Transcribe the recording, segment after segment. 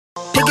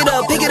Pick it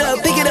up, pick it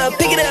up, pick it up,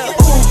 pick it up.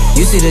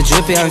 You see the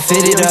drippy, I'm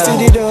fitted up.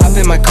 Hop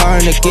in my car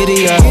and the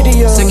giddy up.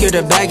 Secure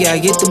the bag, yeah, I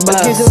get the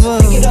bus.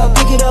 Pick it up,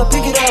 pick it up,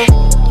 pick it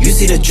up. You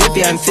see the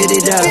drippy, I'm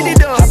fitted up.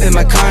 Hop in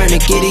my car and the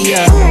giddy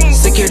up.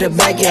 Secure the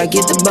bag, yeah, I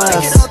get the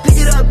bus.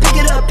 Pick it up, pick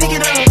it up, pick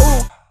it up, pick it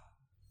up.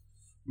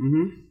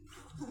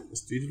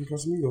 It's three different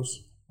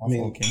Casamigos.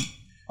 Okay.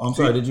 I'm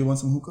sorry, did you want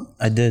some hookah?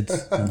 I did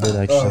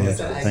actually.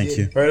 Thank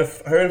you. Hurry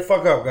the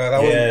fuck up, guys. I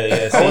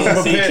wasn't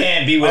So you prepared.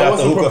 can't be without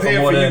the hookah for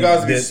more you than guys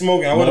to be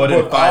smoking. I would more have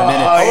than bought 5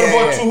 minutes. I would have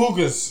bought 2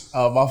 hookahs.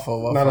 Oh, my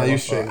fault. No, you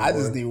straight. I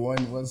just need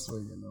one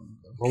swing.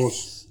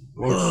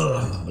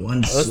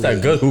 What's that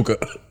good hookah?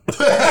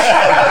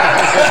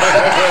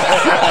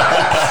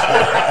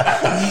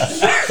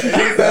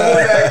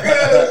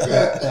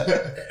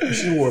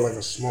 She wore like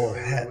a small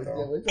hat,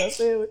 though. What y'all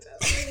saying?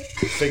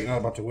 Think not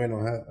about to wear no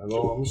hat at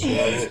all. I'm sure I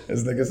will.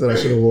 This nigga said I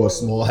should have wore a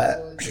small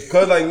hat.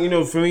 Cause like, you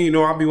know, for me, you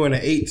know, I'll be wearing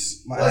an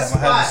 8s. My hat is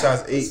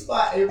size 8.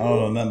 I don't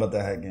know nothing about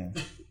that hat game.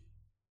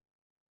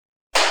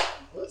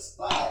 What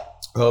spot?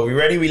 Oh, we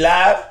ready? We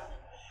live?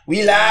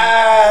 We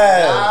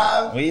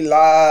live.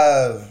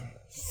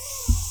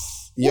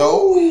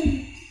 Yo.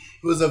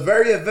 It was a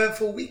very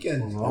eventful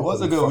weekend. It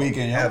was a good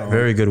weekend, yeah.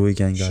 Very good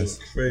weekend, guys.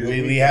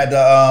 We had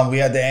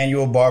the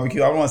annual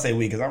barbecue. I don't want to say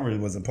we because I really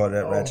wasn't part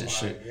of that ratchet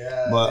shit.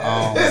 But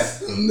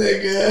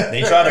Nigga.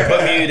 they tried to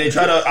put me.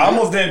 I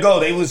almost didn't go.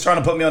 They was trying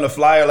to put me on the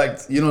flyer, like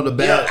you know the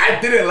band. Yo,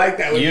 I didn't like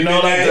that. You know,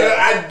 like that.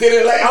 I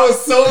didn't like. I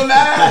was so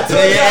mad.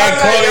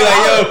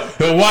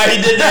 yo, why he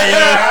did that,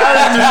 I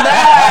was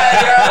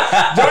mad, yo.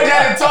 George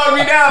had to talk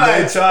me down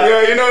like,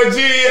 yo, you know,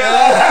 G.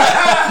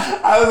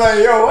 I was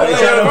like, yo,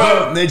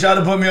 what They tried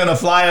to put me on a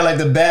flyer like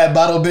the bad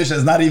bottle bitch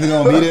that's not even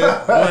gonna be there.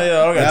 I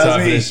don't got time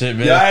for this shit,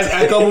 man.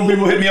 Yeah, a couple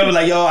people hit me up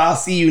like, yo, I'll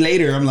see you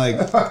later. I'm like,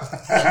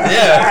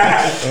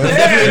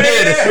 Definitely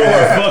did. what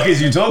the fuck is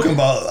you talking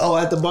about? Oh,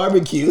 at the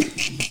barbecue.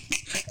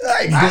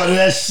 I ain't going to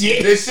that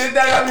shit. The shit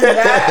that got me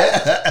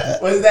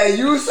mad was that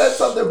you said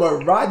something,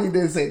 but Rodney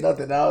didn't say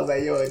nothing. I was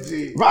like, yo,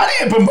 G. Rodney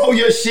didn't promote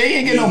your shit. You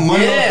ain't get no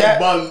money off that.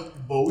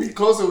 But we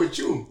closer with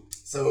you.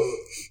 So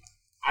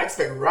I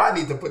expect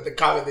Rodney to put the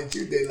comment that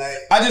you did. Like,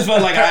 I just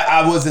felt like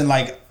I wasn't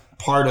like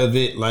part of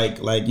it, like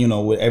you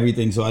know, with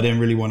everything. So I didn't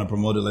really want to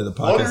promote it like the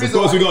podcast. Of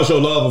course, we're gonna show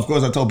love. Of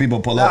course, I told people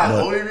pull up.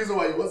 The only reason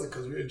why you wasn't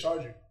because we didn't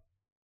charge you.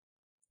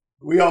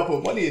 We all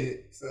put money in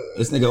it. So.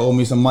 This nigga owe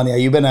me some money.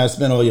 You better not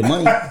spend all your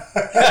money. nigga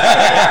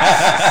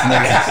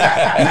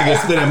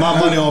spending my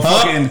money on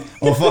fucking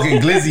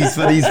glizzies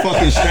for these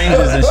fucking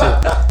strangers and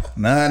shit.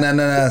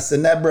 Nah.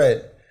 Send that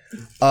bread.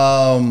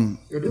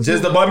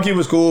 Just the barbecue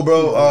was cool,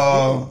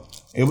 bro.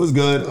 It was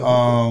good.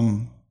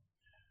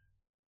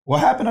 What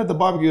happened at the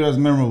barbecue that was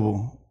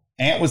memorable?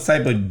 Ant was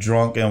type of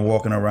drunk and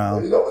walking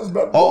around. You know what's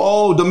better?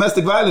 Oh,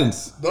 domestic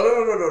violence. No.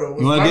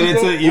 You want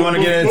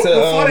to get into?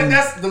 Before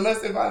that's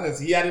domestic violence.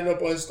 He had it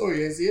up on his story.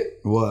 You didn't see it?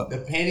 What? The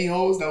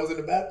pantyhose that was in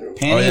the bathroom.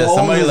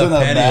 Somebody left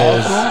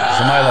pantyhose.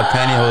 Somebody left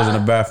pantyhose in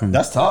the bathroom.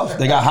 That's tough.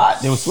 They got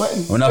hot. They were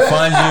sweating. When I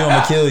find you, I'm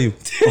gonna kill you.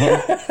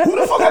 Who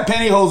the fuck had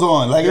pantyhose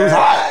on? Like it was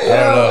hot. I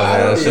don't know,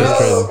 man. That shit's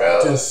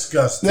crazy.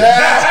 Disgusting.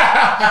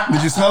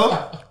 Did you smell them?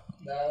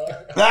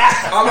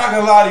 I'm not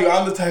gonna lie to you.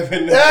 I'm the type of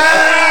nigga.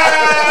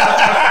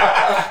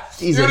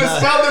 You would have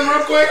smelled them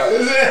real quick?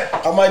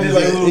 I might do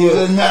like a little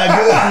bit. Not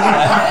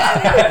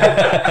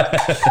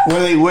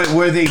good.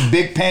 were they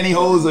big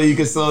pantyhose, or you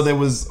could tell there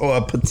was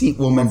a petite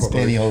woman's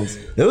pantyhose?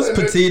 It was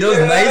petite. It was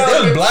nice.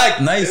 It was black.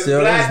 Nice,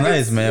 yo. It was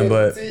nice, man.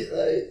 But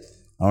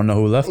I don't know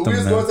who left them, we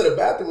was man. going to the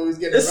bathroom. We was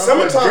getting. It's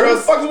summertime. Who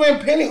the fuck is wearing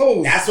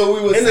pantyhose? That's what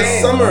we was in the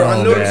saying. summer. I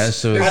man,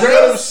 noticed. that shit was- I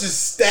noticed she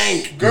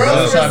stank.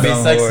 Girls trying to be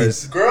was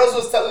sexy. Girls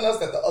was telling us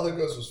that the other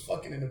girls was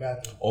fucking in the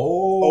bathroom.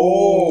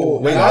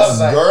 Wait, that's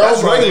like- girls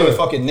that's regular right.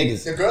 fucking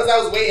niggas. The girls I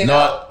was waiting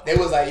out, they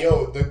was like,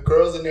 yo, the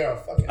girls in there are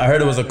fucking. I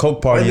heard it was a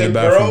coke party in the And the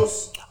bathroom.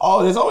 girls.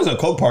 Oh, there's always a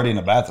coke party in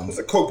the bathroom. It's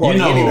a coke party.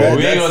 You know who? anyway.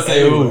 We ain't gonna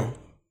say who.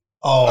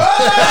 Oh.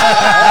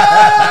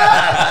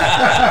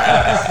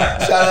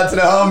 Shout out to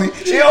the homie.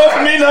 She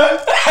offered me nothing.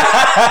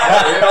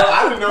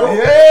 I don't know.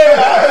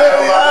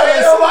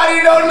 Yeah,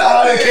 somebody don't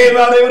know. They came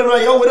out, they would have been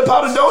like, yo, where the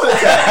powdered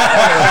donuts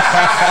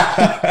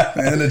at?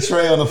 And the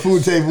tray on the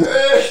food table.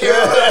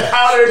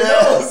 Powdered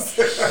nose.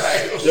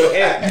 Yo,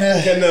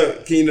 Ant,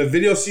 can the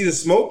video see the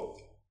smoke?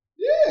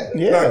 Yeah.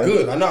 Not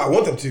good. I know. I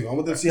want them to. I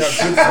want them to see how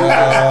good.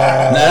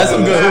 Nah, that's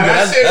some good hookah.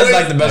 That's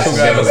like the best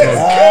hookah I ever smoked.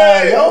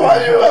 Yo, why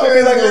you want to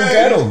be like a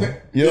hookah?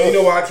 You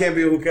know why I can't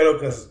be a hookah?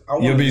 Because I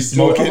want You'll to be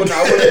smoking.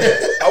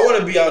 I want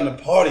to be out in the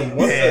party.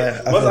 Once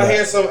I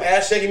hear some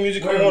ass shaking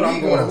music come on,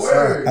 I'm going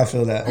outside. I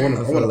feel that. I want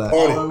to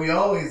party. Oh, we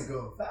always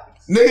go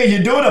fast. Nigga,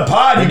 you're doing a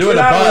pod. You're doing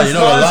a pod. You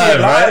know we're live,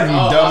 right? You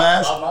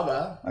dumbass. Oh, my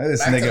bad. This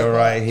Back to nigga the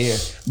right here.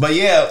 But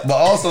yeah, but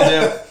also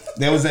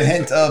there was a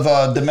hint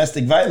of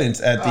domestic violence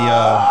at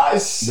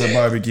the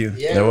barbecue.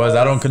 Yeah, There was.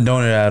 I don't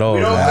condone it at all.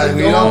 We don't man.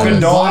 We don't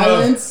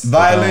condone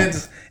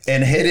violence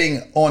and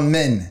hitting on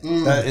men.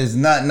 That is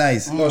not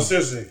nice. No,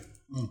 seriously.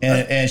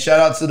 And shout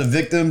out to the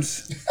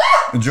victims,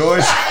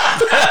 George.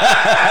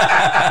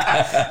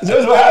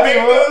 George, what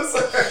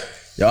happened?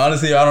 Yo,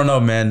 honestly, I don't know,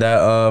 man.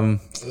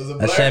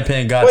 That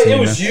champagne got Wait, to me, it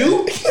was man.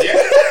 you?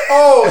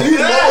 Oh, you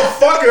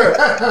motherfucker!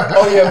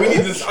 Oh yeah, we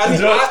need this.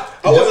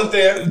 I wasn't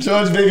there.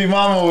 George's baby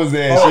mama was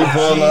there. Oh, She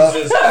pulled up.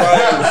 Jesus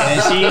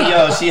Christ.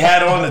 And she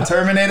had on the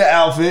Terminator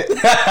outfit. And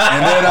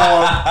then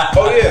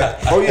Oh yeah.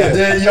 and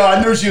then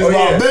I knew she was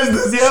about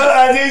business.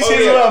 I knew she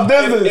was about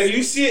business.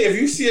 If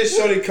you see a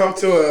shorty come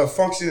to a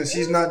function and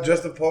she's not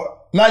dressed apart.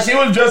 Nah, she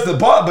was dressed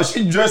apart, but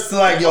she dressed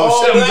like shit go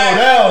black.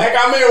 down. Like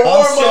I'm in warm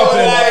mode.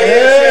 something. Like,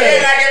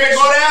 Yeah. like if it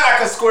go down, I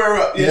can square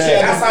up. Yeah.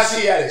 That's how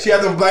she had it. She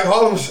had the Black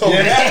Harlem show.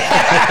 The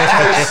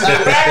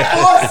Black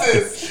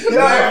Forces.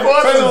 Black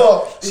Forces. First of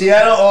all, she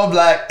had her all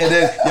black, and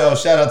then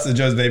shout out to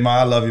George Baby Ma.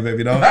 I love you,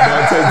 baby. Don't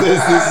take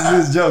this.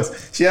 This is jokes.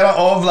 She had her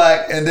all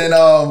black, and then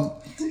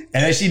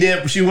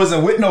she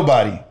wasn't with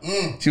nobody.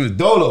 She was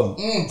dolo.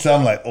 So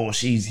I'm like, oh,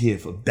 she's here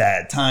for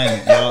bad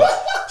timing, yo.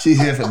 She's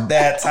here for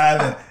bad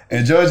timing.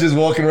 And George is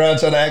walking around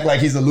trying to act like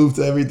he's aloof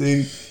to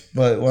everything.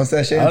 But once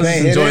that champagne I was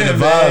just enjoying the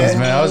vibes,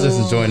 man. I was just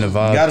enjoying the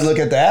vibes. You gotta look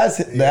at the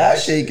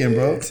ass shaking,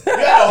 bro. You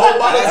had a whole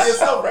bottle to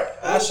yourself, right?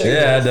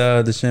 Yeah, I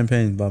had the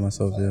champagne by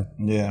myself, yeah.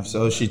 Yeah,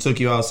 so she took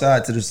you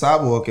outside to the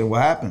sidewalk, and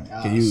what happened?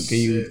 Can you?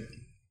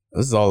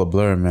 This is all a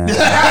blur, man.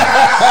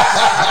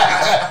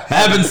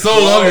 Happened so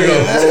long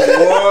ago.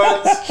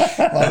 What?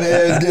 My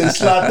man is getting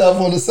slapped up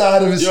on the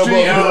side of the street,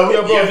 bro.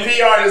 Yo, bro. Your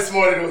PR this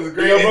morning was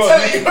great. Yo, bro.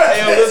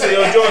 Hey, Listen,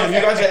 Jordan, if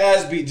you got your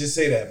ass beat, just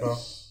say that, bro.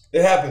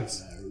 It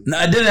happens. No,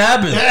 it didn't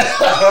happen.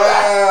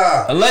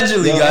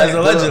 Allegedly, guys.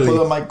 Allegedly.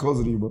 Pull the mic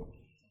closer to you, bro.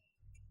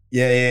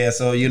 Yeah.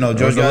 So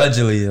George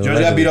Allegedly.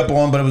 got beat up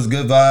on, but it was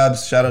good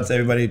vibes. Shout out to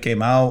everybody who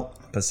came out.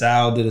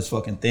 Pascal did his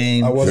fucking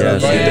thing. I wasn't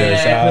invited.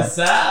 I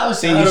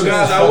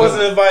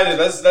wasn't invited.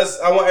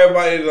 I want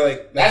everybody to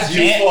like. That's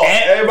G's fault.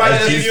 Everybody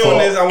that's viewing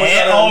this, I want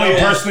and y'all to only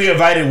know. personally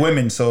invited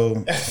women, so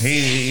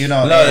he,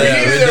 No, We yeah,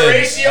 needed a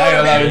ratio. I ain't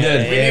gonna lie, we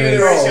did. We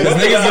needed a ratio. This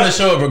nigga's gonna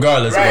show up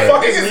regardless. Right.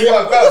 But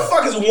What the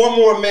fuck is one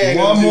more man?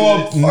 One gonna do more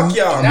this? Fuck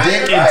y'all. Nah,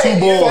 dick you're and two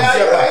balls.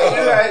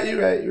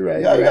 You're right.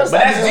 Yeah, you gotta But stop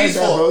that's being G's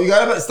like that, fault. bro. You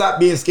gotta stop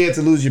being scared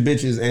to lose your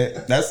bitches,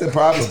 and that's the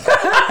problem.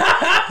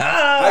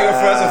 I ain't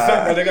gonna friends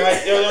effect, my nigga.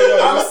 Yo.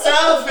 I'm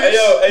selfish. Hey,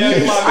 yo,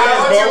 you my I man,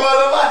 want you bro.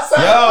 on my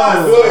side.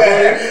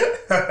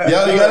 Yo,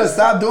 you gotta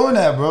stop doing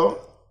that, bro.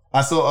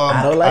 I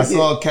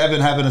saw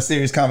Kevin having a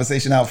serious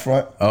conversation out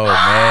front. oh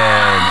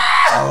man,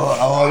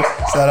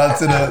 Shout out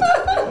to the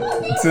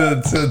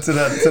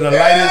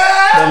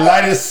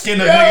lightest skin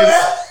of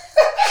niggas.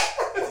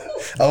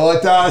 I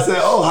walked out. I said,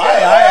 "Oh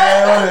hi."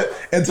 I want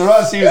to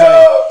interrupt. She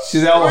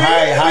said, "Oh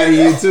hi to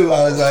you too."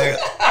 I was like,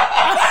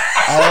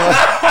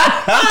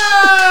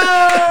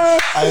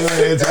 I didn't want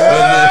to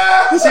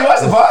interrupt. Did she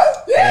watch the pod?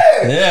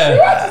 yeah,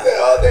 Watch it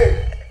all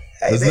day.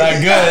 it's not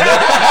good.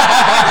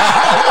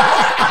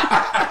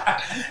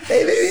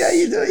 Hey baby, how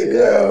you doing? You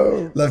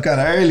good? Left kind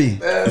of early,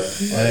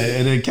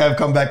 and then Kev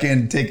come back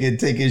in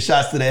taking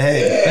shots to the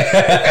head.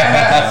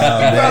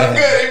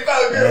 He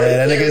felt good.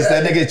 Yeah,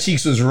 that nigga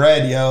cheeks was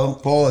red, yo.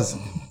 Pause.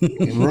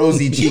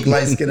 Rosy cheek,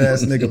 light skinned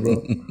ass nigga,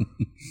 bro.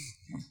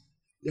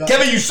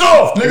 Kevin, you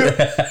soft, nigga.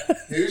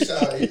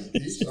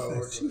 He's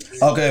working.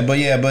 Okay,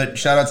 but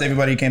shout out to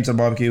everybody who came to the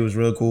barbecue. It was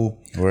real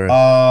cool. Word.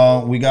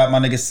 We got my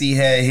nigga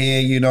C-Head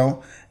here,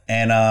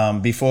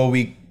 and before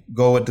we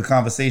go with the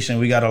conversation,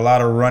 we got a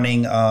lot of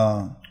running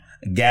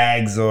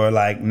gags or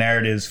like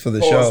narratives for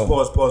the show.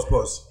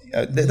 Pause.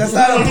 That's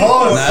not a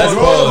pause. That's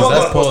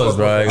pause,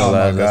 bro. I ain't gonna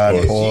lie, Oh my that's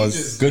God, pause.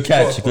 pause. Good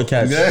catch.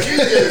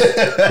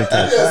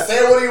 Just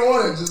say what he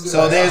wanted. Just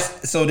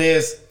So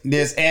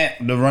there's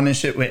Ant. The running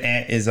shit with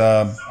Ant is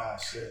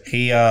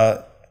he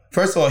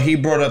first of all he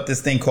brought up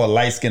this thing called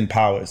light skin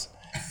powers,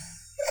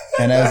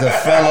 and as a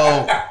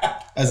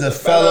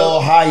fellow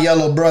high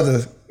yellow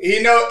brother,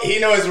 he know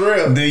it's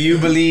real. do you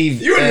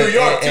believe You in New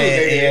York too,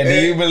 nigga. Yeah, do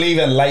you believe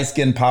in light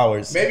skin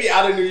powers? Maybe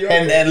out of New York.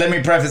 And let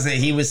me preface it.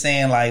 He was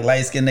saying like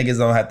light skinned niggas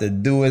don't have to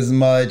do as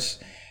much.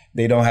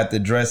 They don't have to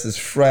dress as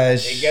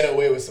fresh. they get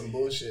away with some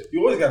bullshit.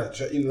 You always gotta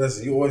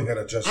listen. You always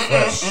gotta dress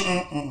fresh.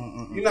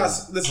 You not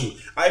listen.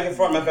 I can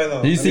front my face.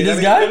 You see this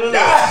guy? No. Wait.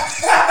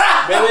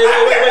 I'm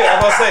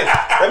about to say.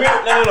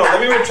 Let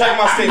me retract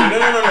my statement. No.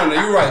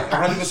 You're right.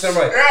 100%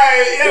 right.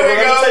 Right, Yo, we let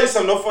me go. tell you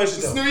something. No funny shit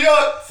It's though. New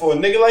York. For a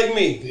nigga like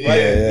me, right?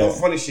 Yeah. No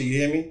funny shit. You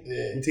hear me?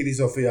 Yeah. Let me take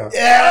these off for y'all.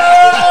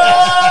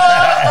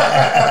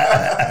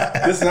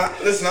 Listen.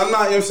 I'm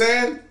not. You know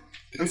what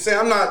I'm saying?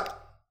 I'm not.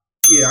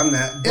 Yeah, I'm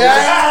not.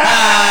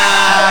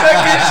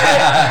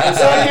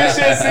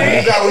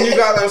 When you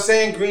got, I'm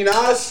saying, green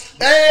eyes.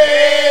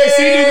 Hey,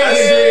 see, you got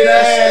green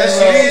That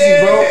shit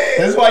easy, bro.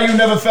 That's why you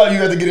never felt you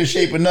had to get in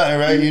shape or nothing,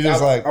 right? You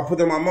just I put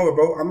that on my mother,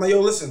 bro. I'm like,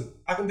 yo, listen,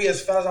 I can be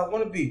as fat as I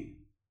want to be,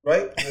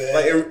 right?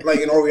 Like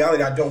in all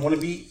reality, I don't want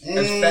to be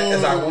as fat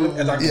as I want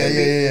as I can be.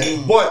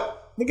 Yeah.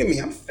 But look at me,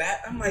 I'm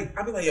fat.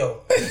 I'll be like,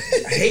 yo,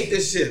 I hate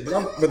this shit.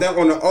 But then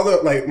on the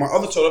other, like my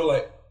other shoulder, I'm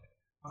like,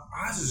 my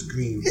eyes is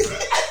green.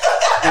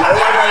 And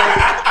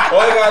all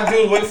I gotta do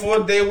is wait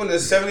for a day when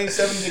it's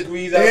 77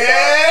 degrees outside.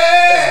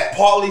 It's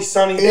partly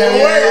sunny.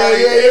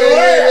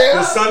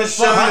 The sun is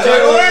shining.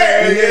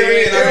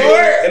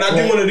 And I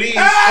do one of these.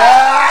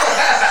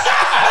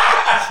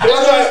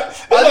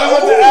 just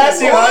want to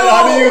ask you,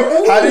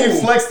 how do you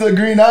flex the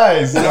green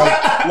eyes?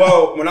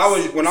 Well, when I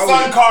was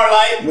Sun car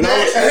light. When I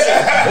was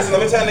listen,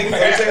 let me tell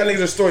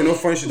niggas a story. No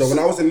funny shit though. When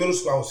I was in middle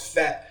school, I was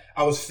fat.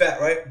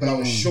 right? But I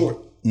was short.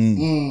 So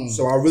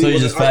I really. So you're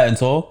just fat and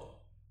tall?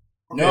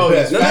 No,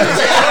 that's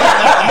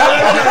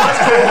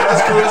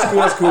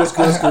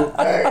cool.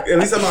 At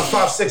least I'm not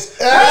 5'6".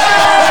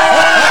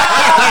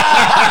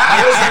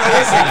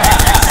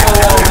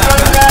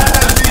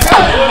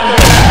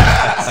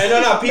 Hey,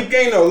 no, peep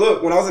game though.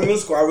 Look, when I was in middle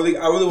school, I really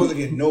wasn't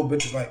getting no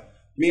bitches. Like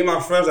me and my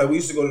friends, like we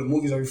used to go to the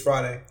movies every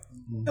Friday,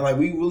 and like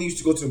we really used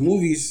to go to the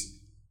movies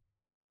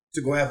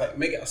to go have like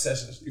make out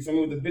sessions. You feel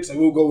me with the bitch? Like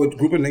we'll go with a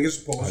group of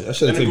niggas. I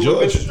should have took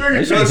George. I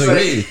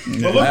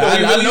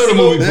know the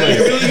movie play.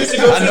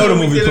 I know the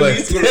movie play. We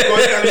used to go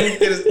to movie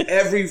theaters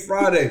every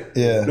Friday.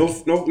 Yeah. No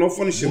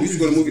funny shit. We used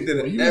to go to movie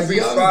theater every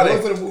Friday.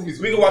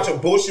 We could watch a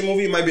bullshit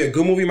movie. It might be a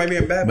good movie. It might be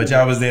a bad movie. But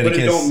y'all was there to kiss.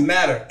 But it don't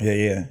matter.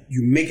 Yeah.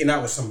 You making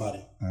out with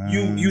somebody.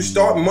 You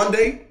start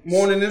Monday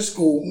morning in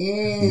school.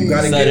 You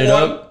gotta Set get it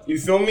one. up. You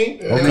feel me?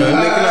 Okay. And then you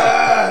making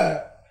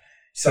out.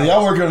 So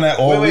y'all working on that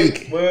all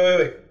week?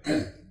 Wait.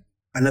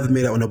 I never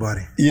made out with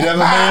nobody. You never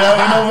made out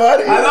with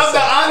nobody? I love the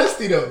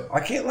honesty though.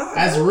 I can't lie.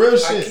 That's real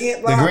shit. I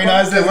can't lie. The green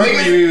eyes didn't work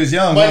when you was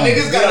young. But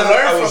niggas gotta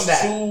learn from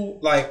that.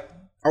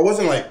 I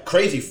wasn't like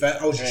crazy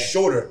fat. I was just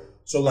shorter.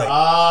 So like,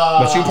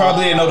 but you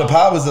probably didn't know the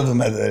powers of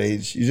them at that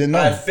age. You didn't know.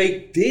 I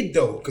fake did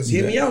though. Cause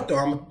hear me out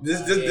though.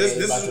 This is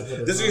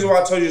the reason why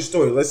I told you the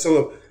story. Let's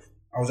look.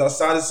 I was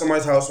outside of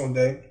somebody's house one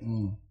day.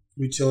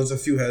 We chilling a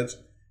few heads.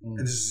 And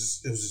it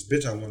was this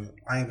bitch I wanted.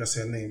 I ain't gonna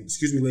say her name.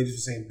 Excuse me, ladies,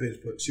 for saying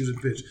bitch, but she was a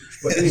bitch.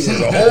 But anyway,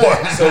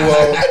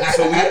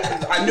 so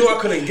I knew I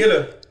couldn't get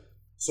her.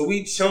 So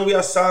we chilling. We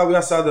outside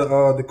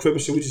the crib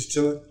and shit. We just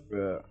chilling.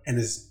 Yeah. And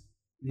it's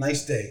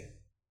nice day,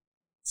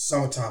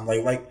 summertime.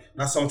 Like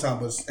not summertime,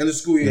 but it's end of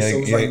school year. So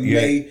it's like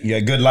May.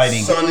 Yeah, good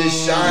lighting. Sun is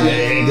shining.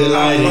 Yeah, good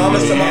lighting. I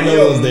promised to my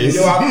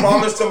I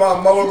promised to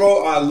my mother,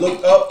 bro. I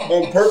looked up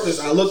on purpose.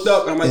 I looked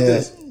up and I'm like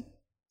this.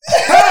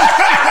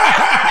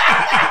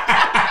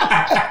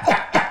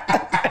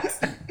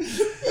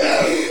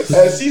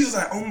 And she's just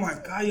like, oh my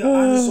God, your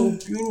eyes are so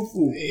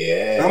beautiful.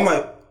 Yeah. And I'm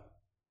like,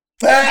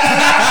 see,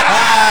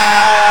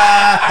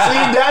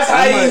 that's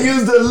how you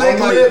use the lick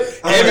lip.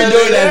 They been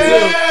doing that too.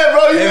 Yeah,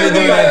 bro, you been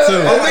doing that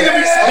too. I'm thinking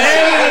be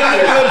standing in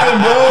the lipping,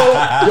 bro.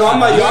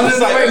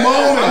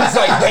 I'm just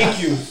like, thank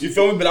you. You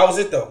feel me? But that was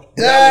it though.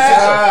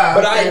 Yeah.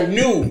 But I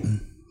knew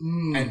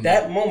at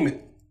that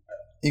moment.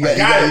 You got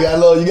a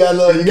little.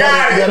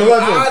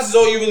 Eyes is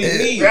all you really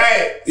need.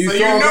 Right. You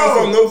feel me?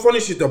 From no funny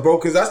shit though, bro.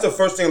 Because that's the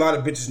first thing a lot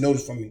of bitches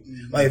notice from me.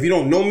 Like if you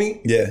don't know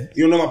me, you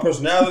don't know my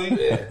personality.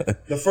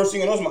 The first thing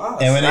you know is my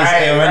eyes. And when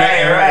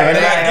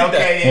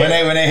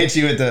they hit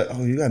you with the,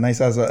 you got nice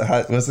eyes.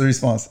 What's the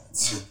response?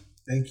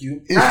 Thank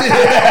you. I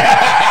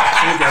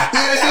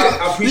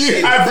appreciate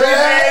it.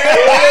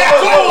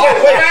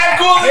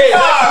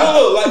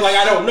 Cool. Like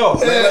I don't know.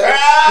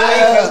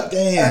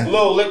 Damn.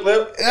 Little lick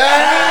lip.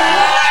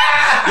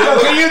 Yo,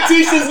 can you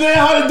teach this man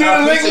how to do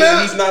a lick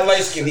lip? He's not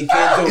light skinned. He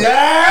can't do it.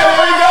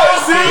 Yeah, we go.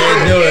 See?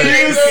 Can't do it.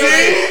 You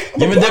see?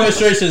 Give me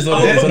demonstrations so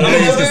niggas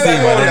can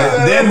see, my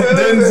nigga.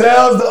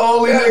 Denzel's the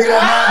only nigga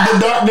the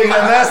dark nigga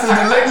that masters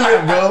the lick lip,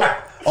 bro.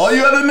 All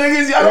you other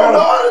niggas, y'all don't know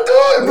how to do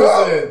it,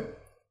 bro. Listen,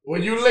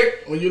 when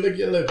you lick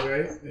your lips,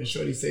 right? And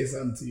shorty say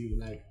something to you,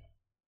 like,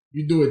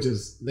 you do it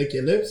just lick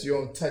your lips, you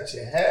don't touch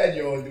your head,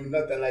 you don't do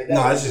nothing like that.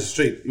 Nah, it's just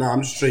straight. Nah,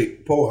 I'm just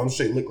straight. I'm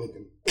straight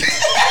licking.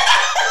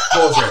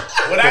 Pause it.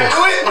 When I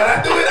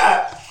do it, I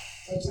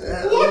touch the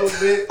head a little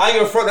bit. I ain't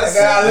gonna front. That's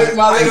I lick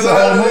my lips.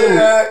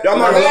 Y'all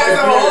not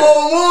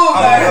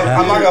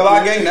I'm not gonna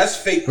lie, gang. That's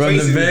fake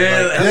crazy.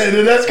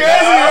 That's crazy,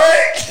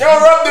 right? Yo,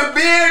 rub the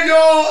beard,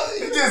 yo.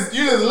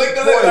 You just lick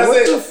the lips.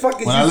 What the fuck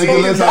is when you I lick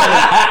your lips,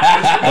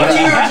 What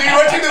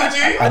you do,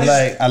 G?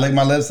 I lick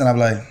my lips and I'm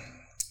like,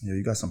 yo,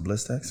 you got some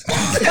Blistex?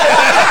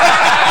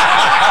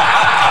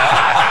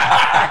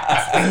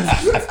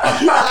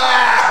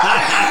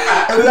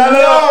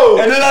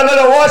 And then I let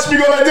her watch me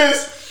go like this.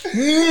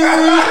 And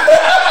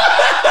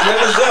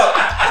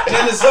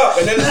then it's up.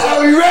 Are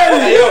we ready?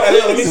 Hey, yo,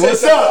 let me say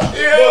what's up?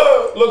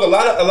 Look, a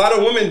lot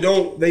of women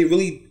don't. They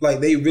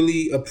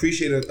really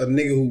appreciate a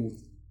nigga who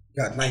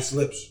got nice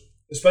lips,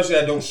 especially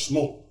that don't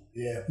smoke.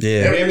 Yeah.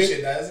 You know what I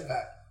mean? That's a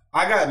fact.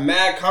 I got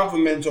mad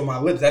compliments on my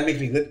lips. That makes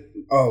me lick.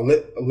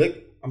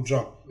 I'm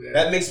drunk. Yeah.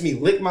 That makes me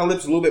lick my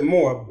lips a little bit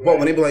more. Right. But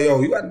when they be like, yo,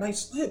 you got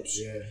nice lips.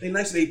 Yeah. They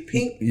nice, they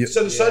pink,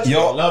 such.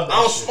 Yo, I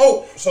don't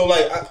smoke. So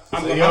like,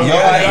 you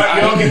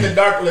don't get the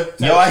dark lip.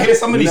 Yo, I hear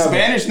some of these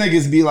Spanish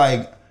niggas be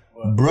like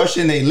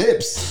brushing their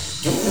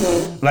lips.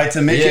 Like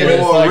to make it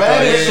more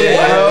reddish.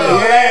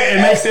 Yeah,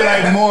 it makes it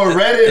like more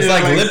reddish. It's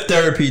like lip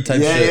therapy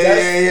type shit.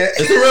 Yeah.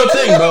 It's a real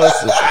thing, bro.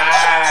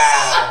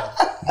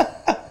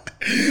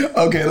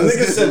 Okay, let's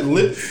nigga said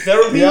lip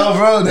therapy. Yo,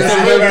 bro, that's a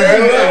real thing.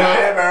 I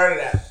never heard of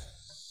that.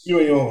 You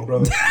and your own,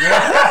 brother.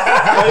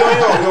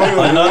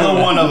 Another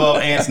one of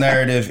Ant's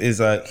narrative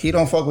is he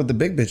don't fuck with the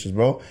big bitches,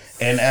 bro.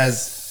 And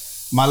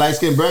as my light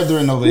skinned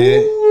brethren over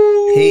here,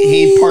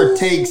 he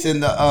partakes in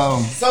the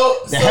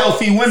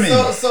healthy women.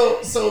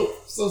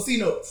 So C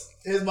notes.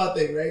 Here's my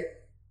thing, right?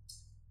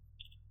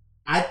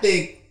 I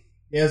think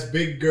there's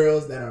big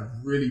girls that are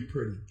really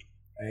pretty,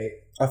 right?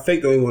 I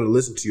fake don't even want to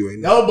listen to you right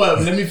now. No,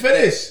 but let me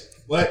finish.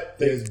 But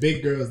there's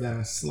big girls that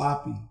are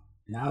sloppy,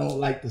 and I don't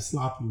like the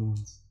sloppy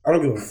ones. I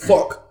don't give a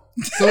fuck.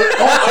 So,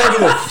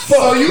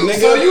 so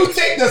you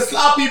take the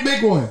sloppy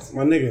big ones,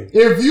 my nigga.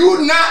 If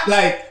you not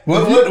like,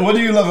 what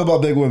do you love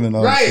about big women?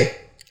 Right.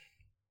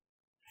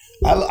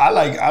 I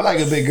like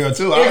a big girl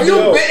too. If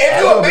you're a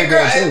big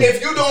girl,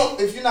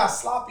 if you're not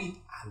sloppy,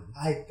 I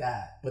like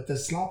that. But the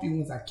sloppy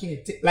ones, I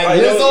can't take. Like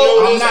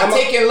Lizzo, I'm not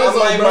taking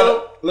Lizzo,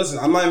 bro. Listen,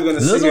 I'm not even gonna.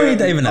 Lizzo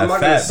ain't even that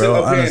fat,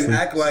 bro. Honestly, and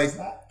act like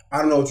I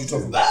don't know what you're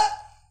talking about.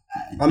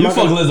 You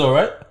fuck Lizzo,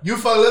 right? You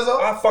fuck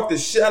Lizzo? I fuck the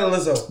shit out of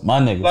Lizzo. My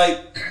nigga.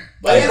 Like,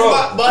 bro,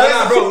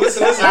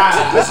 listen. If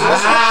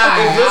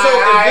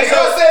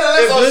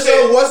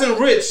Lizzo wasn't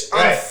rich,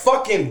 I'm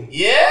fucking.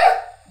 Yeah?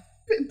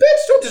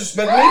 Bitch, don't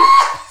disrespect me.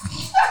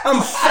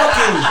 I'm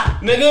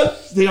fucking, nigga.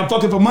 Think I'm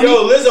fucking for money?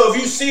 Yo, Lizzo, if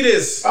you see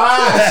this. Shit.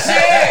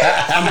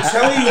 I'm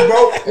telling you,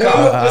 bro. I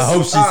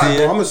hope she see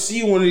it. I'm gonna see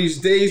you one of these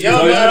days. So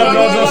break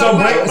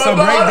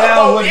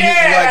down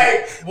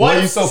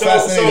what you so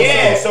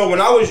fascinated. So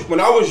when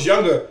I was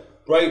younger,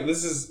 right?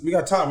 We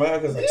got time, right?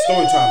 Because like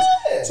story times.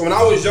 So when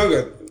I was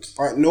younger,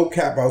 all right, no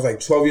cap, I was like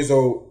 12 years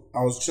old.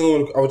 I was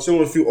chilling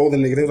with a few older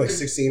niggas. They was like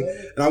 16,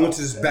 and I went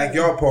to this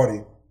backyard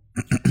party.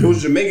 It was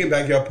a Jamaican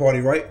backyard party,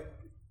 right?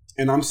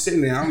 And I'm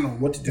sitting there, I don't know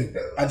what to do.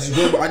 I just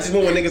went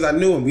with niggas I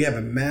knew, and we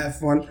having mad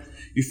fun.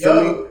 You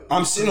feel me?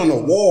 I'm sitting on the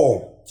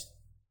wall,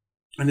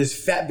 and this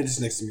fat bitch is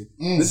next to me.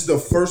 This is the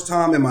first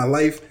time in my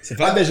life. If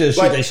fat bitch is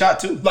shoot, they shot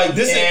too. Like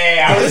this.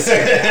 I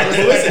respect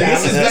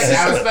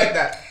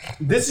that.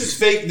 This is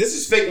fake. This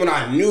is fake. When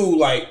I knew,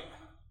 like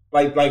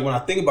when I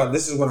think about it,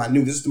 this is when I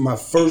knew. This is my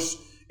first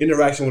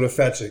interaction with a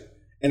fat chick.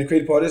 And the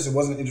crazy part is, it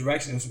wasn't an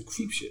interaction, it was some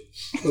creep shit.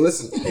 But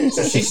listen,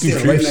 so she's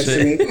sitting right next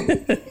to me.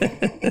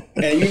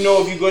 And you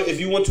know, if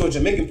you went to a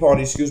Jamaican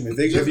party, if you go to a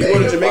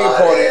Jamaican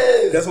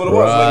party, that's what it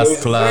was.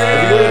 If you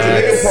go to a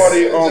Jamaican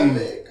party,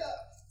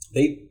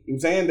 they, you know what I'm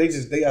saying,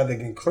 they out there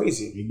getting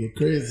crazy. You get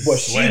crazy. But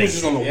she was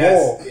just on the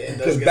wall.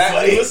 Because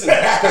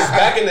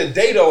back in the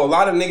day though, a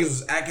lot of niggas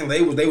was acting,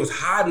 they was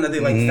hiding that they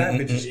like fat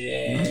bitches.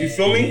 Yeah. You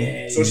feel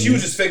me? So she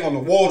was just fake on the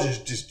wall,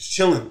 just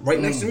chilling right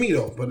next to me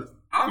though. But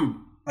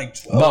I'm like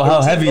 12. Bro,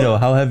 how heavy though?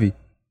 How heavy?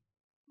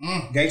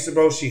 Gangster,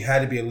 bro, she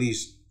had to be at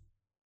least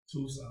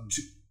I'm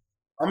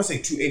gonna say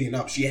 280 and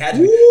up. She had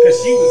to be,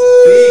 because she was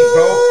big,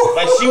 bro.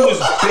 Like, she was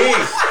big.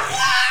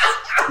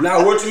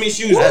 Now, word to me,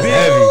 she was big.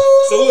 Heavy.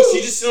 So look,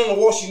 she just sitting on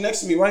the wall. She next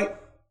to me, right?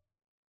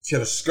 She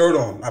had a skirt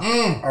on.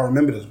 I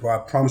remember this, bro. I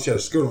promise she had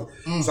a skirt on.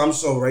 So I'm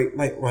so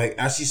like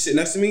as she's sitting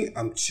next to me,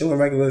 I'm chilling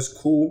regular. It's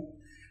cool.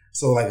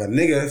 So like a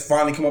nigga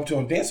finally come up to her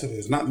and dance with her.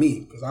 It's not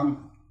me, because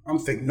I'm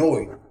fake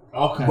Noy.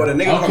 Okay. But a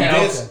nigga come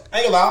dance.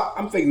 I ain't gonna lie,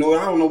 I'm fake Noy.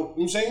 I don't know what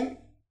I'm saying.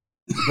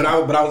 But I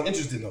was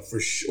interested though, for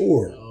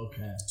sure.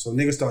 Okay. So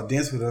niggas start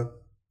dancing with her.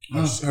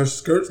 Her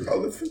skirts start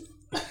lifting.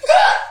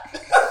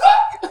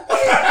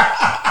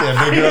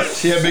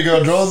 She had big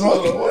girl drawers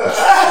on.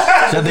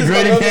 She had the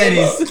granny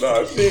panties.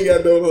 No, she ain't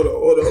got no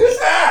order.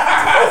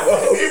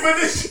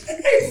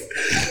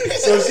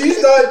 So she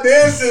started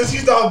dancing. She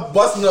started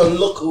busting her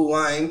local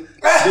line.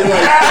 She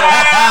like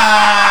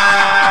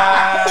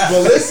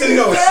but listen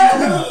though,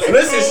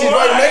 she's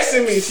right next to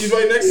me. She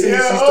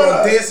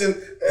started dancing.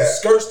 The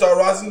skirt start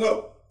rising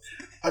up.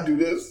 I do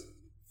this.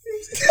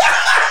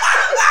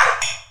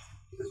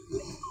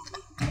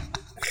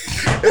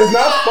 It's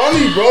not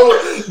funny, bro,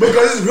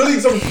 because it's really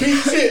some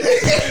creep shit.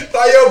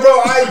 Like, yo,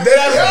 bro,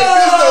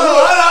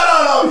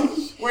 no.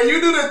 When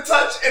you do the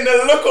touch and the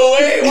look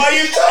away while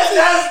you touch,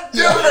 that's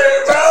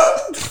different, bro.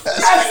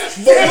 That's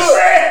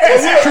different.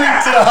 It's creep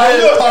to the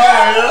highest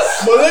power.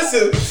 But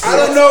listen, I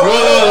don't know.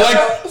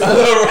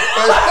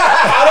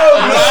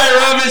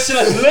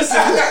 Listen,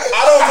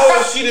 I don't know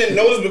if she didn't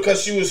notice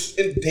because she was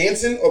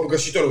dancing or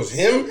because she thought it was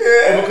him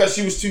or because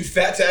she was too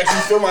fat to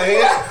actually feel my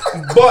hand.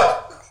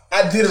 But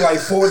I did it like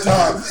 4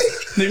 times.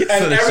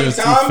 And every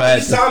time,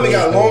 each time it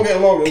got longer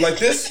and longer. Like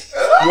this,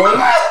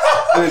 1,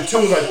 and then 2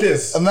 was like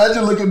this.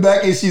 Imagine looking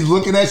back and she's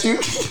looking at you.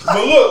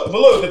 But look,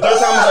 the 3rd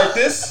time was like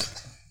this.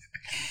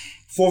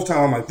 4th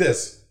time I'm like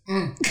this.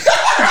 And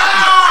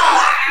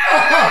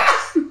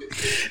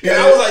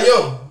I was like,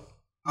 yo,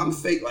 I'm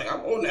fake. Like,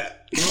 I'm on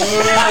that.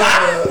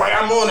 Like,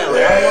 I'm on that.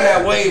 Like, I'm on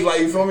that wave.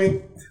 Like, you feel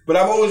me? But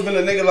I've always been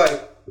a nigga like,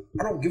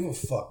 I don't give a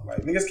fuck.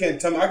 Like, niggas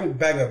can't tell me. I can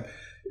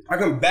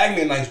bag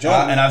me a nice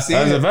joint. And I've seen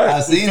it. I can bag me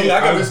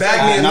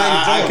a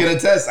nice joint. I can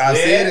attest. I've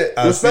seen it.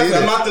 Respectfully,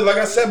 I'm not like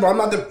I said, bro, I'm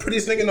not the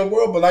prettiest nigga in the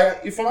world, but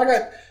like,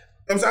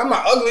 I'm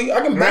not ugly.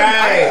 I can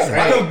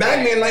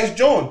bag me a nice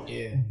joint.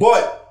 Yeah.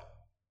 But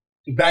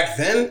back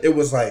then, it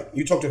was like,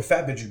 you talk to a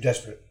fat bitch, you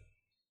desperate.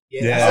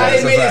 Yeah, that's how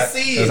they made it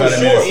seem. For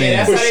sure.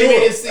 Yeah, that's how they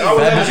made it seem.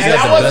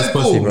 That wasn't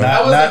cool, bro.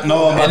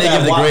 No, and they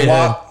give the great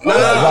head. No,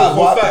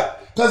 for a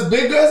fact. Because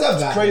big girls are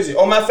bad. Crazy.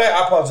 Oh, matter of fact,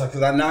 I apologize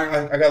because I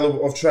got a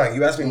little off track.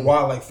 You asked me why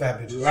I like fat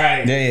bitches.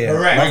 Right. Yeah.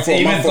 Correct.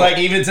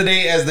 Even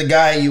today, as the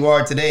guy you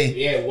are today.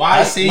 Yeah. Why?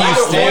 I see you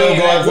still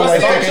going for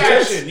like fucking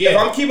chicks. If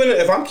I'm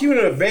keeping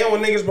it a band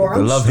with niggas, bro,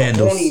 I'm love just a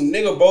handles. horny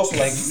nigga, bro. So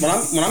like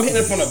when I'm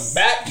hitting it from the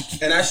back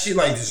and that shit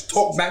like just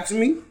talk back to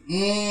me,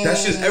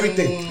 that's just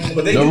everything.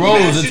 But they The do rolls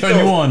mad that shit, turn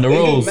though. you on, the They do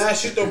rolls. mad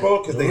shit though,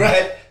 bro, because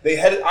they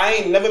had. I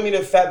ain't never meet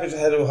a fat bitch that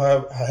had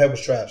her head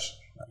was trash.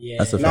 Yeah.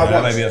 That's a Not fact.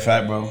 That might be a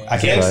fact, bro. I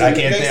can't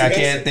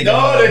think. No,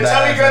 of the that.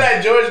 chubby girl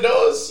that George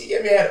knows, she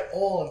gave me head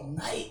all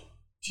night.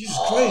 Jesus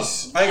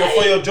Christ. I ain't gonna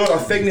follow your joke. I'm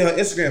faking her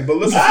Instagram, but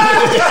listen. What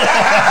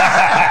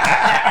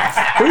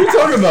are you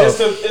talking about? It's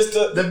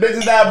the The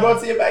bitches that I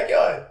brought to your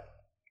backyard.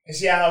 And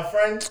she had her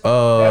friend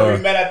that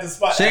we met at the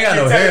spot. She ain't got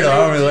no hair though. I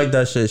don't really like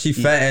that shit. She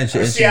fat and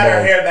shit. She had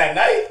her hair that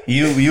night.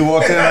 You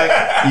walked in like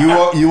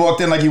you walked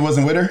in like you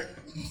wasn't with her.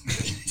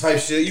 type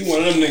shit. You one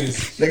of them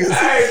niggas.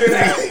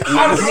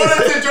 I'm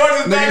running to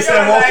George's Nigga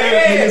said backyard. walk Like, in.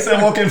 hey. Nigga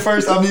said walk in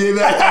first. I'll be in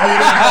that.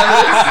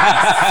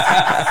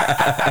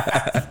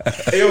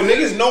 Hey, yo,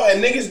 niggas know,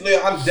 and niggas,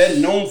 like, I'm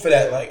dead known for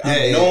that. Like,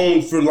 I'm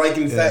known for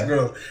liking fat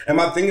girls. And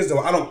my thing is, though,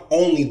 I don't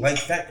only like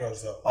fat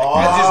girls, though. Like,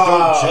 I just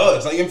don't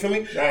judge. Like, you feel me?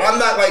 Right. I'm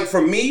not, like,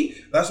 for me,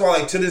 that's why,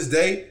 like, to this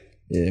day,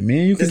 Yeah, me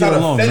and you can it's get not a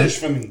along,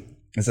 fetish man. for me.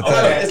 It's a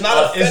It's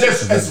not a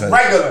fetish. It's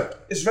regular.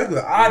 It's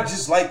regular. I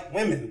just like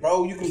women,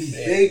 bro. You can be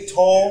big,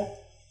 tall.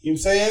 You know what I'm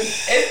saying?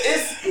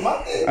 It's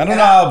my thing. I don't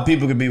know how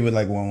people could be with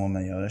like one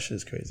woman, yo. That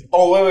shit's crazy.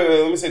 Oh, wait.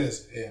 Let me say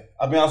this. Yeah.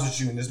 I'll be honest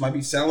with you, and this might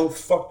sound a little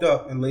fucked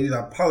up, and ladies,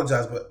 I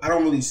apologize, but I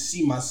don't really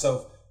see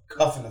myself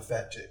cuffing a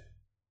fat chick.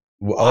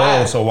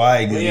 Oh, so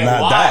why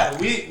not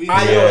that? We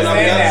I'll be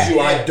honest with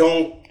you, I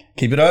don't.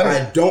 Keep it on.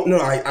 I don't know.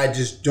 I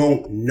just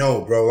don't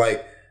know, bro.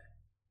 Like,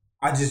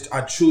 I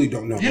truly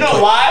don't know. You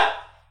know why?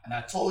 And I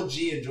told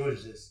G and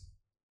George this.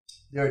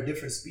 They're a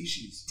different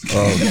species.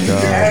 Oh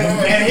god.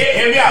 And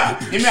hear me out.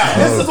 This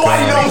is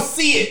why you don't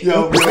see it.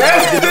 Yo, bro. What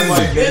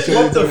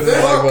the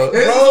fuck, bro?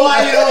 This is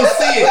why you don't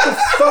see it.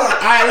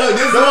 Alright, look,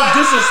 this is why.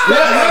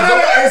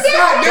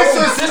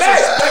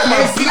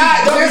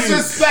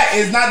 Disrespect.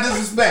 It's not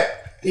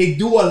disrespect. They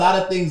do a lot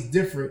of things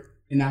different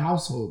in the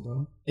household,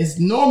 bro. It's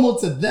normal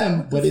to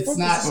them, but it's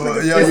not. It's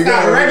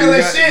not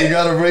regular shit. You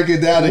gotta break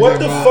it down. What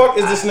the fuck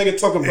is this nigga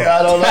talking about?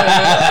 I don't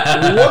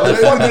know. What the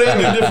fuck do they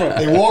do different?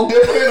 They walk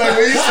different. Like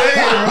what you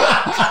saying,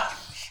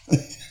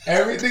 bro?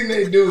 Everything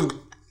they do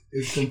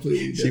is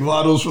completely different. She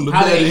waddles from the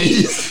How bed. they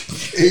eat.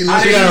 He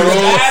How they gotta use the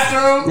roll.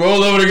 bathroom.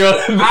 Roll over to go.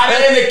 How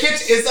they in the kitchen.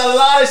 It's a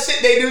lot of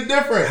shit they do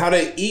different. How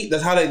they eat?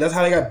 That's how they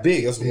got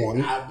big. That's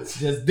one. It's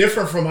just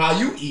different from how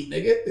you eat,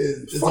 nigga.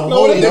 It's a Fuck whole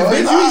no, they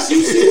different.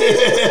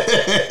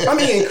 don't. I'm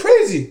eating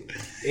crazy.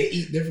 They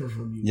eat different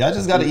from you. Y'all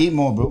just gotta eat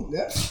more, bro.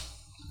 Yeah.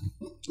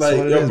 Like,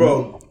 what it yo, is,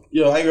 bro.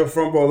 Yo, I ain't gonna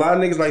front, bro. A lot of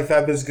niggas like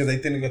fat bitches because they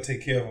think they're gonna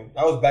take care of them.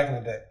 That was back in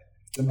the day.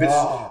 The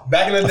bitches,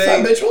 back in the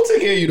Fat day. bitch will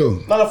take care of you though.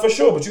 No, for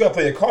sure, but you gotta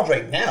play your cards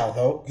right now,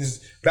 though. Because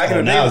back in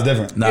the day. Now it's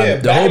different. Nah, Yeah,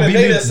 the back whole in the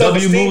day, their BBW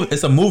self-esteem- movement,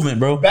 it's a movement,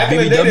 bro. Back in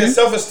the day, their BBW.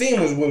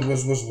 self-esteem was You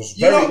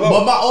very know, low.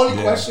 but my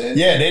only question.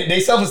 Yeah, they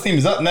self-esteem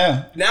is up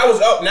now. Now it's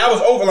up. Now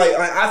it's over. Like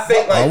I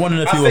think. Like I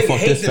wonder if you would fuck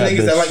hate this the fat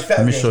niggas that bitch. like fat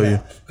Let me girls show you.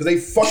 because they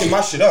fucking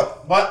my shit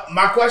up. But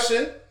my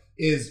question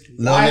is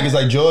Little niggas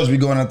like George be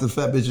going after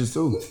fat bitches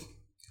too.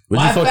 Would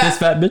you Why fuck fat- this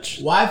fat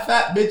bitch? why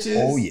fat bitches?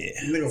 Oh yeah.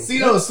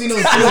 Cito.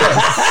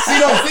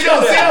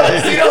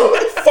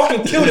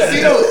 Fucking kill that.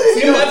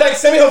 Cito. Like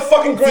send me her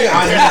fucking grant.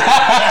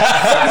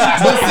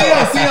 But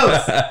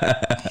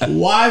Cito.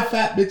 Why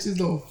fat bitches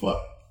don't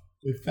fuck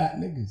with fat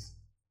niggas?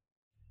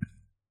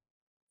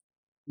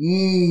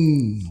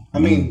 I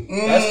mean,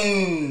 that's,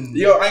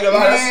 yo, I ain't gonna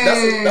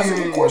lie. That's a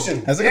good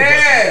question. That's a good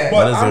question.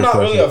 But That is a I'm good not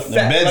really a question.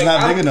 fat. The bed's like,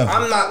 not I'm, big enough.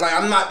 I'm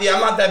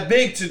not that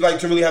big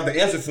to really have the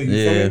answer for you.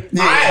 Yeah. Feel me?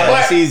 Yeah,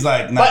 but- she's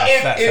like, nah, But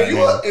fat if you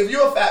nigga. if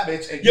you a fat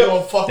bitch and Yo. you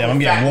don't fuck Damn, I'm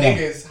with fat getting warm.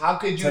 niggas, how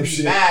could you be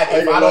shit. mad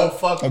if I don't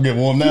fuck? I'll get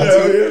warm now Yeah,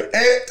 too. yeah.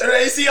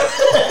 Hey, see you.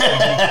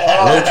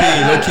 Low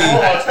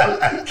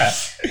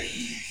key.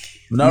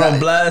 Not on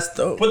blast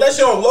though. Put that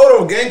shit on low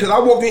though, gang, because I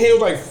walked in here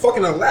with like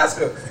fucking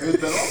Alaska. It's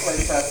been off like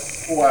the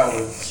past 4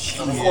 hours.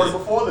 I recorded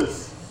before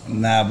this.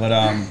 Nah, but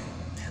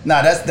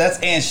that's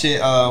ant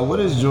shit. What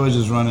is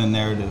George's running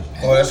narrative?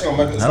 Oh, that's gonna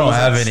make us. I don't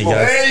have any,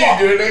 guys. There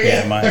you do, nigga.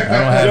 Yeah, mine. I don't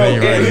have any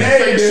right We now.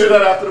 figured shit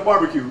out after the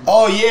barbecue.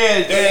 Oh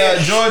yeah.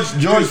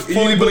 George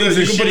fully believes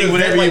in shitting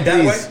whatever you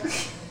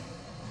please.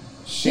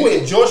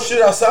 Wait, George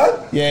shit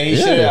outside? Yeah, he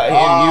shit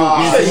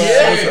out.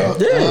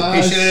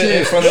 He shit it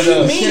in front of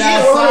the. Shit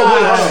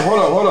outside.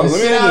 Hold on. Let me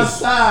Shit hear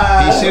this.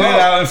 outside. He shit it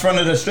out in front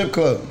of the strip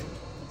club.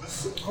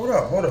 Hold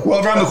up.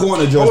 Well, around the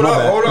corner, George. Hold my up.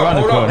 bad.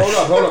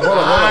 Hold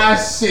Ah, up.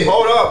 shit.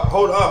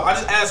 Hold up. I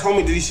just asked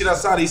homie, did he shit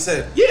outside? He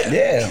said, yeah.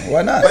 Yeah,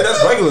 why not? Like,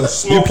 that's regular.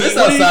 Smoke piss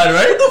weed. outside,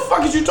 right? What the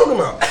fuck is you talking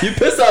about? You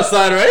pissed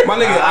outside, right? My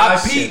nigga, Ah,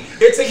 I pee.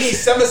 It took me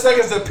 7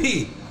 seconds to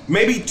pee.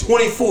 Maybe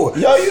 24.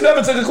 Yo, you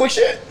never took a quick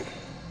shit?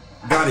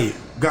 Got it.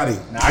 I got a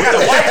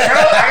white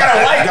girl. I got a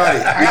white. Got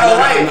it. I got a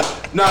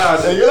white. Nah.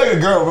 You're like a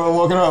girl, bro,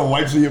 walking around with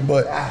wipes in your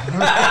butt. Got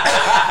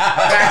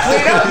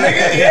clean up,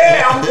 nigga.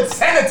 Yeah, I'm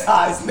sanitized.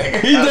 sanitized,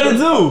 nigga. He did it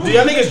too. Do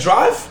y'all niggas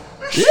drive?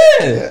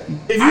 Yeah.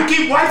 If you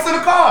keep wipes in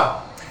the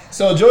car,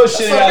 So George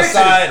shitted what this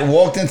outside,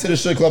 walked into the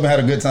strip club and had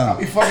a good time.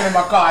 be fucking in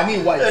my car. I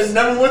need wipes.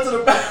 Never went to the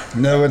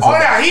bathroom. Never went to Oh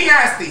yeah, he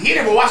nasty. He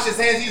didn't even wash his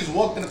hands. He just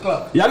walked in the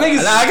club. Y'all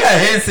niggas. Nah, I got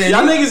hand sandy.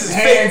 Y'all niggas is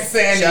Hand fake.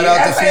 sandy. Shout out to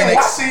That's like Phoenix.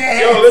 washing your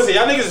hands. Yo, listen,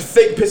 y'all niggas is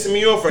fake pissing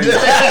me off right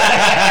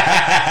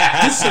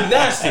now. This shit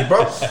nasty,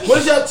 bro. What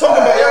is y'all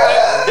talking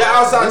about?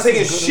 Y'all outside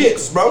taking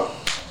shits, bro.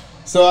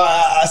 So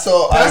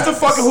That's the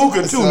fucking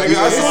hookah too, nigga.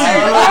 I saw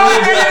you.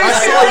 I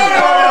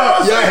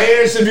saw you. Your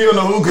hair should be on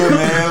the hookah,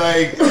 man.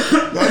 Like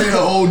that need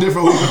a whole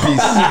different hookah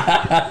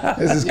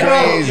piece. This is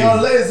crazy.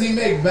 Yo, Liz, he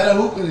make better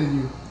hookah than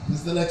you.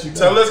 Just to let you know.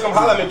 Tell Liz come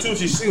holler at me too.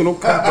 She's single, no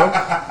cap, bro.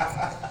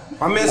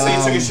 My man said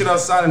he took his shit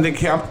outside and didn't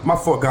care. My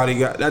fault, God.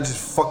 That just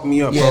fucked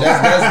me up, bro.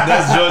 Yeah,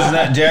 that's George.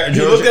 Not Jared.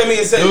 He looked at me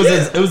and said,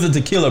 It was a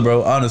tequila,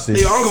 bro. Honestly.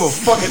 Hey, I don't give a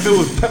fuck if it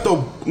was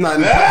Pepto.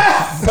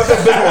 Pepto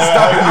Bismol.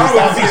 Stop it. I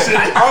don't give a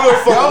fuck. I don't give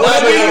a fuck. Why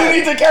do you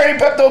need to carry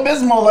Pepto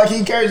Bismol like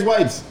he carries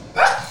wipes?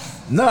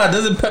 No, it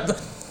doesn't pep. That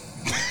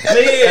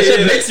Yeah,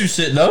 shit makes you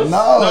shit, no?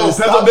 No, it Pepto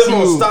stops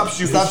Bismol you. stops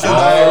you from Stops your shit.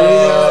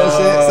 diarrhea and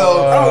shit. So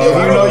if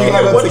you know you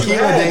have a what you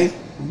tequila had. day.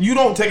 You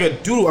don't take a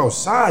doodle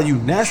outside, you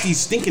nasty,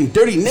 stinking,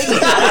 dirty nigga. Yo,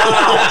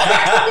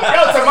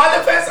 to my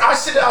defense, I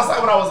shit outside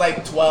when I was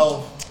like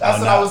 12. That's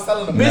what I was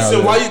telling them. Bitch,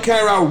 so why you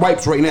carrying around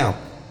wipes right now?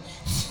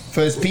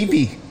 For his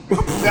pee-pee. But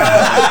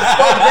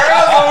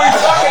girls when we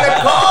fuck in the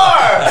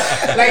car.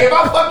 Like if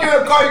I fuck you in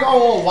the car, you gonna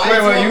want wipes.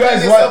 Wait,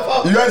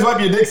 you guys wipe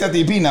your dicks after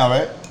you pee now,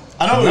 right?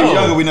 I know when we were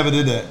younger, we never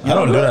did that. I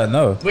don't do that,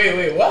 no.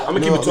 Wait, what? I'm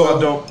gonna keep it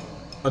tall.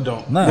 I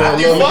don't. Nah.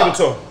 After you Let me keep it fuck?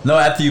 tall. No,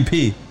 after you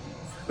pee.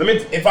 Let me.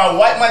 If I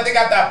wipe my dick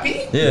after I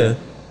pee? Yeah.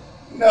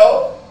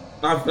 No.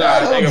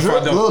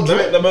 Little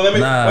drip. Let me.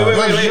 Nah.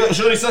 Wait.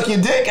 Shorty suck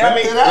your dick Let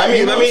me. after that.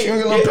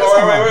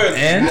 Wait.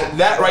 And?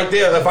 That right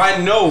there. If I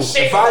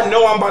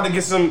know I'm about to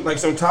get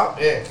some top,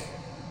 Yeah.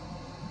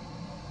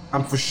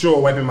 I'm for sure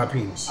wiping my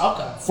penis.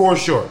 Okay. For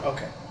sure.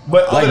 Okay.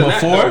 But other Like than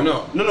before?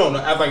 That, no.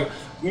 I like.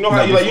 You know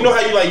how you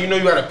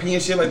gotta pee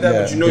and shit like that,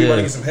 but you know you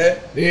gotta get some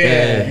head.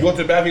 Yeah. You go to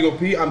the bathroom, you go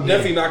pee. I'm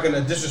definitely not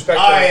gonna disrespect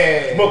Oh, her.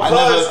 yeah.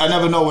 Because I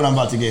never know when I'm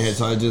about to get hit,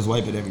 so I just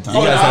wipe it every time.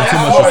 You guys have too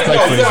much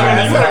respect for each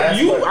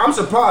other. I'm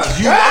surprised.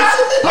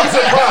 I'm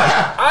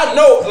surprised. I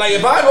know, like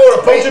if I go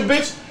to approach a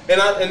bitch and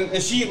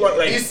she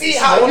like You see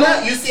how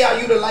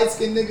you the light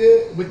skinned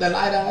nigga with the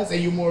light eyes and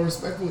you more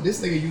respectful?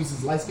 This nigga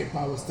uses light skin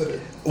powers to the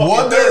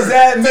What does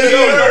that mean?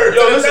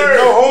 Yo, listen,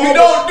 no homo. You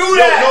don't do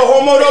that. No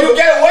homo. You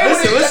get away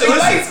with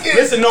it.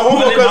 Listen, no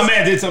homo. My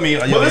man did tell me,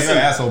 yo, you're an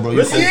asshole, bro.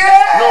 Listen, Yeah.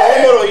 no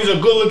homo though. He's a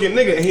good looking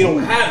nigga and he don't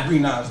have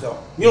green eyes though.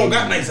 He don't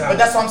got nice eyes. But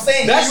that's what I'm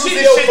saying. That He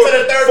shit, uses yo, shit for, to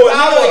the third for a nigga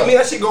power. like me,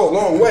 that shit go a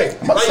long way.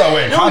 I'm start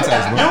wearing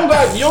contacts, bro.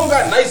 You don't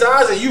got nice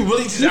eyes and you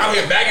really just out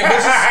here bagging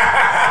bitches.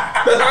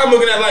 That's how I'm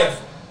looking at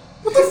life.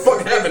 What the fuck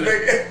happened?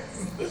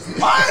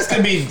 My eyes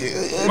could be.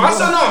 My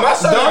son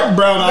Dark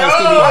brown eyes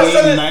my could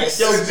son be is nice.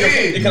 Yo,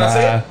 can I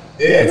say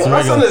it? Yeah.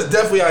 My son is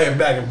definitely out here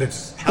bagging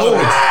bitches.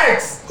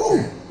 Relax. You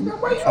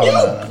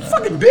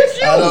fucking bitch,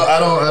 you. I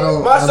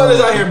don't. My son is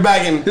out here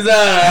bagging. He's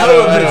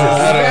Hella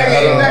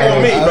bitches.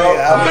 On me, bro.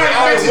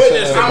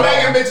 I'm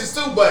bagging bitches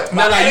too, but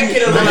my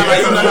etiquette is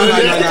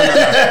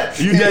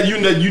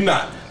No. You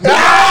not.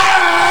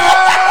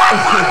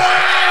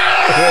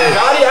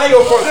 Gotti, I ain't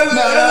gonna front.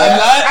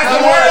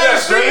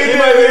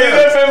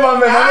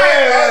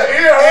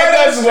 He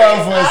does well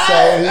for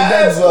himself.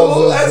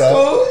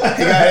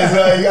 He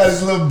got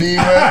his little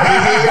beamer.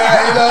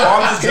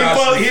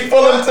 He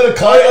pulled him to the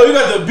car. Oh, you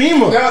got the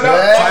beamer. I've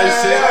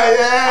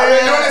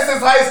been doing this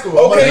since high school.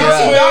 Okay, I'm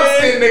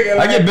a nigga.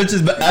 I get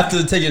bitches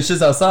after taking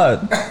shits outside.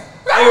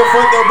 I ain't gonna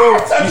front though, bro.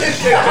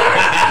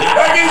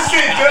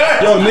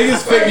 Yo,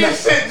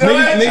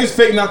 niggas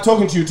fake not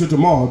talking to you till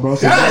tomorrow, bro.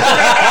 So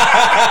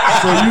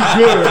you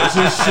good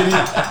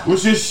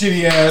with your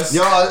shitty ass.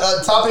 Yo,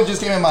 a topic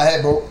just came in my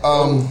head, bro.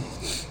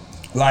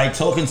 Like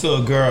talking to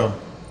a girl,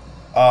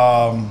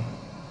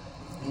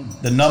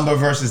 the number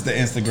versus the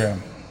Instagram.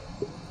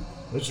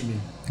 What you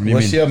mean?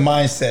 What's your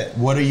mindset?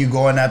 What are you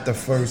going after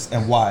first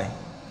and why?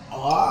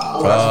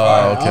 Oh,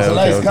 That's a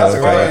nice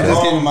concept, right? It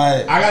just came in my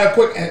head. I got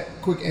a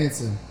quick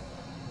answer.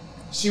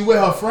 She with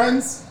her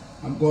friends.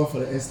 I'm going for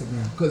the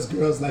Instagram because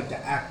girls like to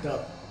act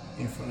up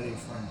in front of their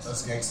friends.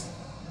 That's gangster.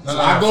 So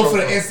I go for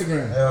the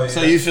Instagram.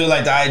 So you feel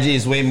like the IG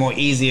is way more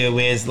easier,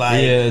 where it's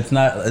like, Yeah, it's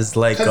not. It's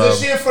like.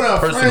 Because if she in front of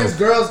her personal. friends,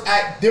 girls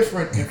act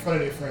different in front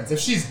of their friends. If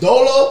she's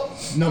dolo,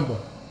 number.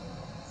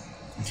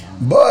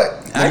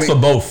 but Ask for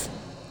both.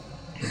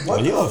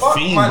 well, you're a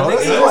fiend, my bro.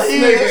 nigga? Why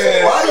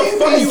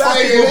you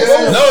asking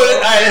for No,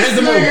 here's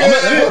the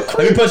move.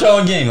 Let me put y'all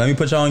on game. Let me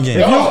put y'all on game.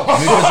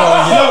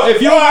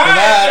 If you don't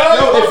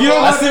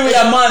I see where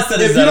your mindset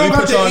is at. Let me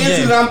put y'all on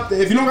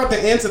game. if you don't got the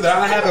answer that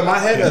I have in my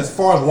head as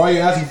far as why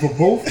you're asking for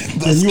both,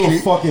 then you a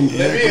fucking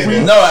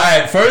No,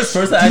 alright. First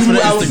I asked for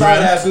the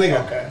outside ass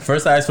Instagram. nigga.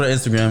 First I asked for the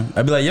Instagram.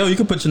 I'd be like, yo, you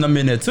can put your number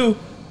in there too.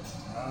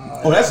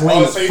 Oh, that's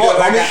lame as So you fuck. do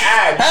like an Homie.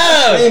 ad.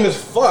 Hell, Lame as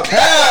fuck.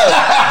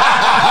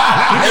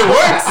 it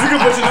works. You can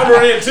put your number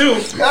in there too.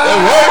 It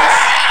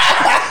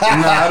works.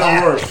 Nah, it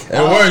don't work. It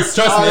works.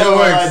 Trust me, it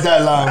Like works.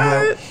 that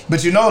line, bro.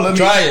 But you know, let me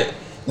Try it.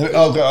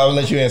 Okay, I'll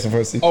let you answer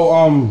first. See.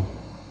 Oh,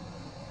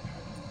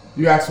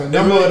 You asked for the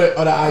number really-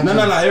 or the IG?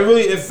 No.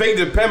 It fake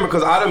depend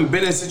because I done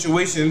been in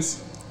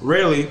situations,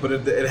 rarely, but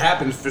it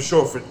happens for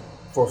sure,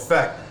 for a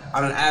fact.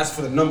 I done asked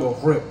for the number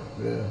of Rip.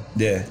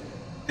 Yeah.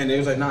 And they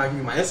was like, nah, give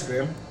me my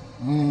Instagram.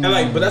 And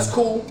like, but that's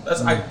cool.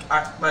 That's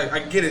I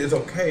get it, it's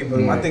okay. But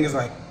my thing is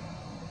like,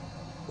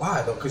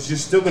 why though? Because you're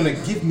still gonna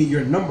give me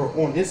your number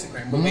on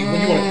Instagram. But like,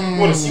 when you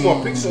wanna see more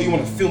pictures or you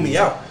wanna fill me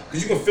out.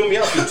 Because you can fill me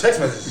out through text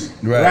messages.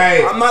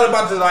 Right. I'm not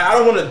about to like, I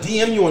don't wanna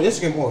DM you on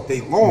Instagram all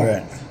day long.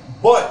 Right.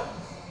 But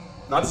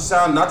not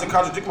to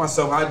contradict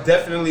myself, I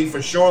definitely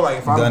for sure like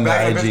if I'm Done the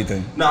back in IG business,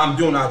 thing. no, I'm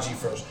doing IG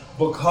first.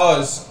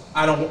 Because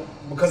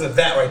of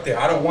that right there.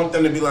 I don't want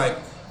them to be like,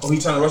 oh,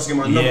 he's trying to rush to get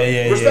my number.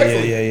 Yeah.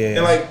 Respectfully.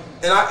 And like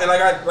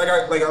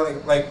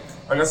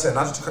I said,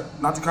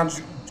 not to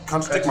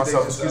contradict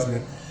myself, excuse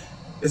me.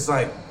 It's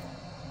like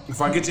if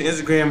I get your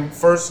Instagram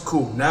first,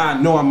 cool. Now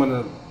I know I'm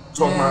gonna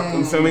talk my,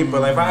 you feel me? But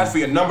like if I ask for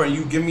your number and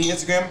you give me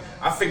Instagram,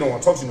 I fake don't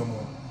want to talk to you no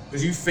more.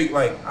 Because you fake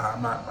like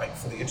I'm not like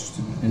fully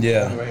interested in you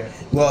right here.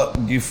 Well,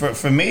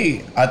 for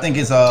me, I think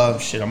it's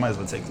shit. I might as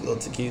well take a little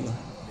tequila.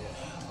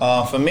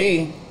 For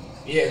me,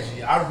 Yeah,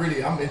 G, I'm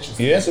interested.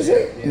 you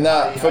interested? Yeah,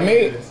 Nah, for how me, you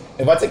do this?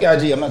 if I take your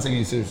IG, I'm not taking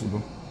you seriously,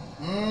 bro.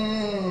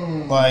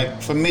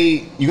 Like for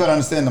me, you gotta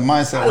understand the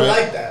mindset. I right?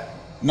 like that.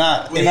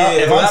 Nah, Well,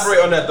 elaborate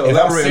on that though. If I'm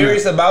Elaborate on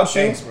serious that. about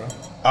you, Thanks, bro.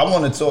 I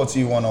want to talk to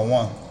you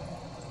one-on-one.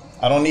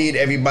 I don't need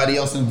everybody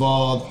else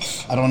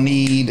involved. I don't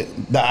need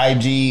the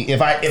IG. If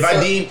I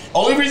deem,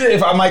 only reason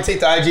if I might take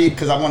the IG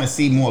because I want to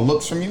see more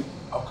looks from you.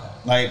 Okay.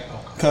 Like,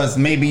 cause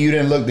maybe you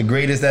didn't look the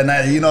greatest that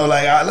night. You know,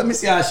 like let me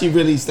see how she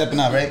really stepping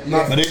out, right?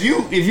 But if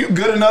you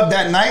good enough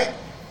that night,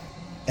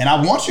 and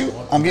I want you,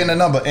 I'm getting a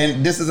number.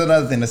 And this is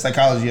another thing, the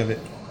psychology of it.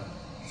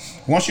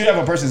 Once you have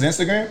a person's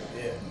Instagram,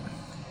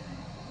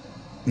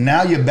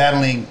 now you're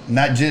battling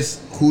not just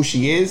who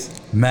she is,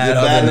 Mad you're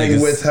other battling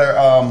niggas. with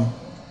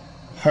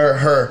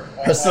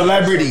her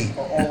celebrity,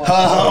 her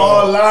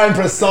online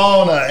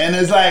persona, and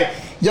it's like,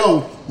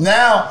 yo,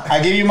 now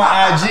I give you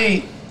my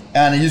IG,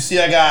 and you see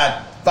I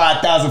got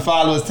 5,000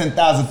 followers,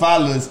 10,000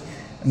 followers.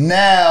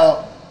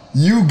 Now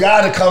you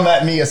gotta come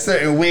at me a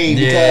certain way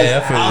because I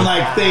feel I'm you.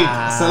 like fake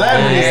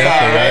celebrity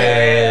style, right?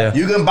 Yeah.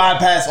 You can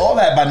bypass all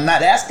that by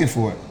not asking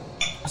for it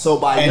So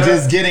by and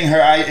just getting her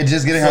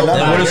number.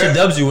 Then what if she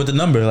dubs you with the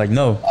number? Like,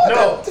 no.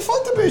 No, the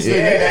fuck the bitch.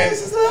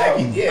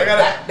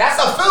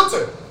 That's a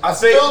filter. I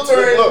think.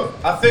 Filtering. Look,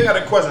 I think I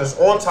had a question. It's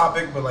on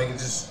topic, but like it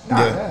just.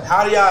 Yeah.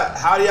 How do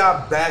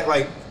y'all back?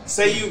 Like,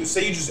 say you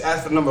just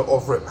ask for the number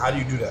off rip. How do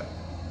you do that?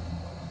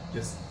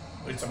 Just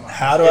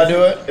How do I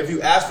do it? If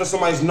you ask for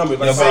somebody's number,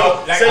 like, Yeah, say,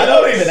 bro, say I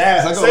don't even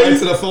ask. I go say right you-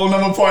 to the phone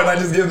number part and I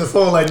just give the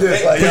phone like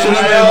this. Like, Put yo, your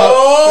number yo, in my-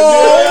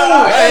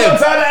 I ain't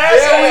trying to ask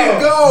There we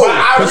go.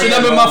 Put your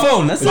number in my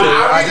phone. That's it. I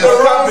read just the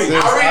room. copied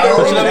this. I read Put the room.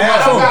 your number in my I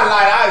phone. don't got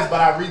light eyes, but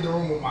I read the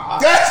room with my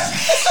eyes.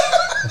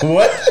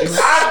 What? You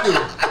have to.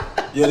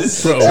 Yeah, this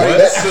is Bro, a what?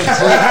 this is a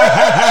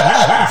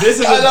this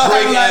is a I don't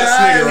break have ass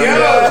like nigga. eyes, Right yo.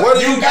 now. What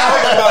are you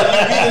talking about? You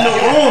be in the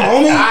room,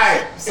 homie.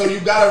 Alright, so you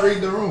gotta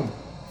read the room.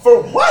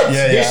 For what?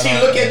 Yeah, Did I she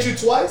know. look at you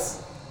twice?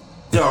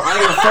 Yo, I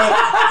ain't gonna front.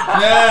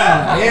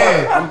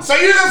 Yeah. So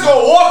you just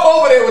gonna walk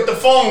over there with the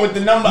phone with the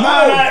number.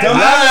 No, you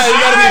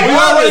gotta be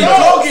already vibing.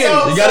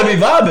 talking. You gotta be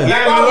vibing. When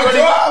I go out with already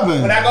Georgia,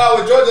 vibing. when I go out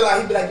with Georgia, like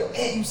he'd be like, "Yo,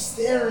 hey, you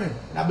staring?"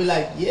 And I'd be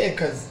like, "Yeah,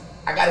 cause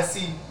I gotta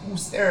see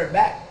who's staring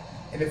back.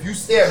 And if you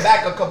stare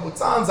back a couple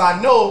times,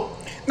 I know."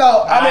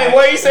 No, I mean,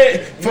 what you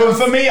say,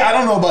 for me, I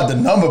don't know about the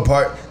number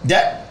part.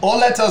 That all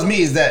that tells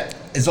me is that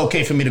it's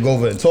okay for me to go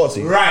over and talk to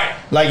you. Right.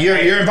 Like you're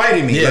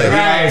inviting me. Yeah. Like, you know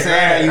what I'm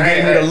saying? You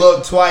gave me the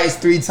look twice,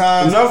 3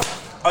 times. Enough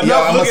Yo, I'm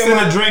gonna look send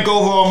at a drink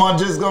over. I'm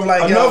just gonna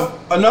like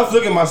enough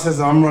look at my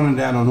sister. I'm running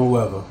down on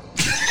whoever.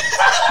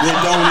 You don't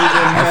even I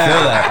feel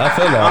matter. that. I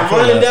feel that. I I'm feel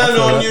running that. I down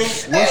feel on that. you.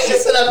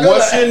 Yo.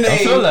 What's your name? I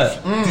feel that.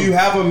 Do you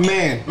have a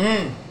man?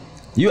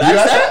 You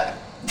asked that?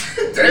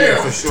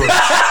 Yeah, for sure. Yo,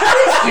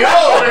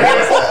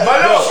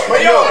 but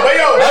yo,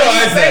 what I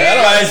he's don't saying?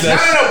 ask that.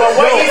 No, but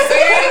what he's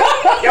saying?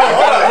 Yo,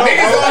 hold on,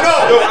 niggas don't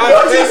know.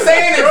 What you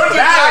saying is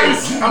valid.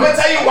 I'm gonna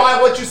tell you why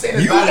what you saying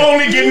is You valid.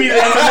 only give me the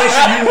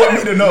information you want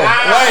me to know.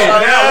 Right.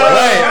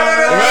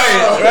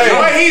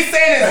 What he's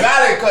saying is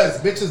valid because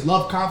bitches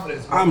love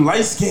confidence. Bro. I'm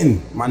light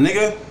skinned, my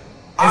nigga.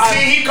 And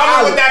see, he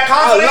coming with that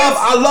confidence.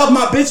 I love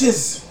my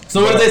bitches.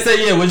 So what did they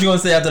say? Yeah, what you gonna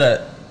say after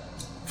that?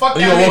 Fuck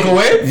You that gonna walk nigga.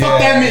 away? Fuck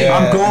that nigga. Yeah.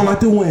 I'm going like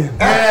the wind.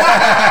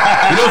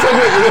 You don't fuck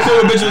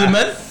with bitches and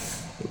men?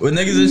 With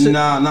niggas and shit?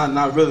 Nah,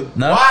 not really.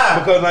 No? Why?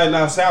 Because like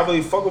now, say I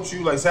really fuck with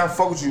you, say I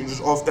fuck with you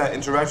just off that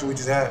interaction we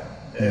just had.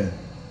 Yeah.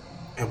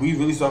 And we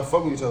really started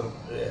fucking with each other.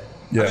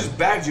 Yeah. I just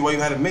bagged you while you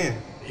had a man.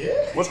 Yeah.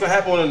 What's gonna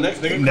happen when the next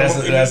nigga come That's up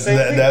and do the same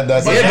thing?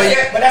 that's But,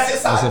 Yeah, but that's his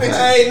side bitches.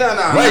 Hey,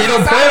 nah. Right, you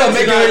don't plan on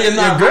making her your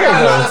I girl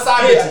got a lot though. of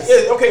side Yeah, bitches.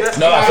 yeah, okay, that's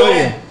No, I cool. feel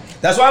you.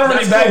 That's why I don't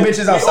really That's bag cool.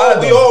 bitches outside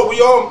We though. all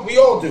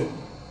do. You know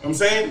what I'm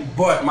saying?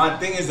 But my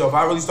thing is though, if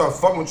I really start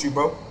fucking with you,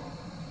 bro,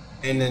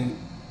 and then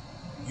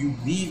you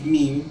leave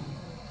me,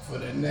 For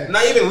the next.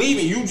 not even leave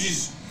me, you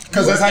just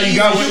Because that's how you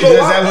got with me.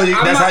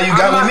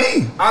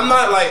 I'm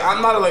not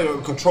like a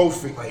control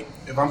freak. Like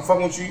if I'm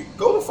fucking with you,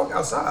 go the fuck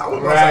outside. I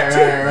want to go outside too.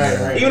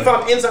 Right. Even if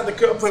I'm inside the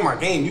crib playing my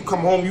game, you come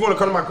home, you want to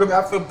come to my crib,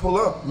 I feel pull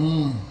up.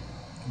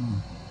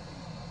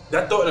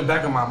 That thought in the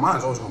back of my mind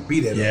is always gonna be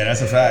there. Yeah,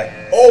 that's a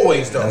fact.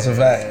 Always though. That's a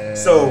fact.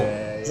 So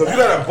if you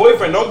got a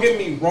boyfriend, don't get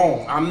me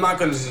wrong. I'm not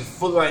gonna just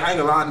fully like I ain't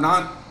gonna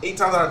lie. 8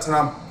 times out of 10,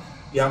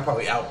 I'm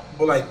probably out.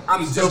 But like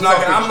I'm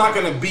not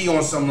gonna be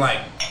on some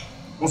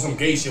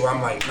gay shit where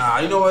I'm like, nah,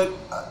 you know what?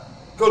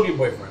 Go to your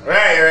boyfriend.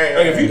 Right.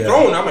 Like if you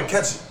throwing, I'm gonna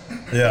catch it.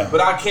 Yeah.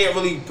 But I can't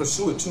really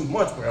pursue it too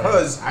much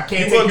because I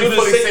can't you take you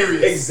fully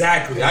serious.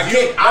 Exactly. I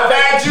can't. I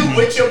bagged you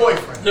with your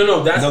boyfriend.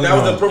 No, that was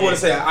the proper way to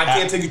say it. I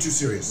can't take you too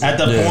serious. At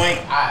the point,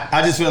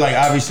 I just feel like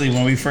obviously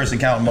when we first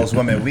encounter most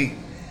women, we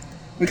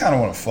kind of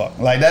want to fuck.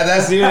 Like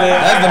that's the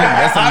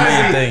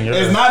main thing.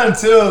 It's not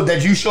until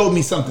that you showed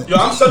me something. Yo,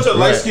 I'm such a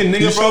light skinned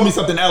nigga. You showed me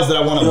something else that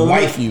I want to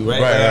wife you,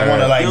 right? I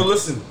want to like. Yo,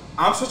 listen.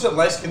 I'm such a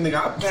light skinned nigga.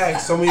 I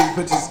bagged so many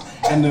bitches,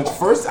 and the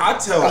first I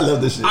love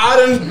this shit. I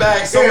done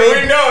bagged so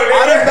many.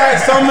 I done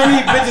bagged so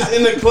many bitches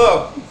in the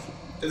club.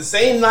 The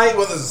same night,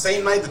 whether it's the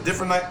same night, the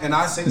different night, and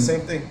I say the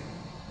same thing.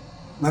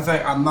 Matter of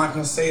fact, I'm not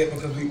gonna say it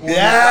because we. No, we're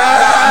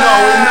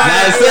not.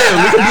 Nah, say it.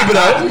 We can keep it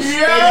up.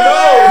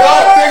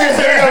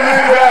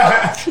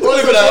 We'll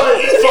leave it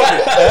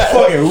up.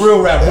 Fucking real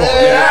rap.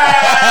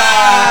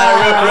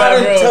 I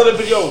didn't tell the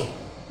bitch, yo,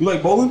 you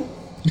like bowling?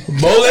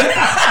 Bowling?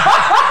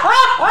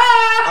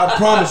 I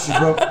promise you,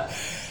 bro.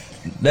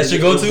 That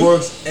should go to? It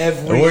works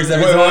every time.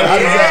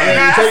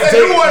 That's a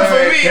new one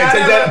for me. I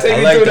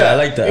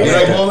like that.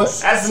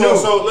 That's new.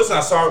 So listen, I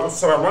saw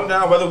a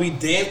rundown. Whether we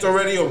danced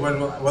already or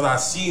whether I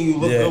see you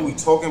look good, we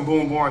talking,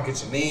 boom, I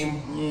get your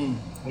name.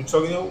 We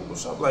talking, yo,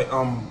 what's up? Like, you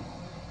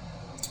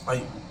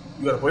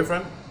got a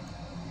boyfriend?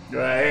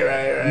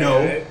 Right.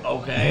 No.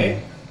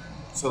 Okay.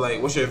 So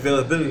like, what's your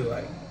availability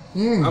like?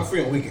 I'm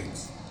free on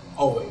weekends,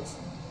 always.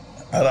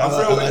 I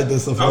like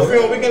this stuff. I'm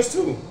free on weekends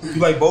too. You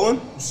like bowling?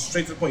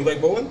 Straight to the point. You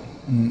like bowling?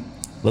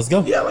 Let's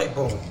go. Yeah, I like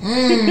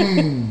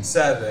bowling.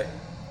 Saturday.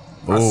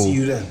 I'll see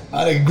you then.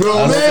 I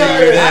grown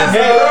man.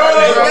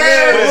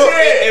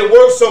 It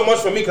works so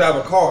much for me because I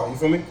have a car. You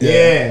feel me?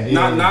 Yeah.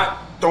 Not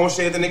throwing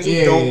shade at the niggas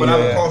who don't, but I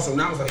have a car. So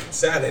now it's like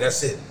Saturday.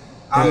 That's it.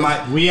 I'm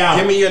like, we out.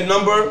 Give me your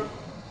number.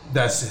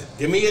 That's it.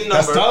 Give me your number.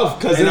 That's tough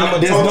because and I'm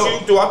gonna talk to you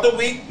throughout the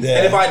week. Yeah.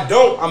 And if I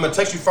don't, I'm gonna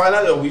text you, find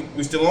out that we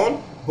still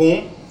on.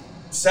 Boom.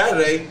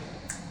 Saturday,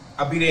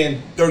 I'll be there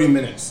in 30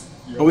 minutes.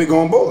 And we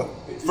going bowling.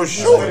 For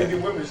sure.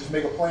 Get women, just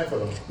make a plan for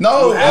them.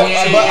 No, but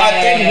I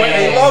think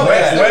women love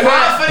that.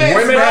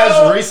 Women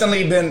has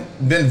recently been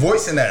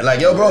voicing that.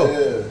 Like, yo, bro,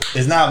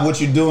 it's not what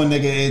you doing,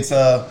 nigga. It's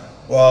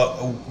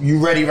well, you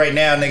ready right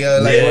now,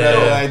 nigga? Like,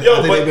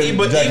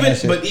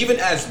 whatever. But even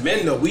as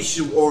men though, we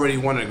should already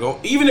want to go.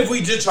 Even if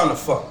we just trying to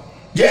fuck.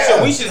 Yeah.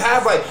 So we should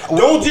have like.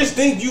 Don't just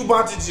think you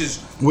about to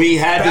just. We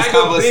had this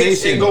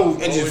conversation. And go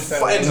and just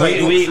fight.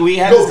 We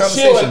had this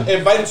conversation. And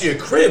invite him to your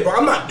crib, but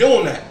I'm not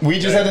doing that. We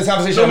just had this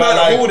conversation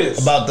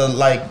about the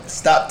like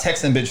stop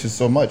texting bitches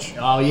so much.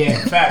 Oh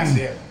yeah, facts.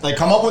 Yeah. Like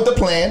come up with the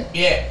plan.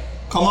 Yeah.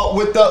 Come up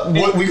with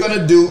what we're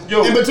gonna do.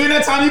 In between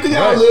that time, you can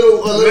have a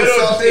little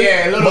something.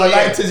 Yeah, a little. But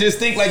like to just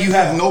think like you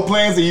have no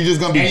plans and you're just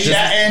gonna be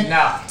chatting.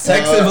 Nah.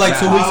 Texting for like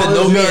 2 weeks and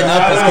no meeting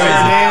up is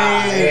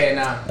crazy. Yeah,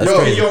 nah. That's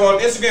crazy. Yo, on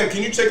Instagram,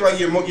 can you check like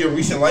your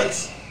recent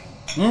likes?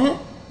 Yeah.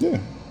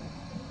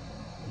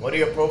 Go to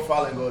your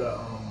profile and go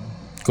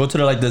to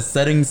the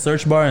settings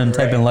search bar and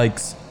type in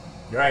likes.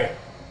 Right.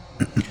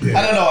 I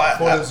don't know. I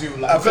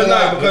feel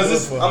like because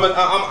this, I'm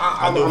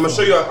gonna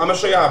show you. I'm gonna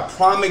show you a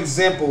prime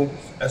example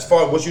as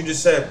far as what you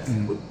just said.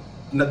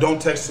 No, don't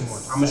text too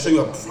much. I'm gonna show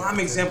you a prime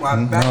example.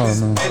 I backed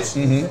this bitch.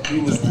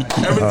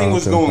 Everything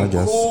was going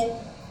cool.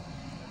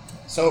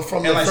 So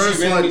from and the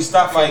first one,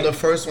 the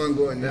first one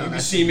going down. You can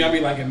see me. I be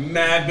like in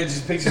mad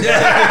bitches pictures.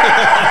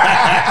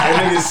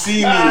 And niggas see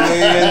me,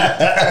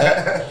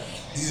 man.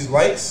 These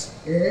likes.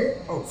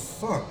 Oh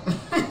fuck!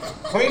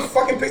 How many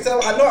fucking pictures?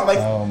 I know I like.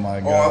 Oh my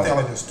god! Oh, I think I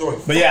like this story.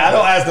 But yeah, I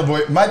don't ask the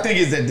boy. My thing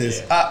is that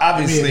this.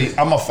 Obviously,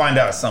 I'm gonna find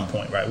out at some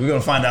point, right? We're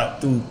gonna find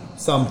out through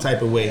some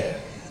type of way.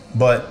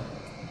 But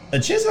a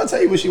chick's gonna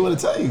tell you what she wanna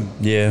tell you.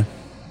 Yeah.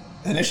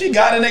 And if she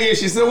got a nigga and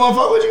she still wanna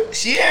fuck with you,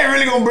 she ain't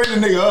really gonna bring the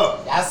nigga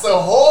up. That's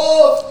a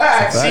whole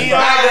fact. She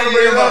not gonna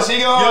bring him up. She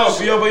gonna.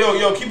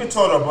 Yo, keep it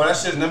total, bro. That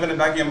shit's never in the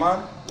back of your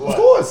mind. Of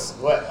course.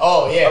 What?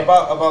 Oh yeah.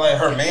 About like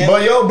her man.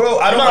 But yo, bro,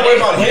 I don't worry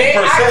about when him they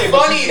per act se.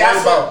 funny,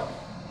 that's what.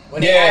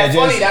 When they act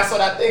funny, just- that's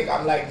what I think.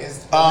 I'm like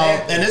this.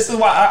 and this is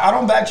why I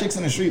don't back chicks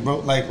in the street, bro.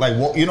 Like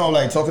you know,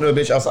 like talking to a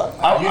bitch outside.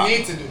 You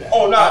need to do that.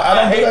 Oh no, I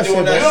don't do that shit.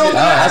 doing that bro. shit.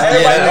 I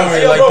don't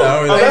really like that. I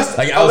don't really like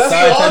like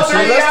outside type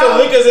shit. Unless the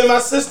liquor's in my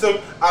system,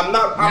 I'm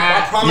not.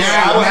 I promise you,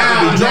 I don't have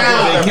to be drunk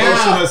on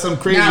vacation or some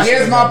crazy Now shit.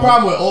 here's my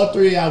problem with all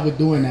three of y'all with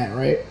doing that,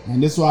 right?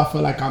 And this is why I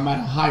feel like I'm at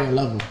a higher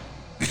level.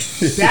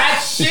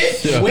 That shit.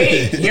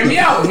 Wait, hear me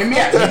out. Hear me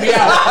out. Hear me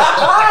out.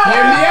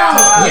 Hear me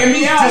out. Hear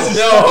me out.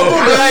 No,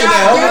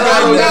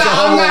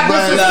 I'm not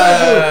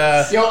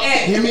disrespectful. Yo,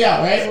 Ant, hear me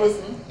out, right?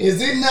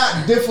 Is it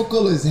not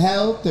difficult as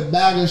hell to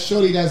bag a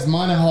shorty that's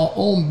minding her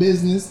own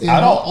business in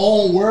her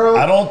own world?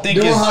 I don't think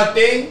doing it's her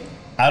thing.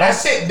 That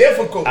shit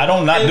difficult. I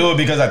don't not do it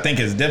because I think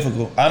it's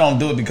difficult. I don't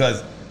do it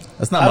because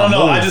That's not. I don't my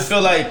know. move. I just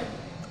feel like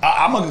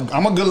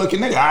I'm a good looking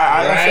nigga.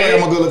 I feel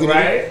like I'm a good looking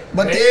nigga.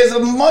 But there's a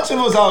bunch of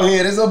us out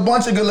here. There's a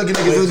bunch of good looking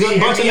niggas. There's a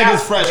bunch of niggas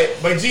fresh.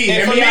 But G,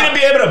 and for me to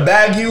be able to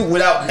bag you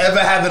without ever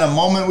having a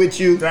moment with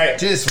you,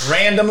 just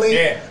randomly,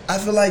 I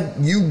feel like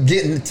you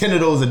getting 10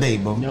 of those a day,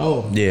 bro.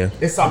 No. Yeah.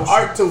 It's an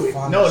art to it.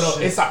 No,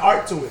 it's an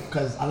art to it.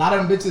 Because a lot of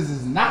them bitches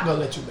is not going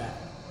to let you back.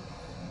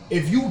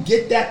 If you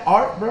get that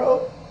art,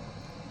 bro,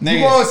 Nigga,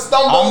 you're going to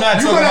stumble.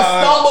 You're going to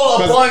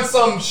stumble upon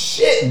some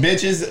shit.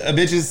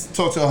 Bitches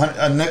talk to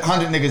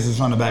 100 niggas is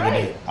trying to back a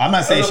day. I'm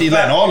not saying she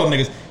letting all them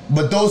niggas,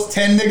 but those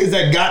 10 niggas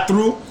that got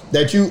through,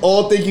 that you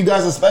all think you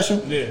guys are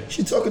special,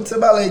 she talking to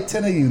about like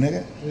 10 of you,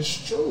 nigga.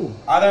 It's true.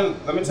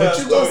 Let me tell you. But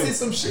you gonna see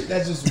some shit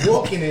that's just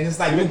walking and it's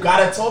like you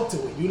gotta talk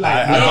to it. You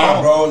like,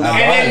 bro. And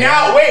then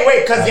now,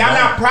 wait, cause y'all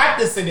not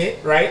practicing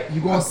it, right?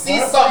 You gonna see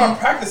something. I'm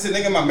practicing,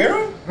 nigga, in my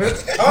mirror.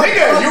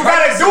 Nigga, you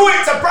gotta do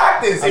it to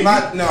practice. You're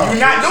not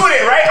doing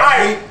it, right?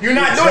 Alright, you're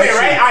not doing it,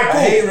 right? Alright,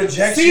 cool. I hate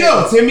rejection. See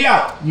those, hear me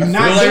out. You're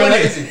not doing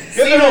it.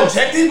 You ever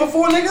rejected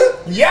before,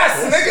 nigga? Yes,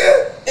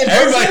 nigga.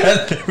 Everybody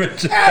has to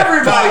reject.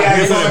 Everybody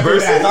has to do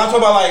that. I'm talking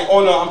about like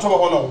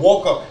on a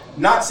walk up.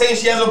 Not saying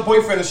she has a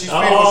boyfriend and she's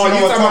famous. Oh, you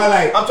talking about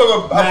like? I'm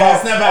talking about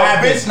that's never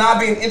happened. Bitch not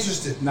being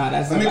interested. Nah,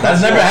 that's never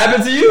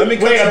happened to you. Let me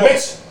cut Wait, you a off.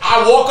 bitch.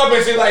 I walk up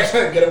and she's like,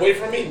 "Get away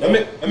from me." Let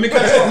me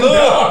cut you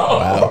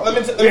off. Let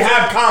me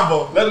have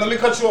convo. Let me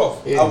cut you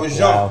off. Yeah. I was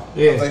young. Wow.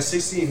 I was like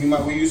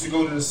 16. We used to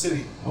go to the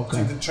city. Okay.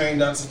 Take the train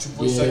down to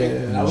 242nd.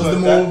 Yeah, that was the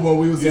move when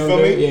we was you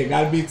younger. feel me? Yeah,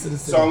 gotta be to the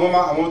city. So I'm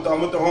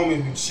with the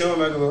homies. We chilling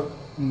regular.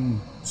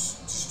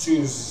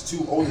 Just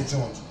two older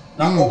joints.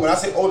 Not old. When I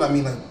say old, I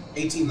mean like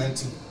 18,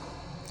 19.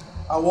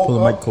 I woke Pull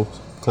the up. mic closer.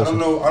 I don't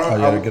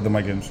know. Get the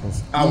mic in.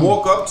 I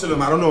woke up to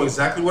them. I don't know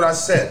exactly what I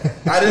said.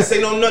 I didn't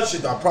say no nut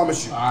shit. I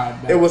promise you.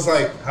 It was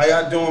like, "How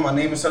y'all doing? My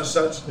name is such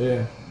and such."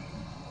 Yeah.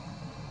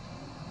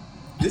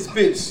 This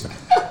bitch.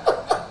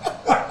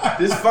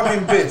 This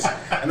fucking bitch.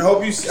 And I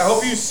hope you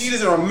see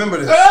this and remember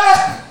this.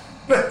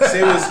 Say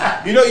it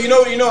was,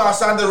 you know,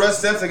 outside the rest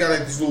steps, they got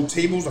like these little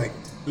tables, like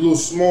the little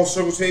small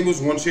circle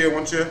tables, one chair.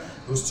 There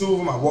was two of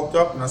them. I walked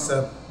up and I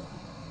said,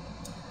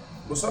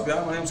 "What's up,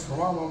 y'all? My name's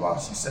Karan." Blah, blah.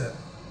 She said,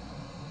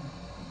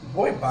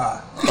 "Boy,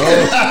 bye."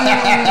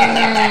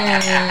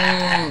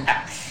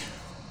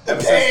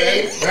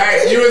 Okay.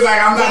 Right. You was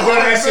like, "I'm not doing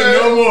that shit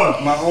no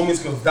more." My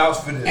homies can vouch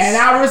for this. And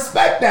I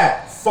respect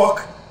that.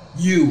 Fuck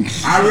you.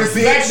 I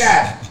respect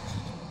that.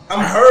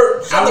 I'm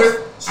hurt. I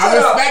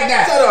respect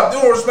that. Shut up. You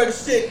don't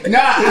respect shit. Nah.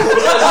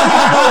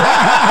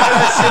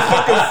 That shit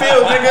fucking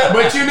feel, nigga.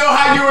 But you know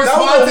how you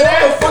respond to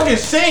that? Fucking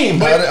shame.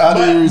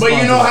 But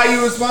you know how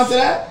you respond to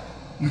that?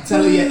 You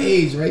tell her your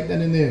age right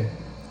then and there.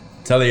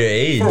 Tell her your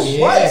age. For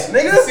what,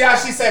 nigga? You see how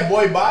she said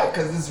boy bye?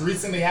 Because this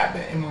recently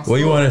happened in my store. What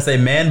you want to say,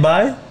 man?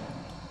 Bye.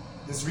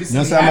 This You recently know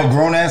what I'm saying? I'm a happened.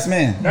 grown ass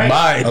man. Right.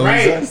 Bye.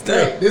 Right.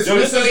 This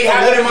recently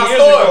happened in my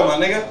years store. ago, my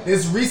nigga.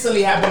 This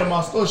recently happened in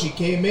my store. She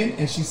came in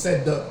and she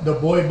said the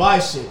boy bye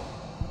shit.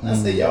 I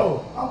said,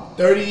 "Yo, I'm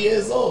 30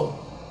 years old."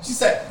 She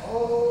said,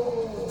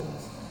 "Oh."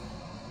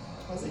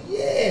 I was like,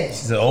 "Yeah."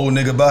 She's an old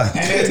nigga bye.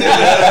 And then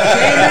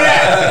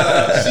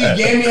she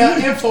gave me her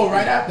info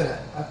right after that.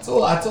 I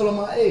told her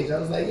my age. I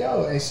was like,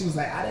 "Yo," and she was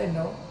like, "I didn't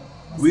know."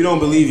 We don't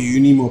believe you. You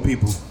need more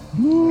people.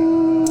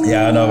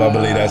 Yeah, I know if I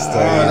believe that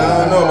story. I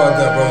don't know about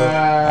that,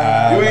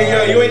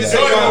 brother. You ain't just So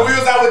saying. when we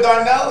was out with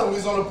Darnell and we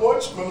was on the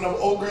porch, remember the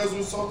old girls we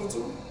was talking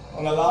to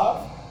on the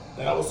live?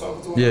 That I was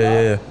talking to on the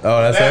live? Yeah.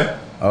 Oh, that's Them. it.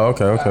 Oh,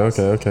 okay. Nigga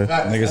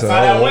That's said,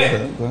 how that "Oh, went.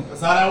 okay."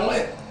 That's how that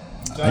went.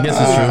 I guess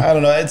it's true. I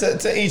don't know.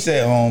 It's to each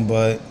their own,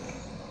 but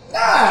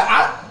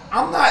Nah,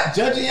 I'm not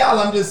judging y'all.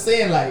 I'm just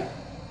saying, like,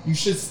 you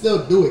should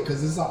still do it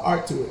because there's an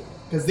art to it.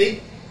 Because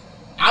they,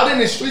 out in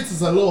the streets,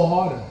 it's a little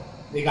harder.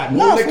 They got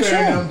no liquor in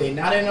them. They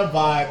not in a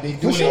vibe. They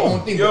doing their own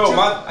thing. Yo,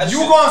 but you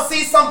gonna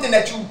see something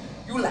that you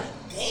like,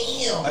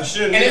 damn. I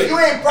shouldn't And need if it. you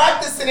ain't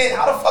practicing it,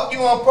 how the fuck you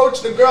gonna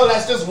approach the girl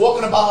that's just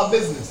walking about her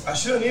business? I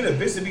shouldn't need a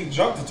bitch to be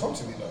drunk to talk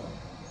to me, though.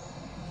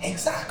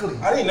 Exactly.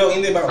 I didn't know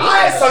anything about.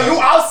 Alright, so you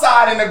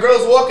outside and the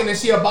girl's walking and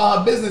she about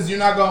her business, you're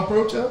not gonna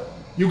approach her?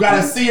 You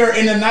gotta see her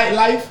in the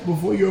nightlife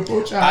before you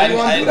approach her? How you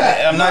gonna do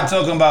that? I'm not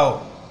talking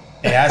about.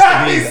 It has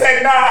to be. He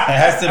said nah. It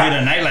has to be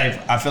the nightlife.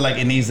 I feel like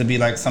it needs to be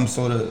like some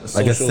sort of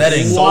Like a social-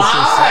 setting. social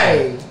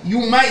Why?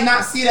 You might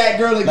not see that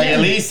girl again. Like at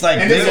least like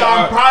and this is this-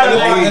 why I'm proud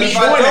of and me if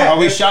doing I don't- that. Are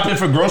we shopping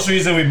for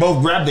groceries and we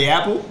both grab the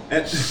apple?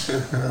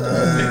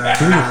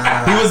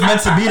 He was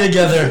meant to be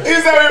together. He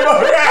said we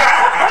both.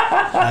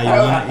 You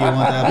want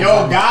that?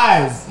 Yo,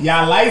 guys,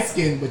 y'all light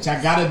skinned, but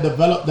y'all gotta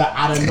develop the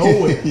out of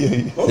nowhere.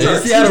 You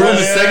see how the room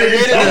is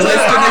segregated? The light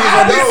skinned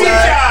niggas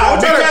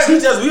are Don't try to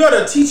teach us. We are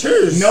the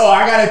teachers. No,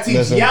 I gotta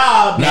teach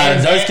y'all. Nah,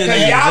 the dark skinned Cause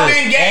niggas. y'all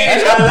been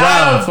getting a brown.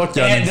 lot of. Fuck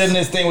y'all And then niggas.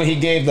 this thing where he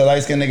gave the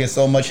light skinned nigga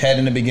so much head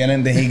in the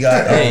beginning, then he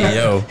got Hey,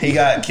 yo. he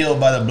got killed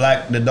by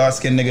the dark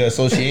skinned nigga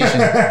association.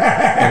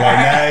 And like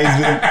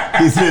now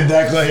he's been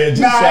that quiet,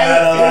 just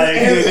trying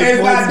to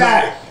It's not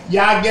that.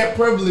 Y'all get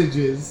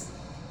privileges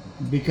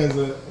because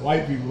of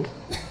white people,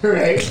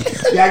 right?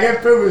 Y'all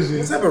get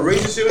privileges. What type of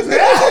racist shit is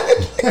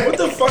that? What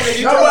the fuck are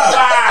you No, talking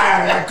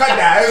about? cut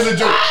that. It was a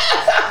joke.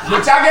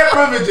 But y'all get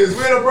privileges.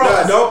 We're the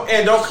bros. Don't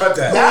cut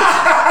that.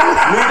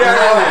 Leave that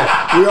on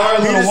there. we are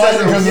a little white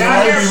because of the Y'all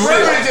white get people.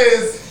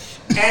 privileges,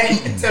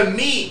 and to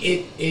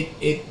me,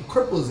 it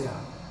cripples y'all.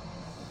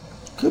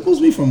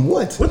 Cripples me from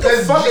what? What the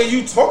fuck are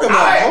you talking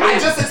about? I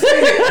just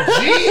explained it.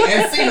 G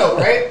and Cino,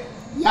 right?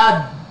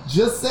 Y'all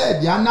just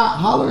said y'all not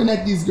hollering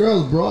at these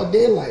girls broad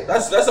daylight.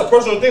 That's a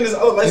personal thing. There's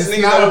other licensed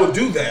niggas that would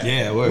do that.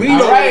 Yeah, word. We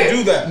don't Alright.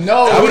 do that.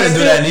 No, I wouldn't do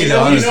that neither, You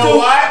know honestly.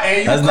 what? And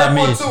you That's not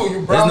crippled me. too. You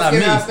That's brown not skin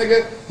me. ass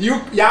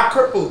nigga. Y'all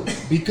crippled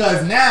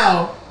because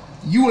now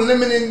you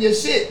limiting your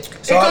shit.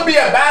 So it could be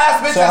a badass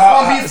bitch So that's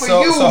how, gonna be for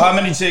so, you. so how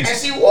many chicks? And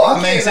she walking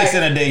How many chicks like,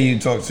 in a day you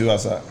talk to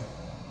outside?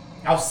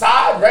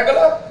 outside,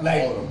 regular,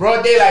 like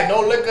broad daylight,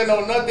 no liquor,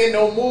 no nothing,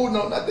 no mood,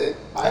 no nothing.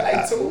 I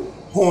like two.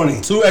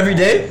 Horny. 2 every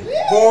day?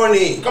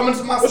 Horny. Coming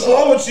to my What's store.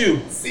 wrong with you?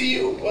 See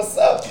you. What's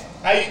up?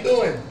 How you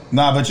doing?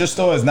 Nah, but your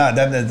store is not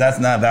that's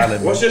not valid.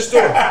 Bro. What's your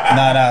story?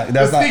 Nah, The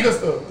that's not. sneaker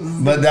store.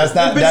 But that's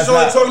not. Bitches That's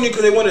only not. talking to you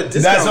because they want a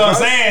discount. That's what I'm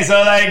bro. saying.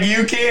 So like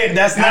you can't.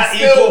 That's not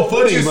You're equal still-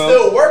 footing, You're bro.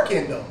 still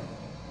working though.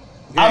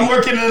 I'm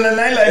working in the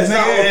nightlife, It's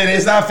not- nigga, and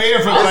it's not fair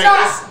for It's like.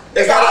 not.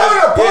 it's If I'm not-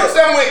 gonna approach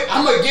yeah. them with,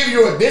 I'm gonna give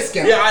you a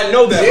discount. Yeah, I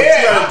know that. But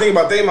Yeah. you gotta think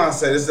about their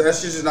mindset. That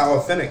shit's just not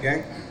authentic,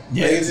 gang.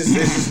 Yeah. Like, it's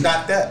just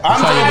not that. I'm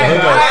trying to get the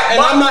hook up. And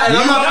I'm not. And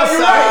I'm not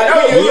outside.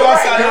 outside. You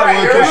outside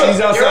at work, you're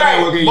she's outside you're at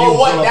right. work, and But you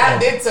what pull up that on.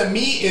 did to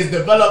me is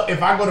develop.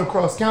 If I go to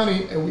Cross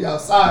County and we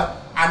outside,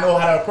 I know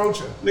how to approach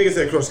her. Niggas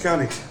said Cross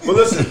County. But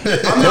listen, I'm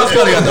Cross not.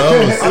 County got the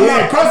hose.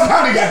 Yeah, Cross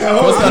County got the hose.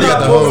 Cross County got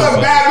the hose.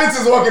 Some bad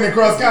bitches walking in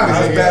Cross County.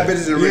 There's bad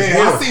bitches in Rich Yeah,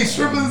 Hill. I see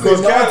strippers Cross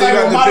and all County, you type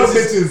got of the model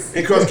bitches. bitches.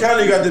 In Cross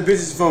County, you got the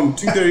bitches from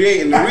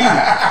 238 and the Reed.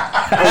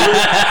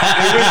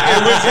 In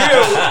Rich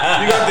Hill,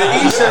 you got the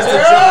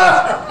Eastchester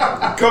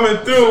Johns coming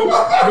through,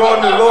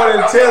 going to Lord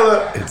and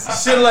Taylor,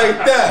 shit like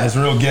that. It's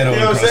real ghetto. You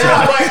know what I'm in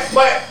saying? Cross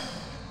But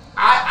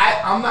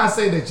I'm not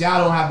saying that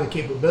y'all don't have the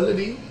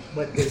capability,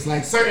 but it's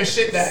like certain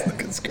shit that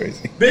County. It's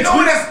crazy. you know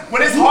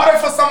when it's harder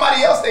for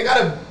somebody else, they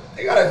gotta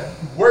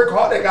work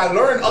hard. They gotta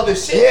learn other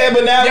shit. Yeah,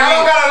 but now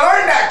y'all don't gotta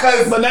learn that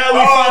because. But now we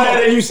find out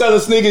that you selling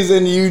sneakers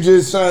and you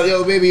just trying,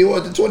 yo, baby, you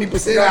want the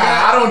 20%? Nah,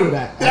 I don't do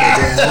that. I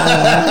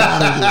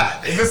don't do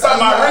that. If it's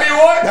something I really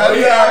want, I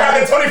got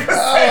the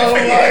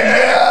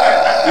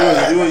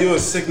 20%. You a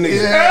sick nigga.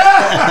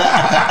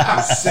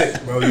 You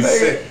sick, bro. You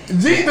sick.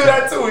 G do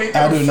that too. He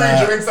I give do free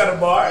not. drinks at the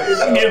bar. You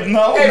know?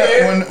 No,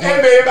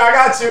 Hey babe, I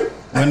got you.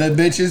 when the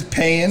bitch is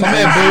paying, she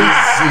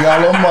got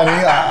a little money.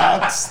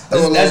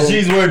 That's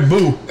G's word,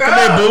 boo. Come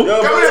here, boo.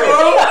 Come here,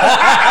 bro.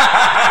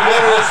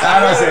 I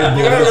don't say boo.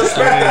 You gotta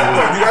respect that.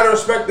 Look, you gotta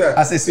respect that.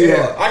 I say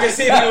sweetheart. I can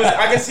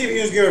see if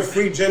he was giving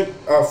free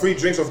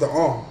drinks off the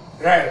arm.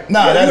 Right.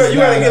 Nah, You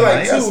gotta get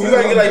like two. You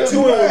gotta get like two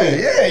in with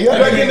me. Yeah, You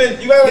gotta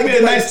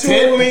get like two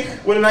in with me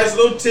with a nice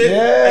little tip.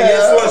 Yeah. And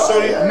guess what,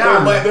 Shorty?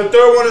 Nah, but the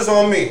third one is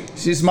on me.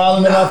 She's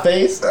smiling in my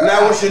face.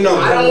 Now what's your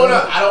number?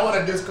 I don't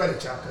wanna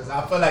discredit y'all because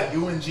I feel like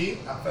you and G,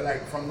 I feel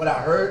like from what I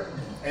heard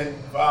and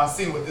I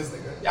seen with this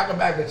nigga, y'all can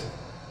back bitches.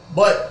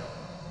 But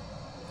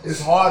it's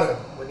harder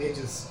when they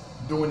just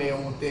doing their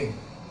own thing.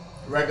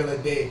 Regular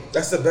day.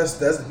 That's the best.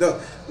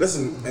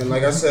 Listen, and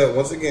like I said,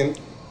 once again,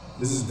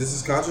 this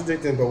is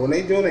contradicting. But when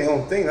they doing their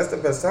own thing, that's the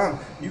best time.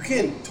 You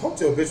can't talk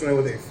to a bitch when they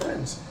with their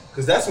friends,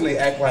 because that's when they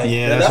act like.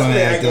 Yeah, that's when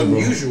they act up, bro.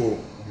 unusual.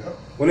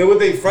 When they with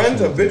their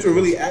friends, a bitch will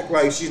really act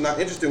like she's not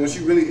interested when she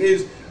really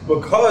is.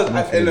 Because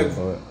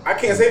I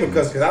can't say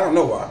because I don't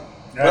know why.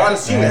 But I done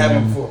seen it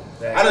happen before.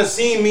 I done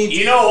seen me.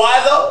 You know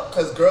why though?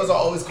 Because girls are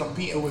always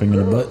competing with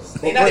Finger in the girls.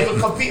 They not even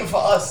competing for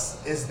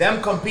us. It's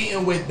them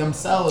competing with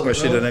themselves. Or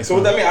shit, bro. the next So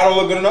what that mean? I don't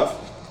look good enough?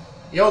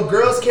 Yo,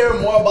 girls care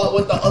more about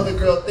what the other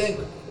girl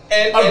think.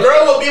 And A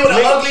girl will be with an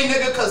niggas- ugly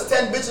nigga because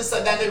 10 bitches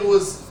said that nigga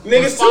was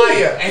Niggas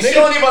fire. too. And she Niggas-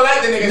 don't even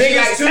like the nigga. She niggas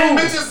like, too. 10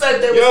 bitches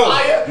said they Yo, was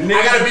fire. I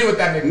niggas- gotta be with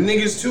that nigga.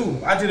 Niggas too.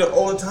 I did it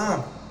all the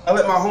time. I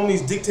let my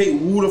homies dictate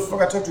who the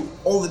fuck I talk to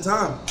all the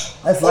time.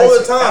 That's all the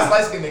That's time.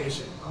 light skin nigga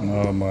shit.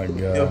 Oh my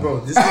god. Yo, bro,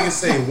 this nigga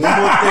say one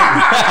more thing.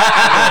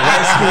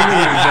 Light skin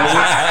nigga, bro.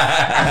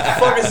 What the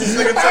fuck is this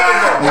nigga talking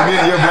about? You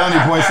get your brownie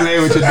points today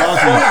with your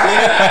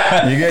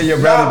donkey. You get your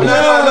brownie points.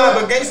 No,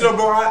 but gangster though,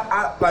 bro.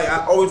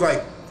 I always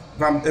like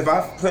if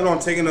I plan on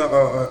taking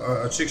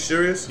a chick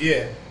serious,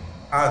 Yeah.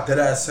 I dead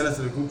ass send it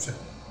to the group chat.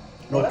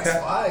 No That's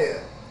cap.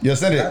 fire. Yo,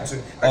 send Got it.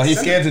 to. Oh, he's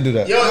Send scared to do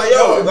that. Yo, I'm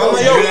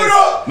like, yo,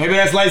 yo, Maybe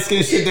that's light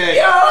skin shit that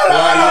Yo, hold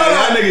on.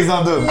 y'all niggas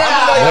don't do.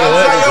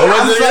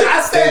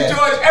 I send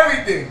George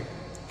everything.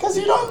 Cause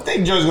you don't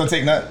think George's gonna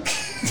take nothing.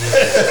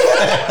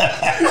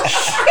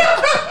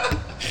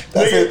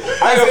 That's it.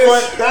 That's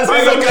I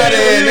it. ain't gonna cut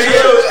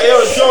it.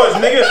 Yo, George,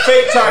 nigga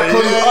fake try to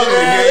call you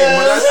ugly,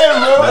 gang. But that's it,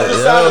 bro. That's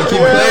just how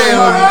Keep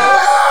playing with me.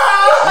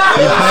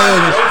 Keep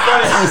playing with me.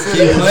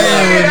 Keep playing with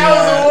me. That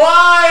was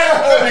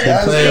wild.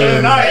 Keep playing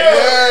with me.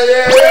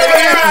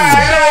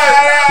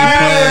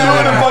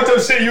 What the fucked up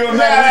shit you and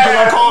Matt because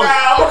I called?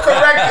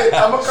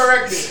 I'ma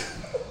correct it.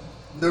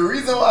 The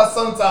reason why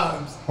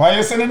sometimes Why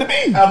you sending to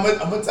me? I'm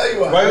gonna tell you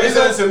why. Why you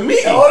listening to me?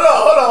 Hold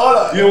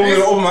on. You want me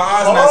to open my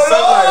eyes in that Hold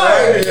sunlight, on.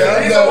 right?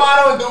 The reason why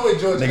I don't do it,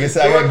 George. Nigga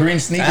said I got green I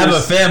sneakers. have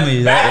a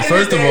family.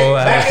 First of all,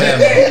 I have a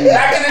family.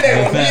 Back in the day,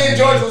 when me and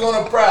George was on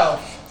a prowl,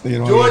 You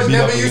don't George get beat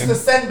never up used again. to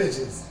send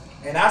bitches.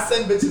 And I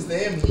sent bitches to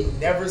him. He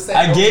never sent.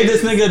 I no gave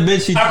bitches. this nigga a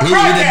bitch. He A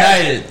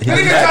denied it. He The nigga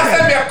denied tried to it.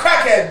 send me a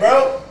crackhead,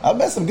 bro. I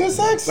bet some good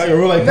sex. Like a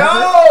real like.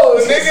 No,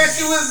 nigga,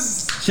 she was.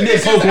 She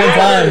did coke one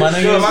time, my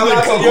Yo, am I nigga.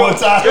 allowed to, Coke one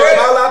time. am I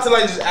allowed to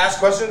like just ask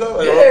questions though?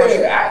 Like, a real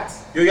question? Yeah, act.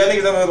 You got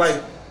niggas ever like,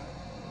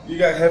 you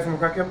got head from a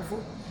crackhead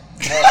before?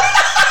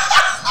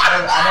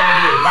 I never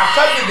did. My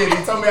cousin did.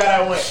 He told me how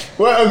that went.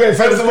 Well, okay,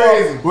 first of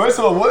crazy.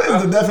 all, what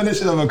is the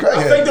definition of a I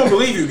crackhead? fake don't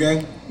believe you,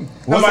 gang.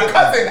 No, my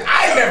cousin,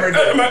 I never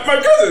did. My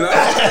cousin. I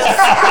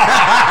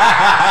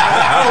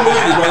don't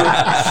believe you, brother.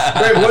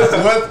 Wait,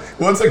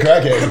 what's a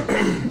crackhead?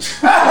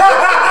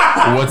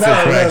 What's a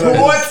crack?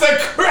 What's a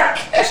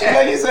crackhead?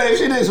 Like you say, if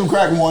she did some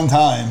crack one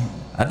time.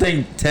 I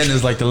think 10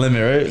 is like the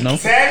limit, right? No?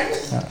 10? I'm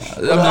just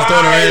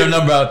throwing a random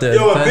number out there.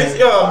 Yo, a 10.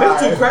 bitch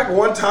do crack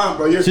one time,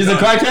 bro. You're She's a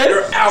done. crackhead?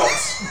 You're out.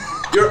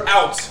 You're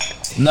out.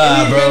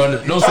 Nah,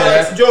 bro. Don't say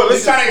that. Yo, He's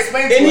listen. trying to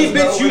explain to Any us,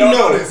 bro. bitch We you don't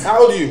know. know this. How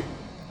old are you?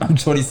 I'm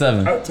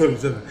 27. I'm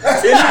 27.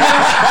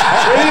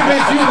 Any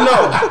bitch you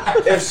know,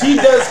 if she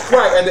does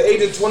crack at the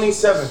age of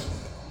 27,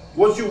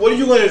 what are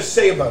you gonna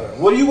say about her?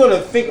 What are you gonna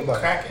think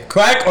about her? Crackhead.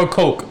 Crack or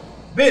coke?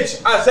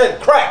 Bitch, I said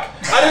crack.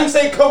 I didn't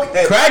say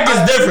cokehead. Crack is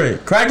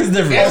different. Crack is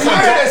different. It's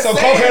not the So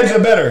same. cokeheads are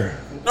better.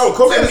 No,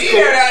 cokehead To is me, cool.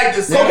 they're like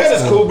the same. Cokehead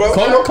is cool, bro.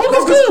 Coke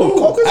is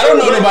cool. I don't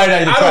know nobody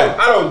that did crack.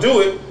 I don't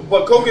do it,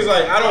 but coke is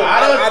like I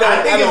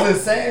think it's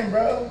the same,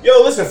 bro.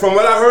 Yo, listen. From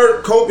what I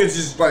heard, coke is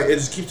just like it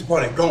just keeps the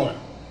party going.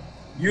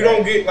 You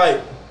don't get like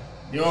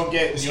You don't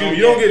get. you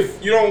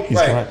don't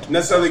like correct.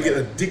 necessarily get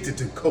addicted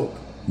to coke.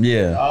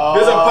 Yeah.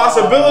 There's a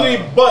possibility,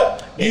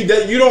 but you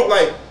don't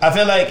like I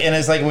feel like, and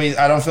it's like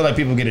I don't feel like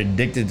people get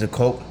addicted to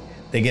coke.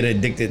 They get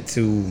addicted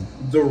to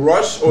the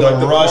rush or the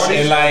like rush party.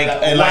 and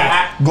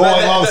like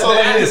going the- on. the So like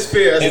this.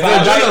 atmosphere. If It's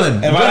I like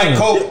adrenaline.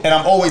 coke and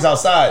I'm always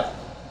outside,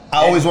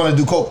 I always want to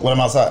do coke when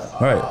I'm outside.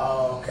 Right.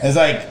 It's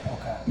like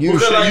you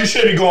Because, should like- you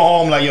should be going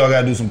home like yo, I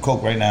gotta do some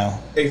coke right now.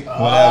 Whatever. you know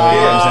what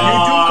I'm saying? You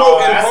do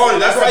coke in a That's party. a- That's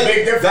that's a why. big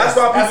difference. That's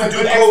why That's a people do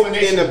good coke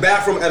explanation. in the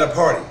bathroom at a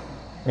party.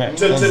 Right.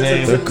 To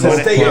stay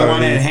Coke young.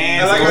 party.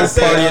 And like I Coke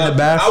said, party in the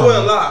bathroom. I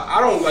wouldn't lie.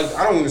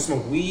 I don't even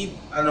smoke weed.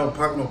 I don't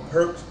pop no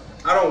perks.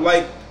 I don't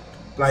like.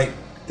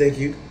 Thank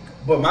you.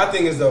 But my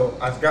thing is though,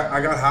 I got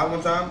high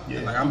one time.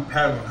 And like I'm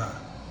paranoid high.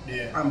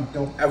 Yeah. I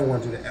don't ever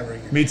want to do that ever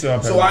again. Me too,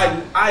 I'm So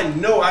paranoid. I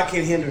know I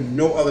can't handle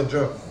no other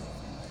drug.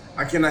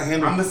 I cannot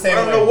handle. I'm the same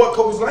I don't way. know what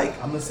coke is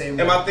like. I'm the same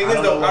And way. my thing I is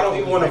don't though, know I what don't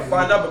even coke want is to like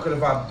find out because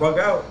if I bug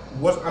out,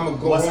 I'm gonna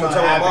go What's home and gonna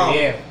tell my happen? mom.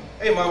 Yeah.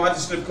 Hey mom, I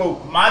just slipped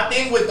coke. My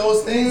thing with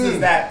those things is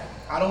that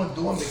I don't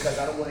do them because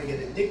I don't want to get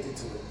addicted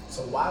to it.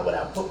 So why would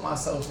I put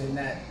myself in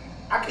that?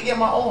 I can get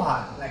my own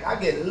high. Like I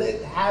get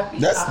lit, happy.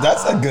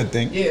 That's a good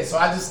thing. Yeah, so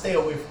I just stay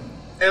away from it.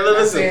 And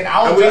listen, saying, I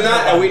don't and we judge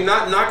not nobody.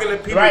 knocking the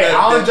people Right, that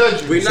I don't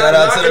judge you. We Shout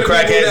out to the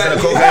crackheads and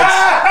the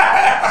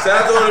cokeheads. Shout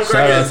out to all the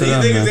Shout out crackheads. to These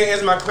them, niggas man. didn't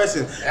answer my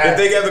question. If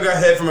they ever got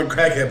head from a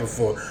crackhead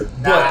before,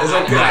 but it's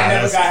okay. I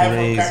never That's got head from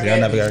crazy. crackhead. I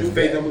never got- Did you?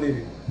 Faith don't believe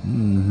you.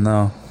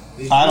 No.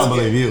 I don't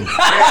believe you. The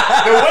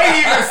way he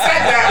even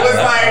said that was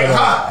like,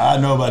 huh? I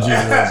know about you.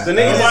 The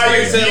niggas Why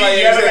just you said like,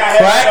 you ever got head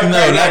Crack? from a No,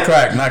 crackhead? not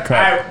crack. Not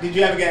crack. Alright, did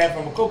you ever get head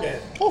from a cokehead?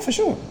 Oh, for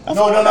sure. No,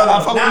 not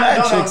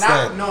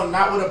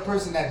Not with a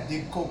person that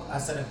did coke. I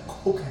said a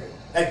cokehead.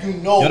 Like you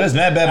know. Yo, there's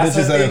mad bad that's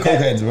bitches a that are thing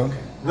cokeheads, bro.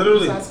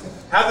 literally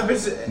half the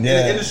bitches in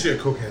Yeah. the industry are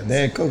cokeheads.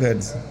 They're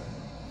cokeheads.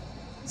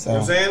 So You know what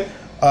I'm saying?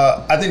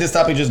 I think this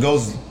topic just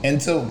goes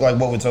into like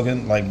what we're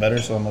talking like better.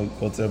 So I'm gonna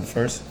go to it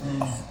first.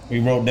 We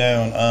wrote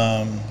down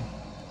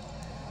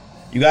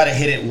you gotta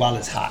hit it while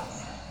it's hot.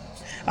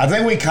 I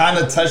think we kind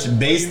of touched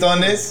based on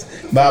this,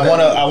 but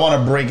I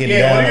wanna break it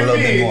Yeah, down what do a you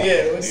little bit mean? more.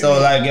 Yeah, what do you So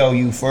mean? like yo,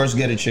 you first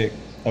get a chick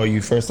or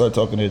you first start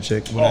talking to a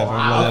chick, whatever,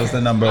 whatever's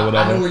the number, I know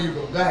whatever, where you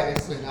go. Go ahead,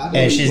 explain. I know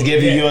where and you she's go.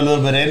 giving Yeah. you a little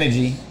bit of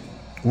energy.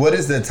 What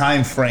is the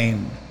time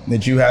frame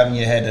that you have in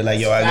your head that like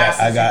yo, I Fast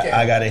as you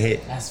can. got to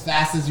hit? As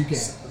fast as you can.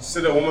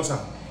 Say that one more time.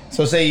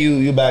 So say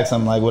you back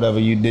something like whatever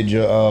you did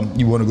your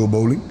you want to go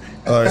bowling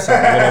or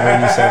something,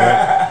 whatever you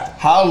said. Right?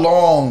 How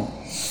long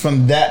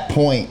from that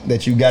point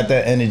that you got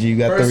that energy, you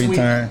got First the week.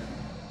 return,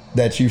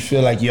 that you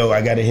feel like yo,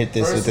 I got to hit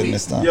this First within week.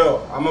 this time?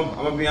 Yo, I'm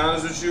gonna be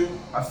honest with you.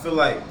 I feel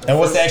like. And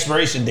what's the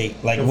expiration date?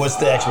 Like what's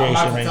the I'm expiration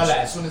about to range? tell that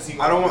as soon as he.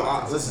 I don't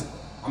want. Listen,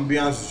 I'm gonna be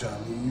honest with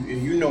y'all.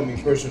 You know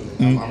me personally.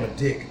 I'm a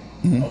dick,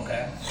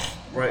 Okay.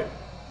 right?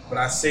 But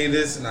I say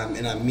this and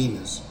I mean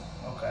this.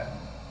 Okay.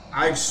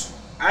 I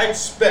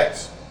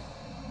expect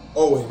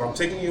always. If I'm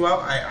taking you out,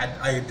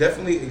 I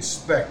definitely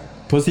expect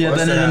Pussy at us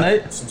the end to of the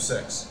have night? some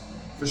sex.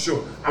 For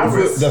sure.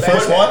 respect The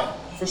first that.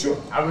 one? For sure.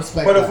 I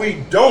respect But that. if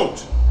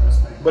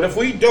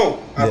we don't,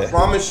 I Yeah.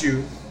 promise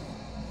you,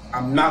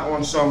 I'm not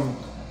on some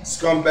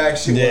scumbag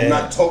shit where Yeah. I'm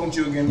not talking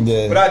to you again.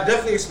 Yeah. But I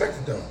definitely expect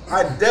it though.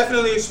 I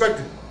definitely expect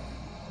it.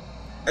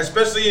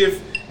 Especially if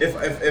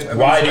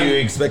Why I'm do you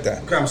spending- expect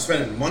that? because I'm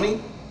spending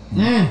money.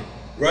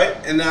 Right?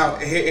 And now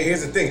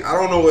here's the thing. I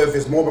don't know if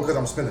it's more because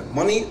I'm spending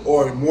money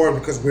or more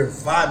because we're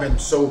vibing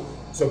so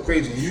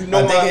crazy. You know,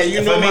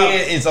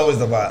 it's always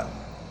the vibe.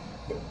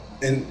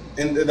 and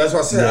that's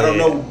what I said. I don't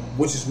know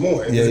which is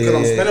more. If it's because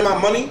I'm spending my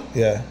money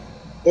Yeah.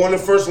 on the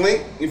first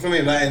link, you feel me?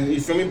 And you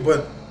feel me?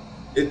 But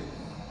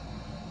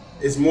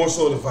it's more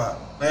so the vibe.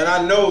 And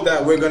I know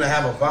that we're gonna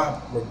have a vibe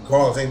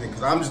regardless of anything.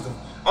 Cause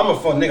I'm a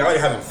fun nigga. I like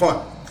having fun.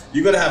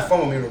 You're gonna have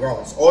fun with me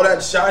regardless. All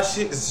that shy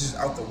shit is just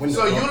out the window.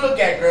 So you look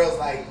at girls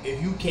like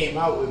if you came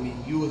out with me,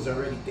 you was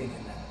already thinking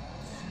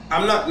that.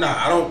 I'm not.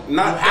 Nah, I don't.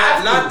 Not You have that.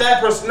 to. Not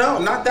that person. No,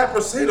 not that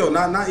per se though.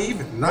 Not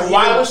even. Not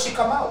Why even. would she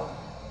come out?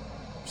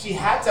 She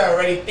had to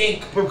already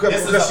think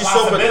this is a she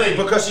possibility.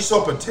 because she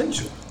saw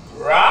potential.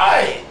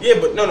 Right. Yeah,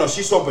 but no,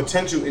 she saw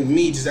potential in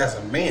me just as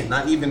a man,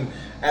 not even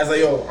as like,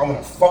 yo, I want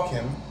to fuck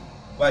him.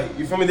 Like,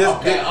 you feel me? There's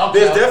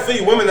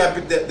definitely women there's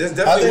I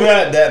definitely think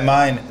women. that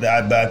mind,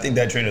 I think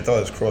that train of thought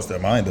has crossed their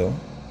mind though.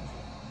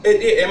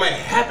 It might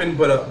happen,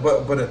 but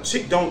a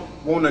chick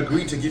won't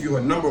agree to give you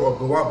a number or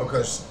go out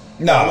because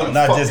I No, wanna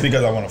not fuck just him.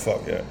 because I want to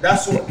fuck. Yeah.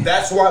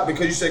 That's why,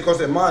 because you say cross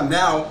their mind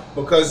now,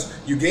 because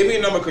you gave me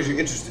a number because you're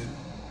interested.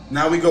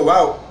 Now we go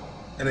out,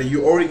 and then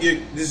you already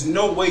get. There's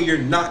no way you're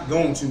not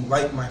going to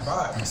like my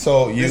vibe.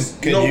 So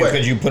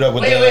could you put up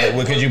with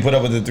could you put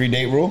up with the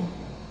 3-date rule?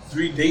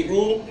 3-date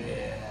rule? Yeah.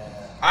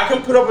 I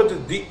can put up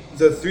with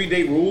the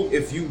 3-date rule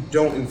if you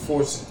don't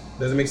enforce it.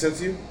 Does it make sense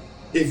to you?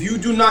 If you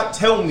do not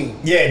tell me,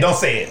 Yeah, don't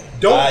say it.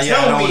 don't I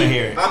tell don't wanna me,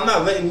 hear it. I'm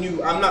not letting you.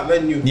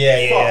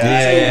 Yeah, fuck.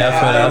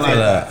 I feel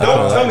that.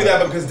 Don't tell me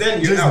that because then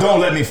you're Just out. don't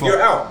let me fuck.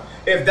 You're out.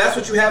 If that's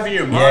what you have in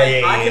your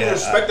mind, I can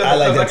respect that I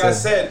like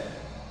because, that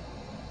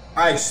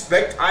like I too.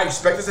 said, I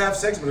expect us to have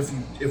sex. But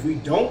if we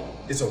don't,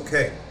 it's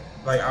okay.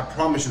 Like I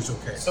promise you, it's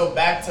okay. So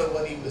back to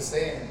what he was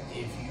saying.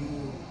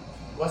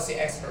 What's the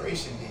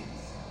expiration date?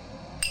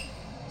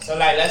 So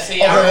like, let's say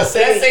Let's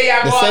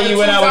say you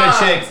went out with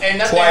a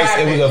chick twice.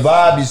 It was a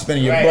vibe. You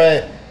spending your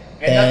bread,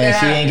 and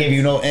she ain't give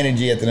you no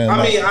energy at the end of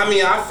the night. I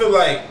mean, I feel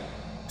like,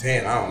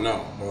 damn, I don't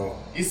know, bro.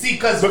 You see,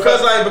 because I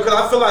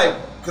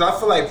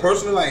feel like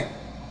personally, like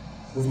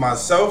with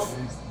myself,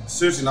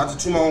 seriously, not to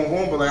toot my own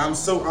horn, but like I'm a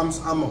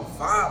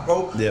vibe,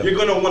 bro. Yeah. You're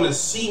gonna want to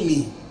see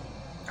me.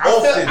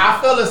 I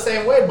feel the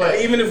same way, but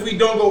even if we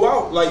don't go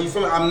out, like you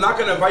feel me, I'm not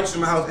gonna invite you to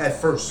my house at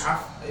first.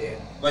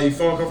 Like you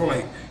feel me, come from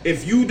like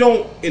if you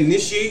don't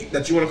initiate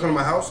that you want to come to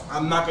my house,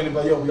 I'm not gonna be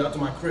like, yo, we out to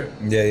my crib.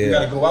 Yeah. You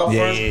gotta go out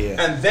Yeah, first,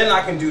 yeah. and then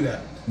I can do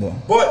that. Yeah.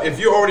 But if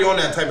you're already on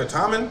that type of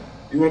timing,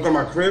 you want to come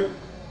to my crib,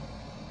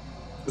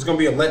 it's gonna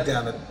be a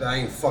letdown that I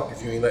ain't fuck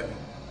if you ain't let me.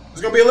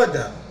 It's gonna be a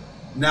letdown.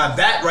 Now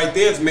that right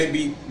there might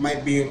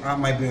be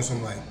on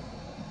some like,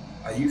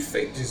 are you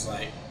fake? Just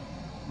like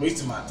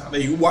wasting my time.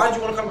 Like, why did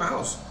you want to come to my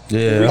house?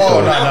 Yeah.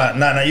 Oh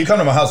no! You come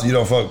to my house and you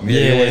don't fuck.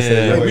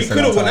 Yeah. Like, we could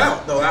have went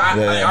out though.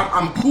 Yeah.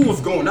 I'm cool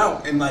with going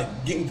out and like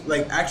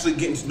actually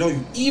getting to know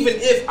you, even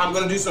if I'm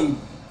gonna do some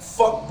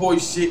fuck boy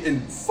shit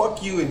and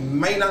fuck you and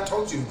may not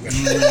talk to you again.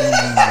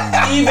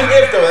 Even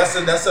if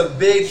though, that's a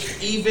big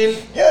even.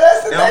 Yeah,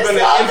 that's the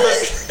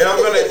and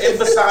I'm gonna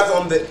emphasize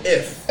on the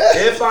if.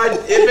 If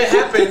it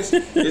happens,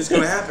 it's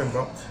gonna happen,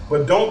 bro.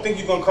 But don't think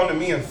you're gonna come to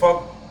me and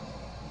fuck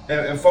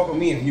with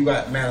me and you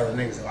got mad at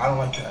the niggas. I don't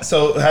like that.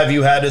 So have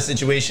you had a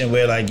situation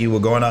where like you were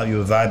going out, you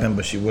were vibing,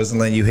 but she wasn't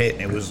letting you hit,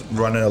 and it was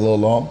running a little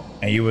long,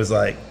 and you was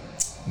like,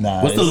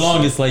 nah. What's the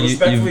longest like you've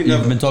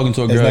never. been talking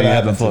to a It's girl never you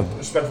haven't happened fucked?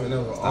 Respectfully,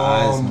 never.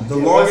 Nice. The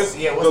longest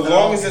it ever.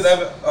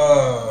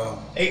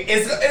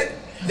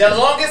 The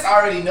longest I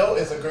already know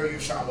is a girl you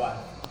shot wife.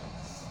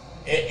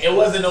 It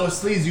wasn't no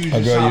sleaze you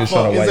just girl you shot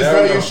shot fuck. a It's a wife. girl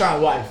Hell you no.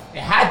 shot wife. It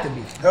had to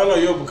be. Hell no,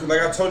 yo, because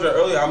like I told you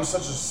earlier, I'm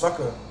such a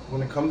sucker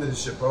when it comes to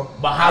this shit, bro.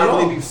 But I how don't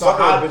long? really be So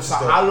fucking how, with bitches,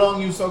 so though. how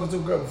long you was talking to a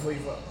girl before you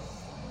fuck?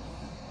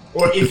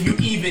 Or if you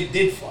even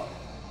did fuck?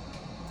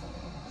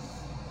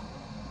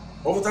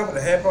 Over the top of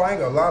the head, bro, I ain't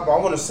gonna lie, but I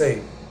want to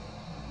say,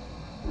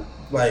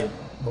 like,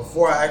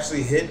 before I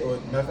actually hit, or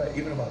matter of fact,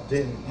 even if I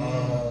didn't,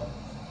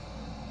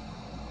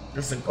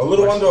 a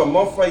little under a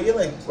month, like, yeah,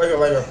 like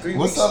a 3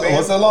 weeks span.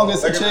 What's the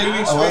longest Like a a chick? 3 week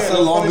What's span, the no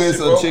funny longest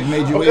shit, a bro. chick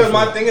made you wait Because for?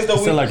 my thing is though,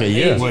 Said like a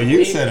year. Well,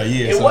 you said a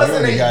year. It so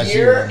wasn't really a got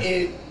year.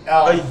 you.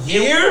 a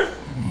year?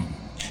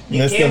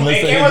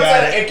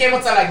 It came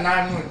up to like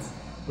 9 months.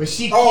 But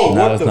she came. Oh,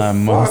 Now what it's the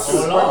 9 months.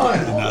 fuck? Hold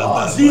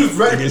on. She was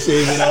ready.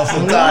 Shaving off some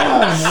Hold time.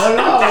 on.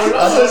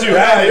 I thought you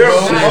had it, bro.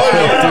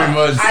 Nah, 3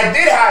 months. I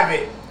did have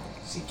it.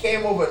 She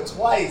came over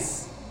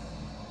twice.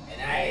 And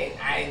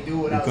I didn't do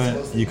what I was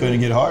supposed to You do. couldn't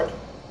get hard?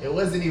 It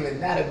wasn't even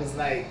that. It was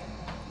like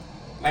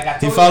I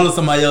told He followed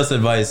somebody else's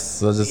advice,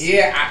 so just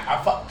Yeah,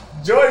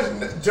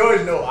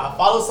 George, no. I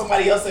follow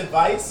somebody else's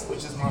advice, which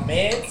is my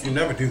man's. You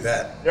never do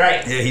that.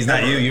 Right. Yeah, he's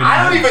not you.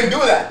 I don't even do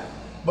that.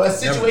 But a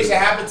situation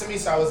happened to me,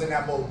 so I was in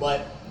that mode.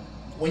 But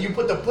when you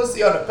put the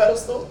pussy on the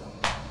pedestal,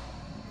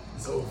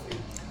 it's over for you.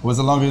 What's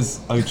the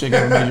longest a chick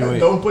ever made you wait?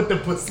 Don't put the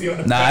pussy on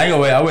the Nah, I ain't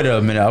gonna wait. I waited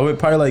a minute. I waited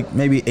probably like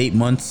maybe 8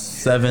 months,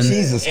 7.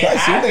 Jesus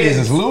Christ, you niggas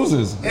is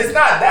losers. It's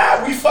not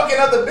that. We fucking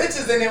other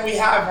bitches and then we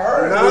have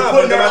her. Nah, We're but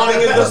putting then her I on the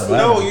think it's just,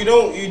 pedestal. no, you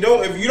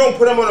don't. If you don't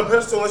put them on a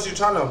pedestal unless you're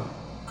trying to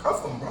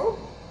cuff them, bro.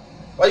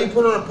 Why you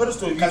put on a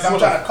pedestal? If you Because just I'm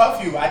wanna- trying to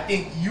cuff you. I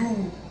think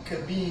you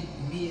could be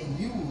me and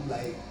you.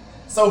 Like,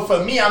 so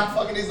for me, I'm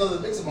fucking these other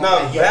bitches. I'm No,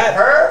 like, yo, that-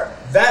 her.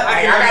 That I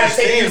Like, can I gotta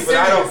take you understand, but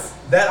I don't. serious.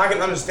 That I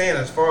can understand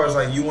as far as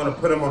like you want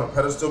to put them on a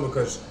pedestal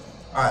because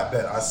I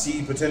bet I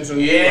see potential.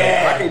 In you.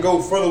 Yeah. Like, I can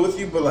go further with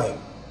you, but like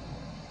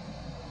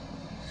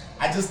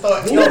I just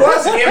thought, Who yo,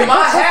 was it? in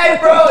my head,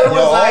 bro, it was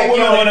Yo, like, all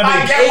women yo, if wanna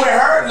I be get cake. with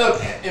her,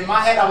 look, in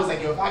my head, I was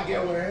like, yo, if I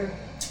get with her,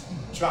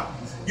 drop.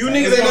 you Like,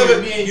 niggas it's ain't gonna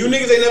never be me and you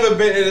niggas ain't never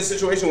been in a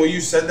situation where you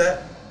said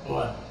that.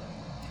 What?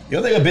 You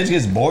don't think a bitch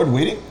gets bored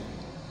waiting?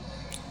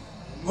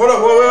 Hold up,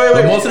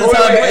 wait. But most of the Wait,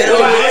 time, wait, wait, it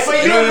don't- wait. But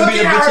it you're don't even be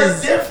looking the at her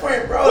bitches.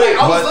 different, bro. Like,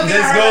 I was But looking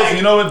this at her goes, like,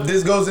 you know what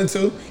this goes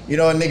into? You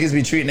know, niggas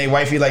be treating their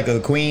wifey like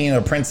a queen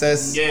or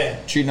princess. Yeah.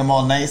 Treating them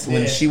all nice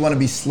when Yeah. she want to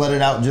be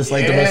slutted out just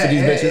like the rest of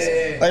these Yeah,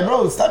 bitches. yeah. Like,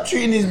 bro, stop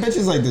treating these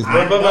bitches like this, I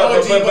bro. But-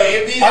 know, G, but- but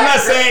if these I'm not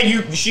girls-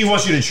 saying she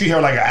wants you to treat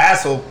her like an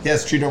asshole.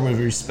 Yes, treat her with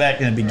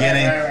respect in the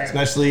beginning, right.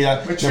 especially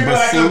But the treat her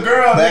like a pursuit.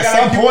 girl, But at nigga,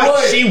 some like you point,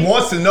 would. she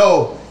wants to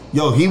know,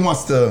 yo, he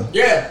wants to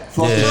Yeah.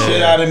 fuck the Yeah.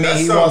 shit out of me. That's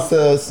He some- wants to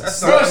that's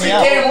some- Bro, suck she me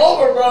out. came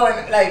over, bro,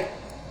 and like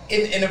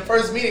in the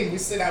first meeting, we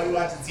sit down, we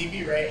watching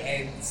TV, right,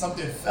 and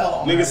something fell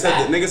on her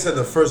lap. Nigga said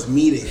the first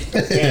meeting. Nah,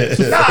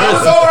 I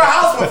was over her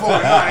house before.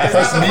 Nah, it's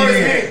First not the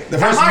meeting, first meeting. the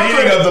first At my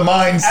meeting crib. of the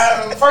minds.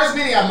 First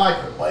meeting at my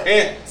crib, but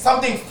And-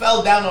 something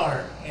fell down on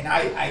her, and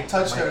I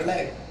touched her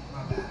leg.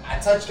 I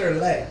touched her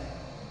leg,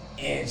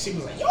 and she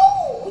was like, "Yo,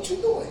 what you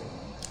doing?"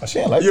 Oh, she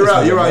ain't like You're this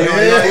out. nigga, You're right. man.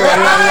 You're right. You're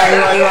right.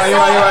 You're right. You're right. You're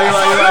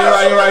right. You're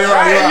right. You're right. You're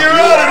right. You're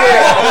out of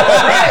there.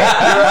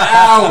 You're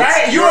out.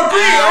 Right? You You're agree,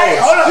 out. right?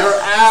 Hold up. You're So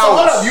out.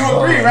 hold up. You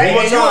agree, right? One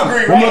more And you time.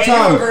 agree, One more right?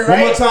 time. And you agree, One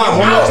more right? time. You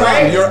One more out, time.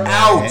 right? You're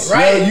out.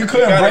 Right. Yo, you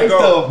couldn't gotta break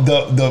go.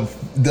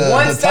 the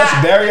Once touch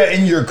that- barrier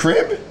in your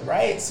crib?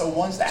 Right. So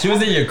once that She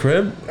was in your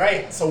crib?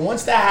 Right. So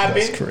once that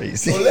happened, That's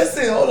crazy. So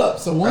listen, hold up.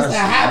 So once That's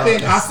that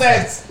happened,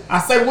 nuts. I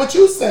said what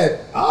you said.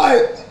 All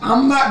right,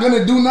 I'm not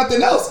gonna do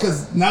nothing else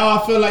because now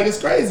I feel like it's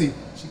crazy.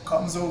 She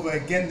comes over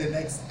again the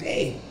next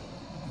day,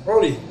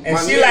 Brody. and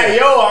my she nigga. like,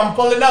 "Yo, I'm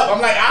pulling up."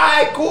 I'm like, "All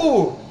right,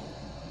 cool."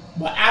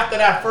 But after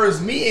that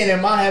first meeting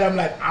in my head, I'm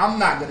like, "I'm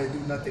not gonna do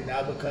nothing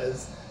now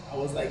because I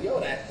was like, yo,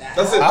 that."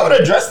 That's it. I would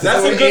address this.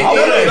 That's a It- good. it- No,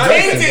 it no,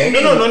 tainted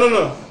me.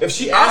 no. If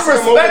she asks I'm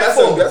him over,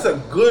 respectful.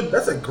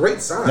 that's a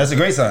great sign. That's a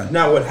great sign.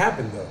 Now what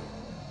happened though?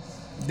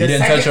 You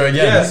didn't touch her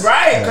again? Yes.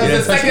 Right, You because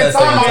didn't the touch second that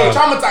time I was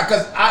second traumatized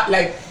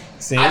because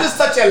See? I just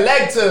touch your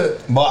leg to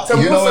But to you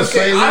move know some what's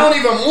shit. crazy? I don't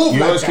even move You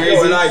know like what's that.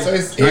 crazy? Like, So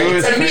it's, You know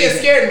what's to me, crazy? it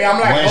scared me. I'm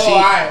like, when oh, she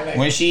alright. Like,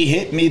 when she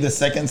hit me the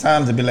second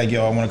time to be like,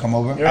 yo, I want to come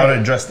over, I would have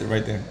addressed it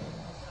right there.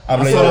 I'd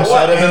be like, So yo, what?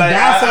 I'd be And like,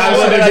 that's what I I'd be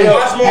should've like, did.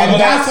 yo,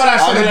 And that's what I I'd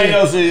be should've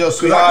like, did. yo,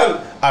 sweetheart,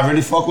 I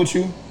really fuck with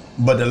you.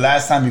 But the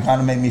last time you kind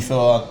of made me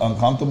feel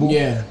uncomfortable.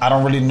 Yeah. I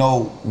don't really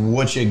know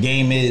what your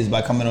game is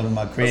by coming over to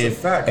my crib. That's a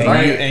fact, and,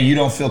 right? you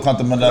don't feel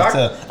comfortable enough I-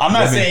 to. I'm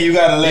not Maybe- saying you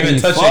gotta let even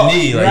me touch fuck. your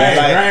knee, like- Right,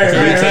 right, so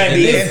we right, can't right.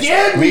 be It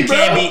scared me, we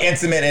can't bro. be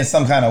intimate in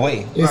some kind of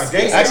way. It's-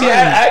 gangsta. I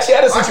actually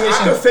had a I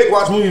situation. could fake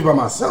watch movies by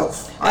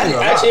myself. I ain't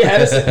gonna lie. Actually, I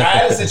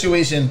had a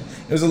situation.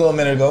 It was a little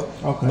minute ago.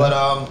 Okay.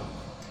 But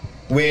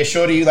where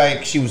shorty,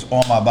 like, she was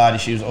on my body.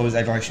 She was always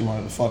acting like she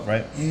wanted to fuck,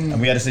 right? And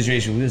we had a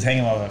situation. We was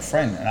hanging out with a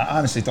friend, and I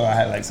honestly thought I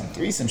had like some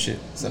threesome shit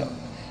set up.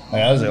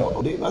 Like, I was like,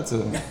 oh, they about to.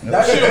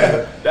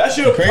 That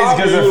shit Crazy pop,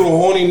 you 'cause of- little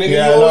horny nigga.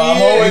 Yeah, You no,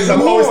 always- I'm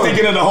come always on.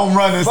 thinking of the home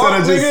run instead Fuck,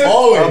 of just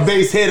nigga. a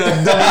base hit, a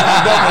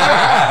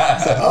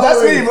double.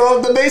 That's me,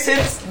 bro. The base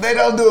hits, they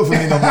don't do it for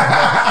me no more.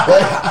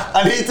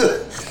 I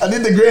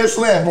need the grand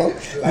slam, bro.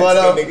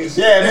 But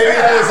yeah, maybe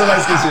that is some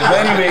light skin shit.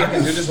 But anyway,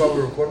 Is this while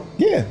we're recording?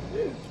 yeah.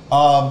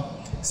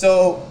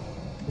 So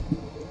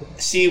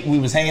we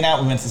was hanging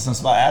out. We went to some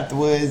spot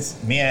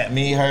afterwards. Me,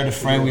 her, the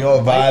friend. We all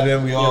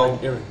vibing. We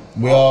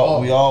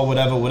all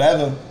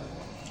whatever.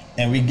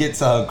 And we get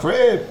to her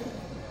crib,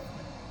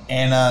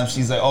 and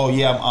she's like, "Oh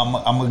yeah,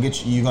 I'm gonna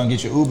get you. You gonna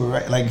get your Uber,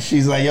 right?" Like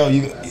she's like, "Yo,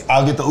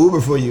 I'll get the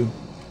Uber for you,"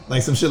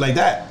 like some shit like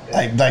that.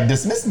 Like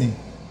dismiss me.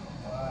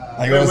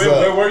 Like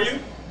Where were you?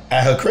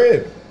 at her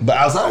crib, but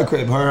outside her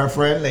crib, her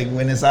friend like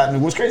went inside.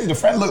 And what's crazy, the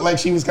friend looked like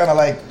she was kind of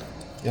like,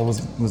 "Yo,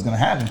 what's gonna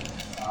happen?"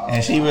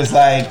 And she was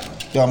like,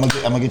 "Yo, I'm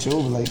gonna get your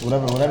Uber, like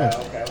whatever."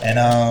 And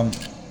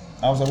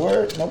I was like,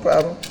 "Word, no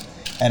problem."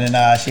 And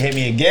then she hit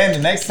me again the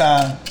next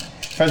time.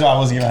 First of all, I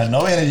wasn't giving her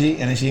no energy,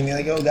 and then she hit me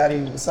like, "Yo,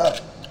 Gotti, what's up?"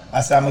 I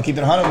said, "I'm gonna keep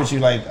it 100 with you.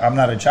 Like, I'm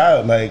not a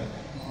child, like,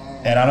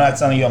 and I'm not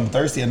telling you I'm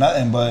thirsty or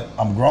nothing, but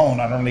I'm grown.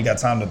 I don't really got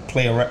time to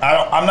play around.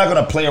 I'm not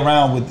gonna play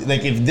around with,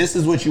 like, if this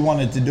is what you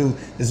wanted to do,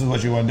 this is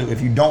what you want to do.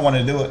 If you don't want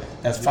to do it,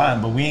 that's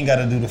fine. But we ain't got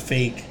to do the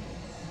fake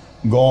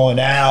going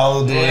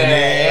out, doing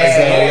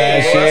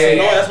this,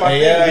 That's my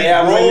thing. yeah.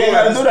 I was like, we ain't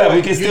gotta do that.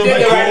 We can still did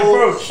be the right cool.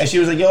 approach. And she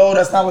was like, yo,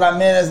 that's not what I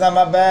meant. That's not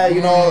my bad.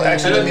 You know,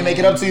 actually, let me make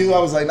it up to you. I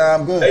was like, nah,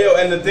 I'm good. Hey yo,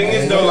 and the thing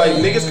is though, like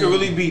niggas could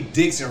really be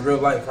dicks in real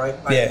life, right?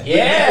 Like, Yeah. They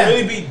can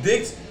really be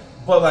dicks,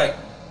 but like.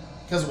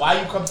 Because why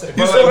you come to the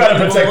You still gotta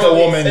protect a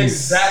woman's,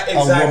 exactly. a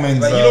woman's,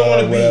 like, you don't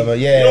want to be, whatever.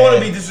 Yeah. you don't want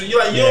to be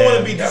disrespectful. You don't want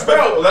to be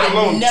disrespectful. Let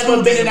alone I've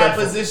never been in that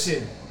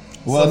disrespectful. position.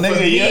 Well, So for nigga,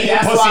 me, your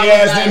that's pussy why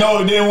I ass was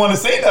like- didn't want to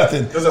say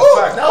nothing. There's a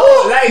fact. No,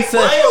 like, I ain't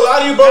gonna lie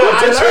to you, bro.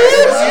 I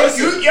learned,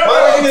 you're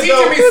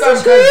teaching me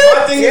something.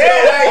 My thing is,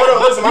 Yeah,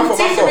 hold on, listen, my you fault,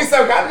 my teaching me fault.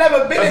 something. I've never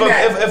been in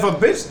that. If a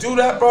bitch do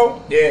that,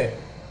 bro, Yeah.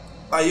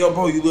 like yo,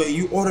 bro,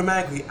 you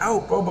automatically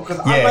out, bro, because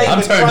Yeah, I might I'm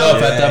even turned try- up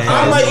at that point.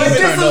 I might But even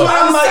this is what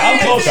I'm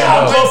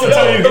I'm close to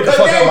telling you to get the Because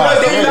fuck then- out of but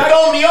my then You house.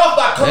 throw me off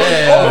by coming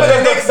Yeah. over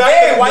the next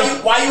day.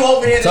 Why you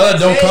over here? Tell her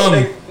don't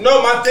come. No,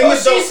 my thing Well,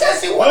 is she though-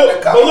 said she wanted to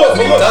come. But look,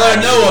 Tell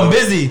her no, I'm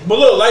busy. But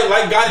look, like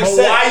Gotti But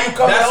said, why you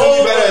coming that's when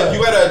over?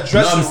 you gotta address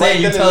No, I'm it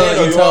saying you right then tell and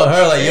there, you though, tell yo.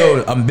 her like,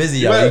 yo, I'm busy.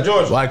 You gotta,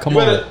 George. Why come you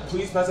gotta, over?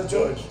 please pass it,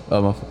 George.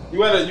 Oh, my You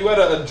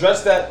gotta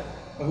address that.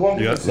 Who am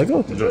I Let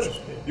go.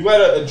 You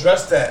gotta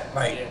address that.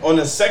 Like on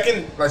the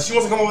second, like she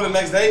wants to come over the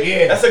next day.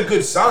 Yeah. That's a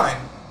good sign.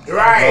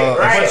 Right.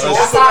 But you That's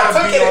also how I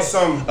gotta took be on it.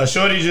 some. A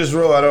shorty just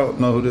wrote. I don't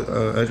know who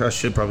this. I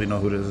should probably know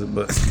who this is,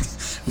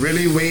 but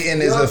really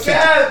waiting is a 50.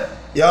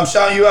 Yo, I'm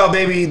shouting you out,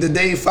 baby. The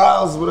day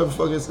files, whatever the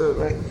fuck it said,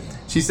 right?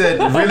 She said,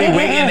 really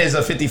waiting is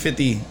a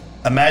 50-50.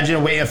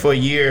 Imagine waiting for a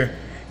year.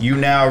 You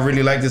now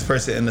really like this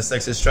person and the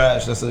sex is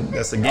trash. That's a game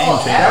changer.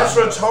 That's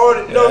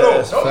retarded. No.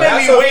 Don't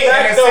make me wait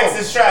and the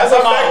sex is trash. That's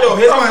a fact though.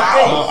 Here's my thing.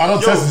 I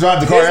don't Yo, test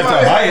drive the car here's after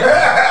I buy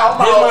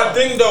it. Here's my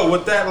thing though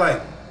with that, like,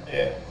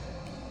 Yeah.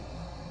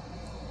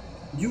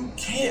 you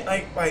can't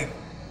like Right.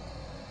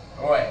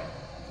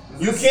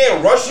 you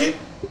can't rush it.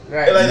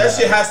 Right. Like that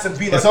shit has to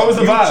be like It's always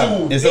a vibe.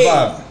 mutual It's a thing.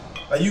 vibe.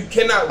 Like you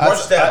cannot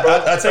rush that,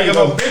 bro. I tell you if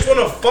though. a bitch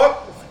wanna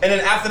fuck, and then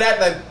after that,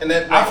 like, and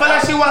then I feel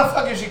like she wanna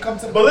fuck if she come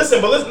to the. But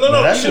listen, no.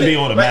 that should even be if-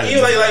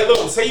 automatic, Like, even like,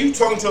 look, say you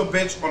talking to a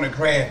bitch on the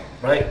gram,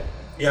 right?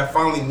 Yeah,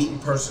 finally meet in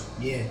person.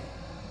 Yeah.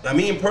 I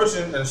meet in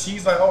person, and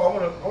she's like, oh, I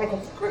wanna come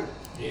to the crib.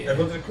 Yeah. I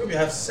go to the crib, you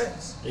have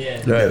sex.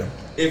 Yeah. Right.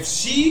 If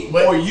she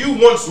But- or you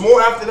wants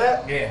more after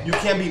that, Yeah. you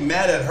can't be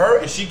mad at her,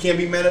 and she can't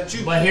be mad at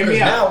you. But hear me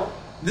 'Cause out. Now,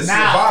 this Now,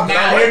 is a vibe.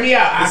 now, right? hear me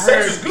out. The I sex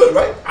heard- is good,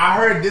 right? I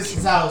heard this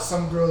is how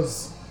some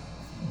girls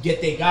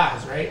get their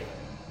guys, right?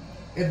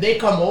 If they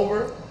come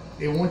over,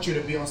 they want you to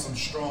be on some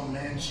strong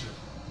man shit.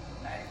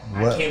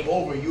 Like, What? I came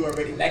over, you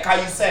already, like how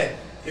you said,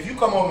 if you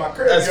come over my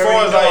crib, As you far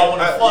already as know I like,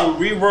 want to fuck.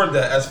 you reword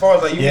that. As far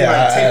as like, you Yeah,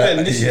 like take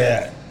the initiative.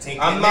 yeah. Take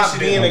the I'm not initiative.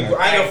 being.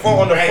 I ain't gonna fall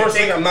on the Right, first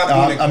take- thing. I'm not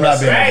No, being. I'm not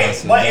aggressive. being Right,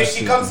 aggressive. but if That's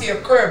she true. comes to your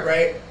crib,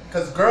 right?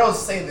 Because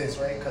girls say this,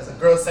 right? Because a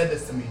girl said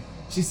this to me.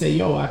 She said,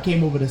 "Yo, I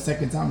came over the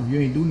second time. If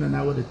you ain't do nothing,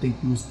 I would have think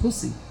you was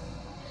pussy."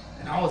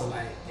 And I was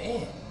like,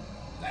 "Damn,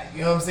 like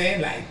you know what I'm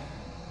saying? Like,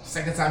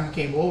 second time you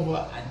came over,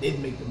 I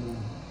did make the move."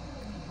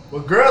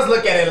 But girls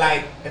look at it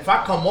like, if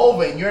I come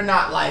over and you're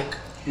not like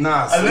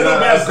Nah, a little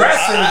bit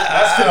aggressive,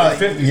 That's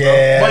 50-50,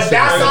 Yeah. bro. but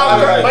that's right,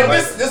 how. right, But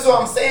right. this is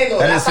what I'm saying though.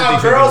 That That's is how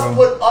 50-50, girls bro.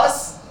 put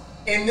us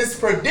in this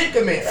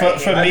predicament. For,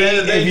 Right for here. me, At the end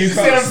of the day, if you you see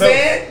come, what I'm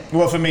saying?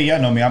 well, for me, y'all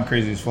know me, I'm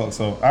crazy as fuck,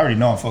 so I already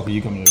know I'm fucking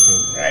you coming to the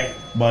crib. Right.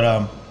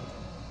 But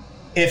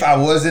if I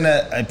was in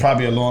a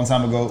probably a long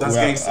time ago, That's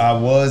where gangster. I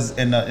was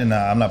in a,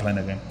 I'm not playing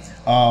that game.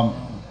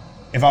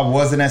 If I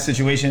was in that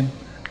situation,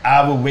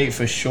 I would wait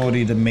for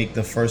Shorty to make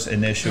the first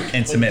initial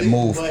intimate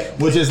move,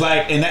 which is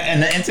like,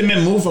 and the intimate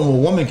move from a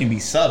woman can be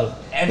subtle.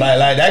 And-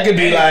 like that could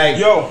be like,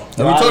 Yo,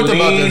 We talked about this,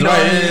 lean right?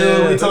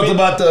 on you. We talked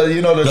about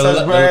the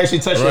touch break. She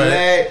touched your right.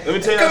 leg. let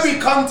me tell It you. could be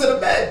come to the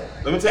bed.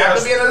 Let me tell you. I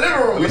could be in the living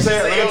room. Let me and tell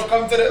she you. say, "Yo,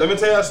 come to the." Let me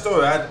tell you a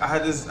story. I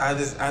had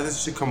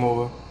this shit come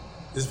over.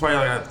 This is probably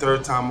like a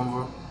third time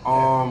over.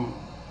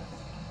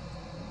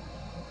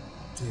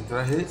 Did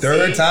I hit?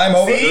 Third time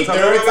over. See, Third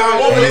third time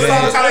time over. over. Yeah, That's what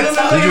I'm yeah, trying to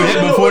tell Did you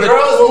hit before the?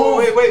 Girls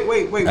move.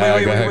 Wait. Go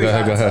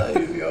ahead.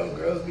 Tell you, yo,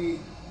 girls be.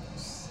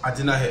 I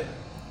did not hit.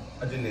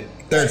 I didn't hit.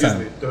 Third Excuse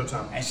time. me, third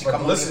time. And she But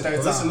come over listen, the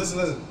third listen, time.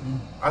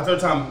 listen. Our third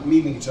time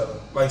meeting each other,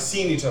 like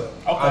seeing each other.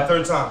 Okay. Our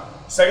third time.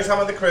 Second time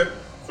at the crib,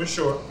 for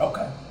sure.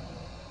 Okay.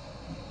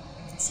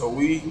 So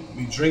we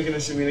drinking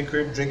and shit. We in the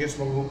crib, drinking,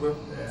 smoking hookah.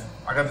 Yeah.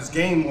 I got this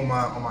game on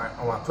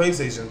my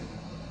PlayStation.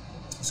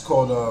 It's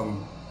called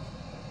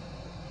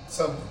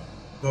So.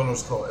 don't know what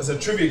it's called. It's a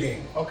trivia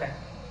game. Okay.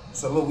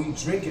 So look, we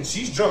drinking.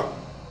 She's drunk.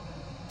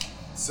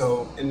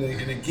 So in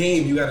the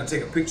game, you got to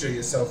take a picture of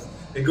yourself.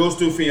 It goes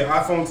through from your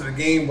iPhone to the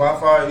game,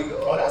 Wi-Fi.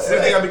 Oh, that's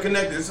everything right. got to be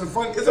connected. It's a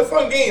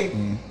fun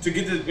game to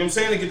get the. You know what I'm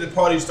saying, to get the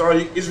party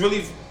started. It's really,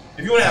 if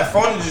you want to have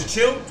fun and just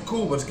chill,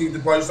 cool. But to get the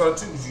party started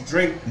too, because you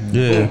drink.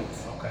 Yeah. Boom.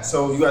 Okay.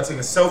 So you got to take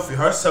a selfie.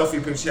 Her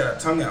selfie picture, she had her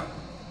tongue out.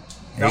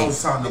 That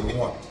was time number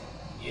one.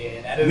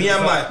 Yeah, that is. Me,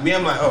 I'm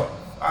like, oh,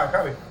 all right,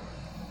 copy.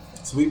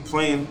 So we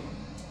playing.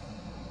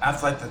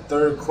 After like the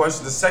third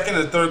question, the second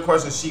and the third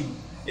question,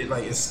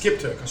 it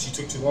skipped her because she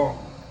took too long.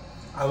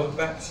 I look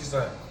back, she's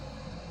like,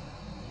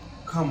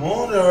 come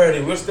on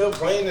already. We're still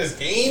playing this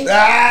game.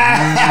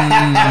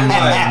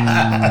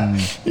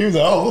 He was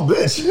like, oh,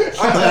 bitch. I'm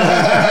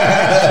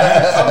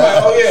like,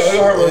 oh yeah,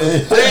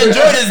 I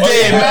enjoy this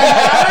game, man.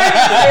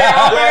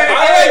 I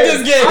like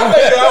this game. I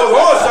think that I was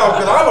on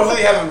something because I was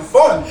really having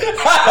fun.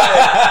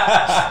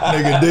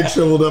 Nigga, dick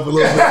shriveled up a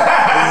little bit.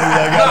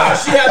 Nah,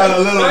 she had a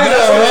little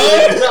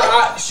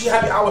bit. She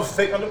had me. I was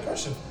fake under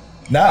pressure.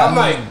 Nah, I'm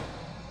like,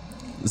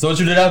 So what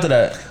you did after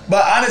that?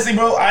 but honestly,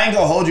 bro, I ain't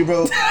gonna hold you,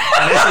 bro. This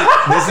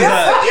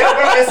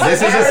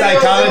is a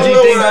psychology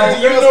thing, though.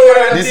 you know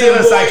what I This did, is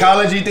a boy.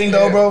 psychology thing,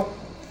 though, bro.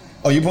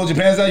 Oh, you pulled your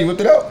pants down? You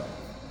whipped it out?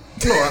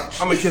 No,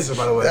 I'm a kisser,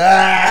 by the way.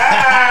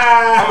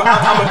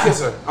 I'm a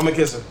kisser. I'm a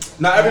kisser.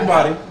 Not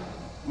everybody.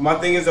 My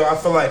thing is, though, I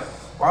feel like,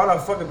 why would I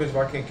fuck a bitch if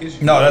I can't kiss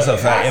you? No, that's a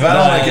fact. If I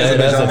don't like kiss a bitch,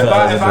 that's a I'm fact.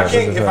 gonna. If I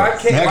can't I kiss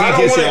you, I can't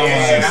don't kiss want you, to I'm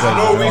kiss you. gonna- There's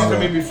no reason for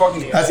me to be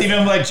fucking you. That's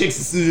even like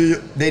chicks.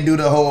 They do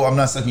the whole "I'm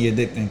not sucking your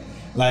dick" thing.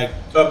 Like,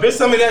 A bitch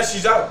tell me that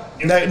she's out.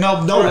 like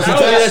no, She tell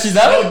you that she's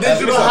out?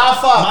 Digital high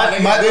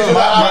five. My thing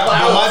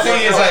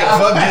is like,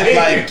 fuck it, You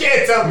like,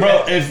 can't tell me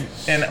bro. that.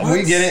 And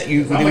we get it.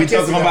 We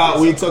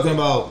talking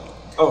about.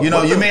 Oh, You know,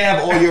 what you the- may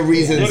have all your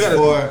reasons You gotta-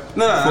 for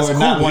that's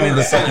not cool. wanting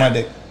to suck my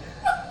dick.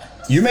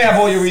 You may have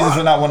all your reasons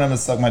for not wanting to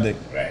suck my dick,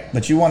 Right.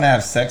 but you want to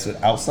have sex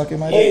without sucking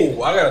my dick.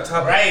 Oh, I got a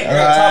topic. Right. I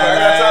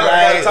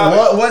got a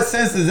topic. What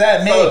sense does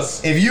that make?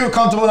 Fellas. If you're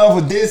comfortable enough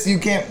with this, you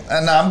can't.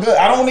 Nah, I'm good.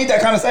 I don't need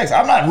that kind of sex.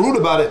 I'm not rude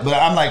about it, but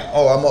I'm like,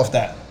 oh, I'm off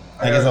that.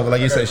 Like it's over.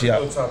 Like you said, she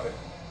out. Topic.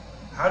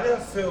 How do you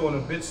feel when a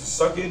bitch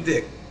suck your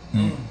dick,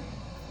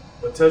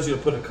 but tells you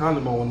to put a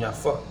condom on when y'all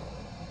fuck?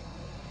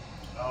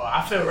 Oh,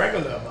 I feel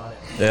regular about it.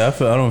 Yeah, I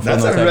don't feel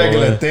That's no a type of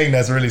regular way. thing.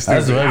 That's really stupid.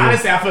 That's regular.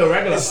 Honestly, I feel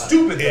regular It's about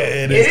stupid though. It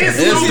it. It is It's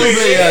stupid.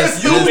 stupid, yes. It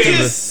is You stupid.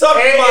 just suck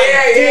my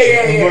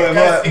Yeah.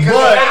 But- Because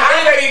but- I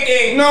have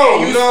anything.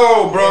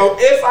 No, bro.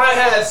 If I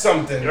had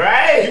something,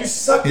 Right? you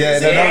suck Yeah, it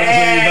that's what you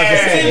about to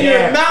in say.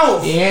 your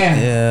mouth. Yeah.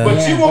 Yeah.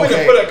 But you want me to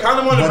Okay. put a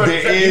condom on But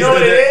it? there is You know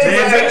what it is? there is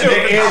the Sex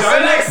defense is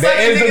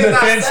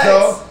not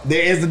though. sex.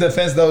 There is the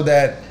defense though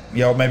that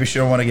maybe she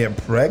don't want to get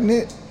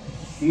pregnant.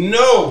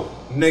 No,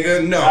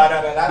 nigga, no.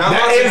 Not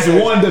my situation.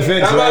 one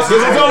defense. Not my Right?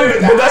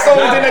 situation. But that's the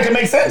only thing that can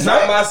make sense,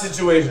 Not right? my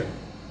situation.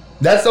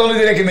 That's the only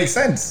thing that can make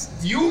sense.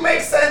 You make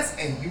sense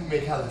and you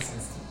make hella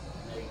sense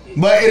too.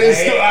 But it is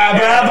still.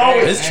 But I've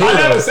always. It's true, I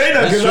never though. say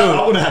that It's because true.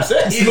 I wouldn't have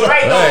sex. He's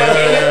right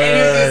though. In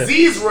his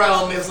disease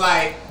realm, it's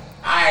like,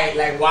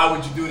 like, why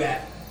would you do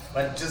that?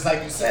 But just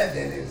like you said,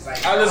 then it's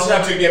like, I just don't have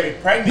want to you to get me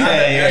pregnant.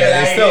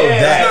 Yeah, it's still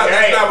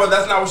that.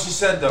 That's not what she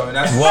said though. And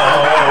that's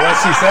What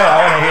she said? I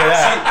want to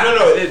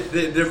hear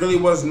that. There really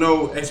was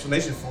no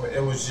explanation for it.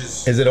 It was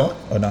just Is it on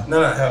or no?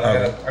 no. Hell,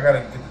 Okay. I gotta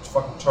get the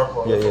fucking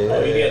charcoal. Yeah.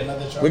 Oh, you get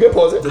another try. We can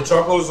pause it. The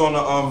charcoal's on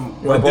the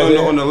right pause there it?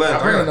 on the left. I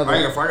bring gotta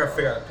another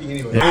figure out a pee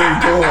anyway.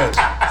 Record.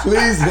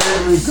 Please hit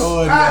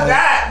record. Not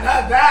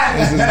man. that.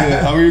 This is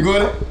good. Are we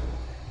recording?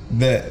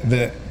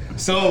 Bet.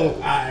 So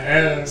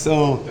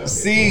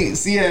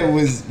Sia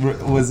was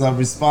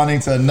responding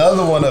to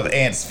another one of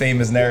Ant's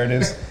famous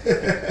narratives.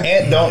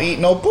 Ant don't eat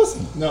no pussy.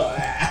 No,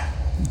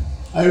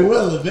 I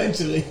will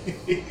eventually.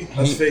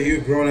 That's fake. You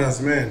a grown ass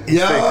man. That's fake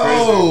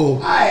crazy. Yo,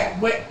 Alright,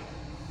 but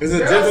There's a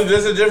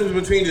difference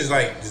between just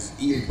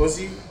eating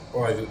pussy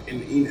or like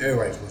eating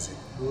everybody's pussy.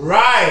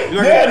 right.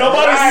 yeah,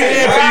 nobody's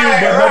saying for you,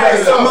 but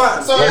nobody's So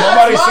but that's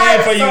nobody's mine.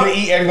 saying for you So- to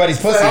eat everybody's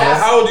pussy. bro.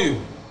 How old are you?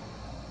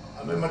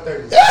 I'm in my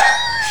 30s.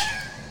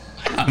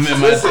 I'm in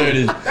my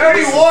 30s. 31.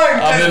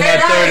 I'm in They're my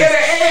not 30s. here to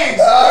age.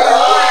 I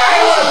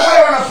ain't want to put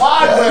it on a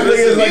pod, but This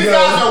nigga's like these a-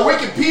 guys are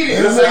Wikipedia.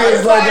 This nigga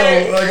is like a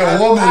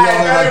woman. I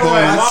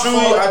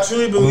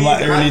truly believe.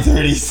 my early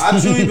 30s. I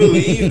truly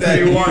believe that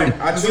you want.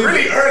 It's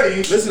really early.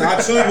 Listen, I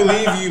truly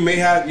believe you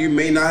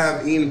may not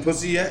have eaten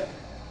pussy yet,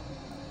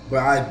 but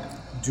I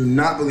do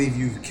not believe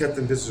you've kept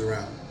them bitches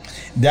around.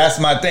 That's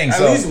my thing. At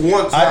So least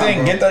one time, I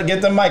think bro.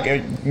 get the mic.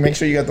 Make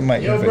sure you got the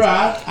mic. Yo, bro,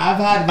 I've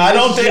had. I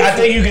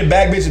think you can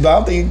bag bitches, but I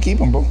don't think you can keep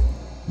them, bro.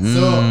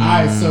 So,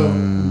 alright, so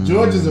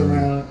George is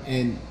around,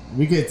 and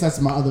we could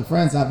test my other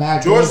friends. I've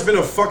had. George girls- has been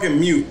a fucking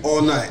mute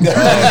all night. So He's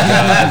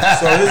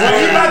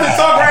about to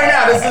talk right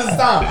now. This is his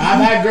time.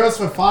 I've had girls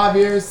for 5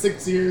 years,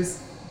 6 years.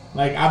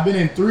 Like I've been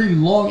in 3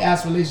 long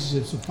ass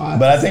relationships for 5.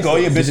 But I to think 6 all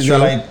your years. bitches are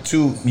like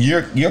two.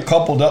 You're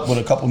coupled up with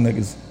a couple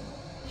niggas.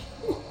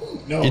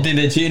 No. You think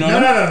they cheating on No.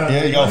 him?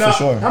 Yeah, yo, for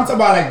sure. I'm talking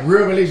about like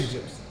real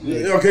relationships.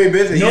 okay,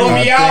 bitch. and Know you-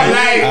 me out,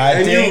 like.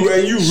 And you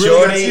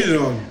really got cheated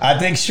on. I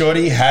think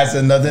Shorty has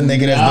another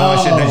nigga that's doing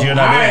shit that you're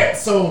not Alright,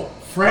 so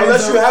friends.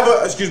 Unless you are- have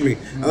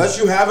unless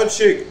you have a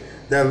chick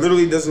that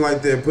literally doesn't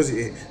like their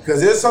pussy,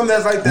 because there's some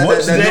that's like that.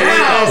 What's that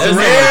that? Now, It's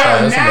now,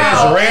 rare.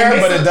 now, It's rare,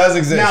 and but this it does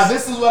exist. Now,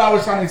 this is what I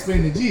was trying to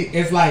explain to G.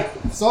 It's like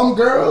some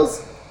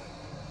girls,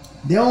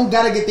 they don't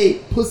gotta get their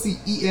pussy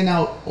eaten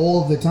out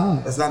all the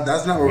time. That's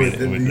not what we did.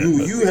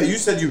 You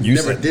said you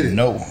never did it.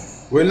 No.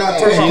 We're not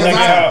talking She's about not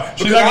that.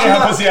 getting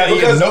her pussy out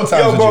eating no time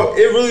Yo, with bro,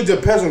 you. it really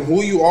depends on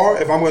who you are.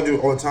 If I'm gonna do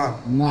it all the time,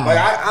 Nah. like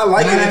I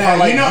like it if I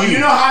like You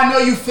know how I know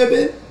you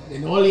fibbing?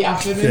 And only I'm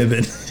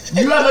fibbing.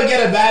 You ever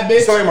get a bad bitch?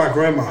 It's like my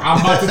grandma. I'm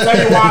about to tell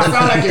you why I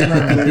sound like your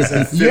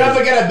grandma. You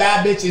ever get a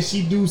bad bitch and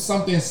she do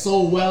something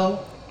so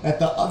well that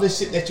the other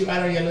shit that you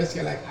had on your list,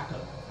 you're like, I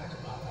could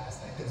bypass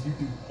that because you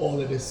do all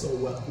of this so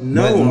well.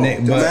 No,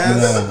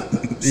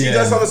 she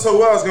does something so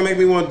well, it's gonna make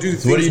me want to do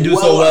things. What do you do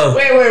so well?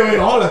 Wait,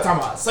 hold up, time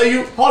out.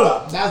 So hold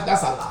up,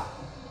 that's a lot.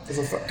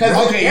 Because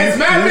it's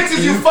mad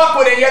bitches you fuck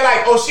with and you're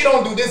like, oh, she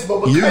don't do this,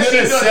 but because she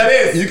does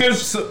this.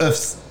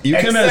 You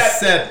can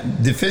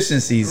accept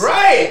deficiencies.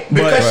 Right,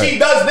 because she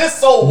does this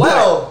so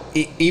well.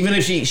 Even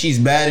if she's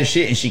bad as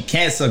shit and she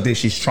can't suck dick,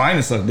 she's trying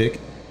to suck dick.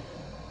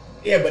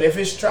 Yeah, but if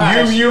it's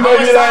trash, you may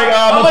be like,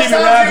 I'm gonna keep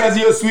it around because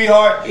you're a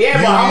sweetheart. Yeah,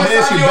 but how much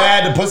time you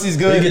bad, the pussy's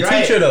good. You can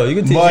teach her though.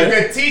 You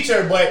can teach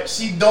her, but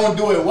she don't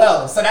do it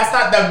well. So that's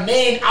not the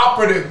main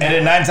operative. And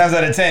then 9 times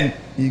out of 10,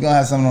 you're gonna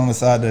have something on the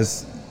side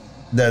that's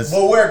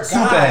but we're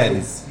super heavy.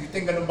 You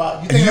think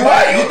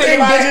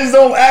bitches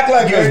don't act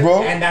like us,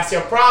 bro. And that's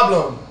your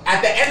problem.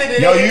 At the end of the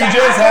day, yo,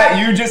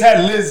 you just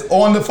had Liz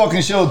on the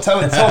fucking show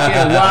talking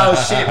wild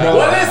shit, bro.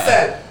 What Liz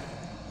said?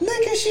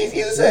 Nigga,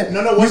 you said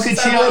no. What you she could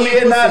said cheat about on me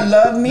and not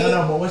love me.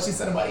 No, but what she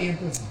said about eating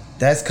pussy?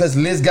 That's cause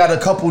Liz got a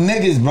couple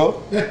niggas,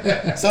 bro.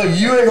 So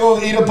you ain't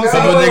gonna eat a pussy.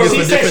 Couple niggas she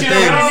for said different she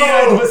things.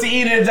 don't pussy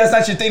eating. If that's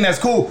not your thing, that's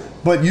cool.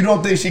 But you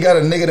don't think she got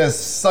a nigga that's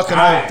sucking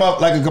her fuck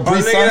like a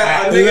Capri Sun?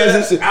 A nigga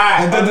that's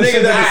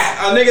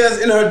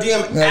in her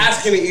DM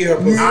asking to eat her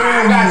pussy.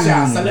 I got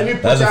y'all. So let me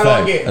put y'all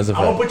on game. I'm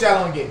gonna put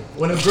y'all on game.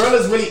 When a girl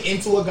is really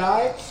into a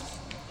guy,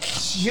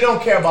 she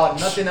don't care about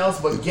nothing else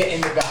but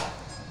getting the guy.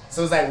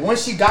 So it's like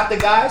once she got the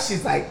guy,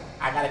 she's like,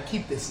 I gotta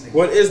keep this nigga.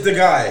 What is the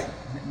guy?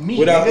 Me,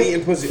 without nigga.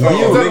 eating pussy.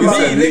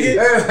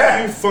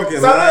 nigga. You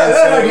fucking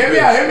lying. Hear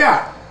me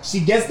out. She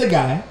gets the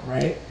guy,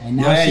 right? And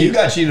now you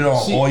got cheated on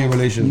all your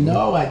relationships.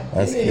 No, I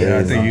didn't. Yeah,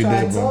 I think you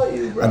did,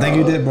 bro. I think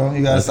you did, bro.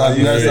 You gotta stop.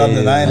 You gotta stop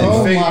denying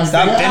it.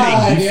 Stop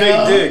You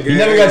fake dick. You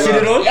never got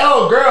cheated on?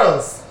 Yo,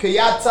 girls, can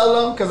y'all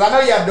tell them? Cause I know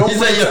y'all don't.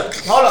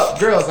 Hold up,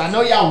 girls. I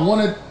know y'all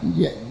wanna.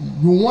 Yeah,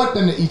 you want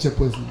them to eat your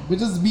pussy, but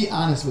just be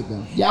honest with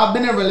them. Y'all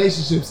been in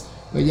relationships,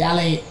 but y'all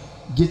ain't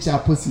get y'all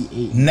pussy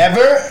ate.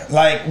 Never?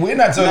 Like we're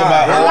not talking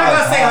about. I'm not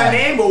gonna say her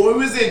name, but when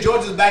we was in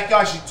Georgia's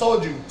backyard, she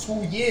told you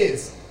 2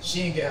 years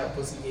she ain't get her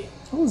pussy ate.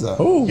 Who's that?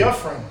 Who? Your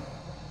friend.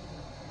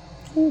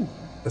 Who?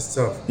 That's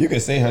tough. You can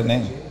say her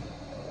name.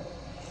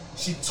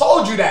 She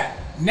told you that.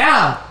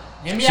 Now,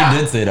 she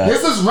did say that.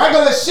 This is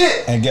regular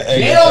shit. They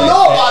don't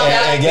know about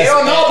that. They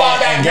don't know about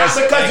that. Not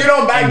because you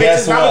don't bag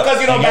bitches. Not because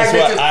you don't bag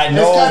bitches. I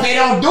know. It's because they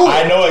don't do it.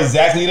 I know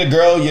exactly the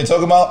girl you're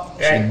talking about.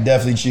 She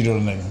definitely cheated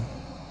on a nigga.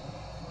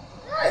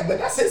 Alright, but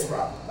that's his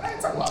problem. I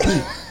ain't talking about me.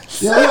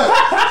 Yeah, look.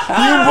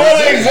 You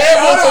brought an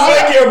example to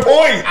make your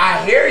point.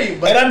 I hear you,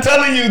 but and I'm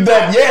telling you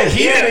that he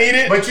didn't eat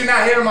it, but you're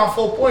not hearing my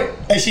full point.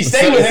 And she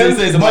stayed with him,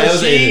 but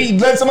she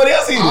let somebody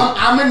else eat it.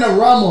 I'm in the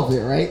realm of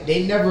it, right?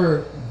 They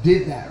never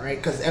did that, right?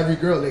 Because every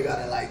girl they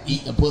gotta like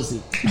eat the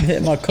pussy.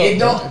 Hit my cup. It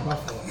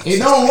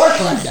don't work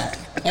like that.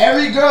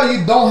 Every girl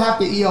you don't have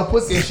to eat her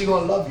pussy and she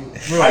gonna love you.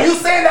 Right. Are you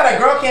saying that a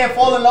girl can't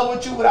fall in love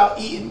with you without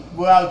you eating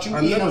I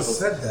never her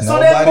said that. So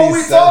then what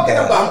we talking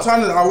about?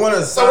 I want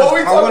to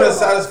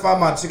satisfy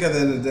my chick at the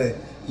end of the day.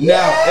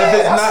 Now,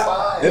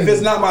 if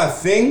it's not my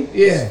thing,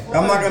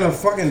 I'm not gonna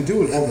fucking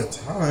do it all the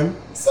time.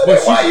 So then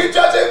why are you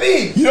judging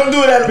me? You don't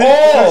do it at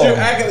all.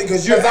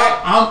 Because you're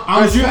acting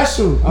I'm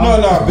special.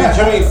 No, bitch,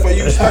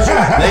 you special.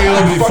 They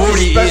gonna be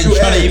 40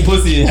 trying to eat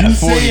pussy at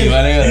 40,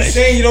 man. You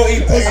saying you don't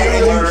eat pussy?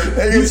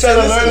 You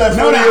trying to learn that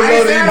 40 years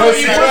old to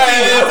eat pussy?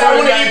 I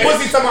want to eat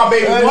pussy to my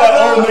baby. How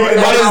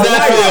does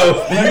that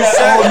feel?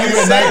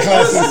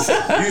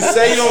 You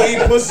say you don't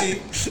eat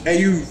pussy,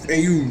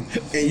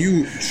 and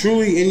you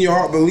truly in your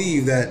heart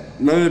believe that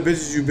none of the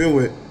bitches you've been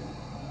with,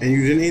 and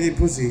you didn't eat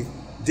pussy,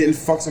 didn't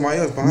fuck somebody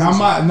else behind you.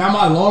 Not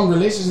my long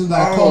relationships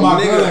that I call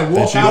my girl and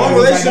walk out. Long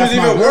relationships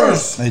even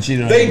worse.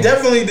 They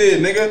definitely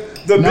did,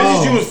 nigga. The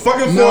bitches you was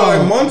fucking for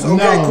like months,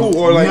 okay, cool.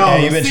 Or like,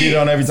 you been cheated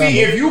on every time. See,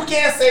 if you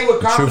can't say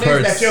with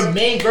confidence that your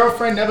main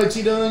girlfriend never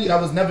cheated on you,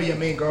 that was never your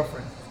main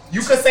girlfriend.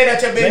 You could say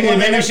that your main girlfriend.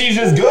 Maybe she's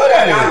just good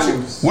at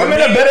it. Women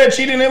are better at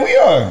cheating than we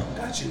are.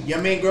 Your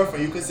main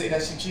girlfriend, you could say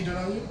that she cheated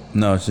on you?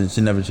 No, she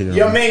never cheated on me.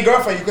 Your main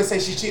girlfriend, you could say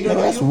she cheated on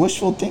you? That's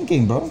wishful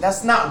thinking, bro.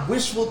 That's not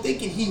wishful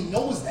thinking. He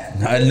knows that.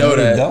 I know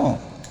that. You don't.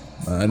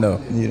 I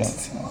know. You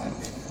don't.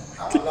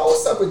 I don't know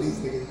what's up with these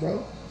niggas,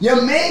 bro.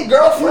 Your main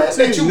girlfriend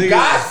that you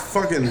got,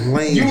 fucking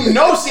lame. You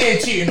know she ain't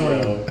cheating on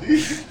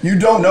you. You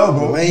don't know,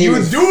 bro.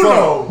 You do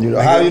know.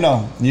 How you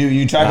know?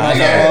 You tracking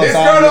myself all the this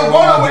time. girl don't go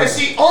nowhere.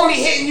 She only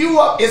hitting you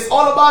up. It's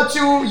all about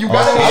you. You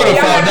gotta I would've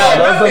found out.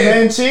 Those are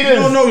men cheaters.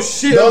 You don't know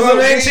shit. Those are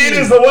men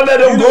cheaters. The one that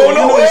don't go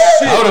nowhere.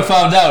 I would have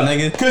found out,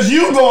 nigga. Cause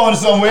you going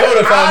somewhere. I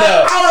would have found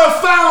out. I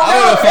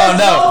would have found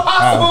out. No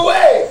possible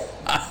way.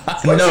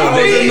 No,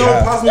 nigga. No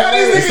possible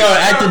way. They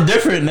started acting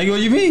different, nigga.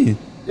 What you mean?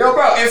 Yo,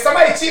 bro, if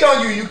somebody cheat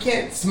on you, you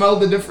can't smell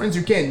the difference.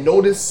 You can't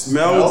notice.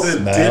 Smell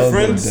the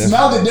difference.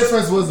 Smell the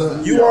difference was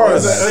a. You are a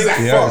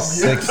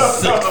sick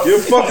fuck. You're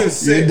fucking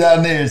sick. You're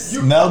down there.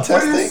 Smell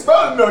testing. What are you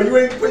smelling though? You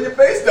ain't put your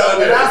face down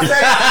there. I said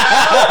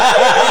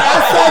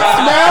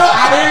smell.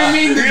 I didn't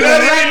mean to. You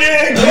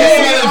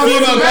smell the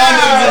female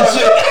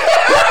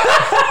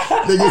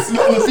Nigga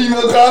smell the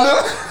female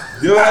condom.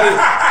 You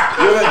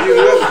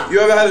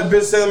ever had a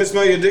bitch say, "Let me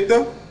smell your dick,"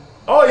 though?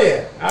 Oh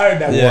yeah, I heard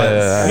that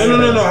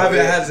once. No.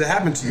 Has it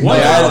happened to you?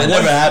 It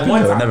never happened.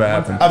 It never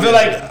happened. I feel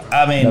like,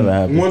 I mean, Never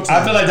happened. One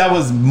time. I feel like that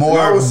was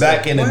more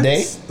back in the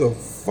day. The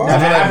fuck?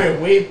 I feel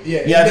like-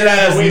 Yeah,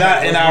 that is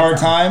not in our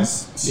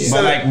times, She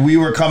but said- like we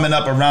were coming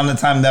up around the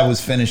time that was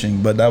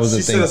finishing, but that was She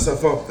the set thing.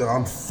 herself up though.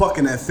 I'm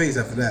fucking that face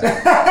after that.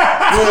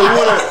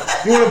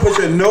 you wanna put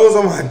your nose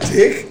on my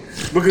dick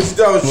because you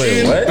thought I was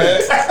cheating? what?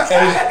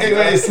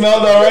 And it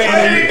smelled alright,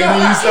 and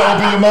then you still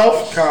open your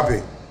mouth.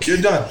 Copy. You're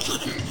done.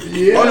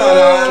 Yeah. Oh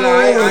no,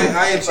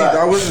 I ain't cheating.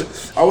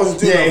 I wasn't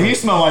doing Yeah, that. if you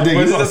smell my dick, But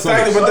you the gonna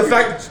suck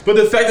it. but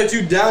the fact that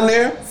you down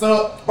there.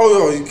 So Come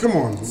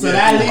on.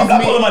 that leads I'm not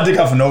me. pulling my dick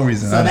out for no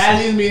reason. So that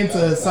honestly. leads me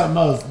into something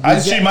else. I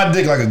just treat my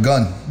dick like a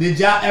gun. Did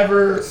y'all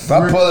ever? If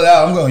I pull it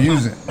out, I'm gonna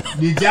use it.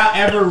 Did y'all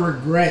ever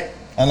regret?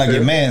 Unlike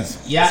your man's.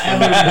 Y'all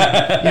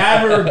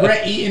ever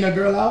regret eating a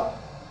girl out?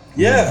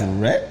 Yeah.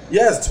 Right?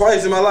 Yes,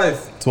 twice in my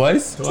life.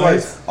 Twice?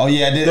 Twice. Oh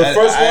yeah, I did. The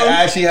first I one-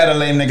 actually had a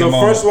lame nigga The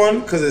moment. first one,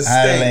 because it I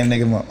had a stank. lame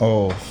nigga moment.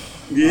 Oh.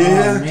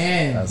 Yeah. Oh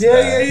man.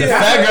 Yeah. The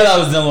fat girl I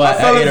was dealing with, I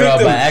fell a ate her out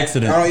victim. by I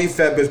accident. don't eat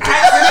fat bitch.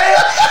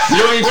 You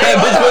don't eat fat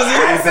bitch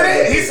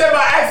pussy? He said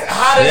by accident.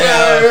 How did Yeah,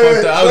 that? I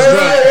fucked up. I was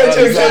drunk.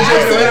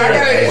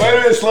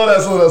 Wait, slow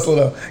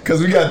down.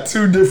 Because we got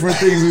two different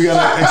things we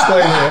gotta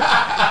explain here.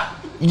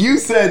 You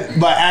said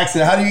by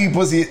accident. How do you eat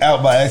pussy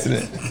out by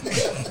accident?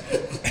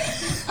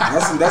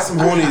 That's some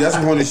horny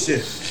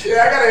shit.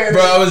 Yeah, I gotta.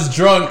 Bro, I was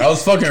drunk. I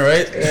was fucking,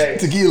 right?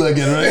 Tequila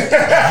again, right?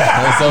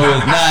 So it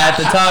was, at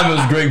the time it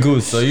was Grey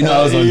Goose. So you know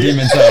I was on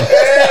demon time.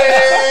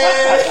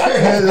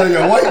 Like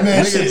a white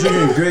man Nigga shit.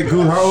 drinking Grey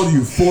Goose. How old are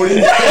you? 40?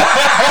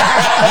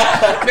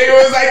 Nigga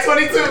was like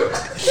 22.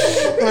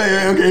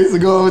 Wait, okay, so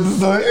go on with the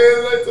story. He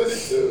was like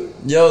 22.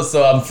 Yo,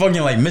 so I'm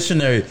fucking like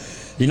missionary.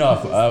 You know,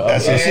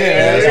 That's your shit.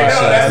 Yeah, That's my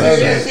shit. that's I love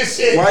the that.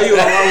 shit. Why you?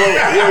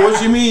 Yeah,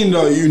 what you mean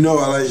though? You know,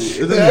 I like.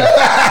 It doesn't-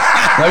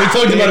 like we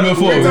talked about it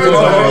before. We talked Oh,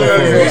 about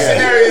it before.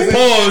 missionaries and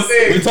Pause.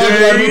 shit. We talked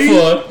about it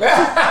before.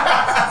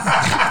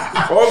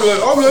 All good.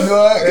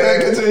 Go ahead, can I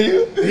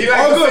continue? He like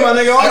All to good, say- my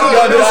nigga. All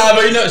Nah, good.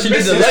 but you know, she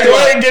did the The leg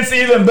story lock. gets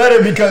even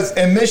better because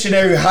in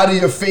missionary, how do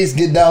your face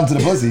get down to the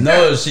pussy?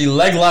 No, she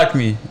leg locked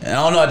me. And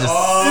I don't know, I just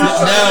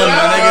slipped down, my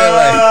nigga.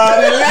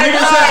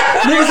 Like,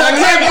 Niggas, I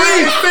can't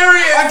breathe.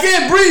 I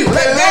can't breathe.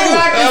 Let go. I'm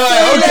like,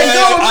 okay,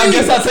 I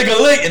guess I'll take a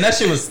lick. And that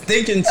shit was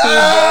stinking too, bro.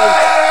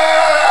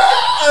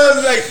 I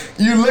was like,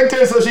 You licked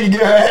her so she can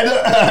get her head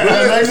up.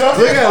 Her legs up?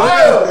 Look at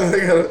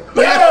it.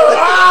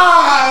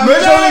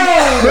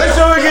 Make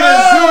sure we get a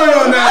zoom in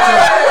on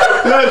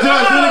that. Yo,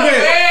 John, do it again.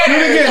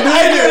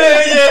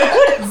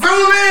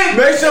 Zoom in.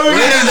 Make sure we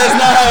get nigga, that's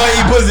not how I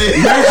eat pussy.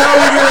 a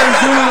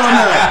zoom in on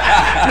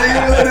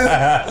that.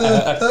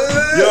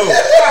 Yo,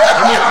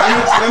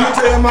 let me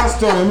tell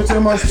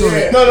you my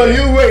story. No,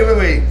 you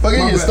wait. Forget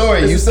your bad.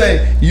 story. You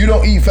say you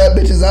don't eat fat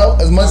bitches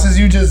out as much as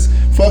you just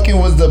fucking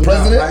was the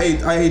president?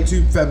 I ate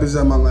 2 fat bitches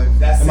in my life.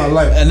 That's in my it.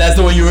 life. And that's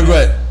the one you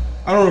regret.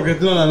 I don't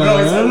regret. No.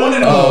 it's like one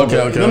of Oh, okay.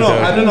 No,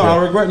 okay. I don't know. I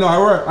regret. No,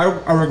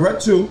 I regret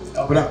 2.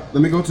 But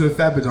let me go to the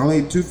fat bitch. I only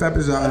ate 2 fat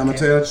bitches out, and I'm gonna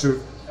tell you the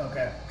truth.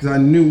 Okay. Because I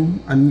knew.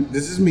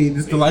 This is me.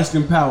 This is the light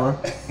skin power.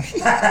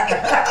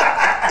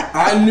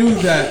 I knew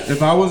that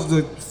if I was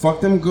to fuck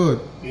them good,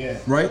 Yeah.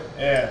 right,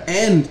 Yeah.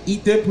 and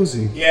eat their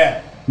pussy,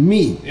 Yeah.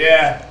 me,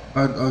 Yeah.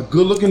 a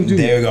good looking dude,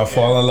 There we go,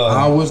 fall in I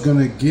love. was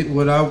gonna get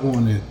what I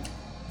wanted.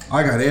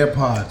 I got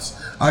AirPods.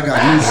 I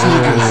got new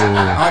sneakers.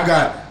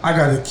 I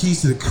got the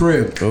keys to the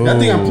crib. That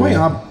thing I'm playing.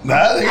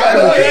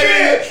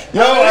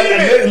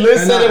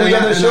 Liz said it was And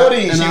on the I-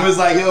 shorty. and She I- was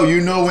like, yo,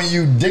 you know when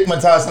you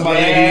dickmatize somebody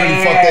and you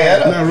really fuck their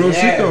head up. Nah, real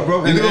shit though,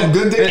 bro. You give them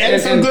good dick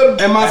and some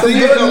good. And my some thing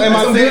is good- though, and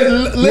my some thing, good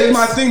here's licks.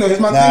 my thing though. Here's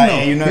my Nah, thing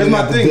though. you know Here's you my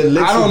got the thing. good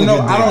licks I don't with the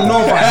know. good I don't dick.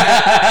 know if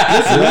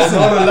I Listen,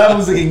 all the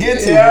levels it can get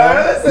to,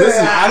 bro.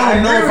 listen. I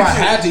don't know if I agree with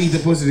you. had to eat the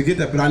pussy to get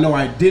that, but I know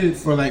I did it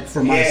for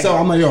myself.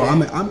 I'm like, yo, I'm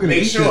gonna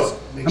Make eat sure. this.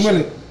 Make I'm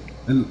gonna.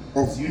 And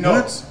You know.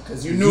 what?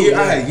 Because you knew.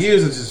 Yeah, I had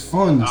years of just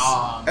funds,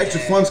 Aw,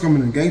 extra funds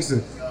coming in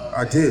gangster.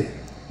 I did.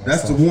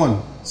 That's the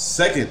one.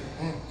 Second.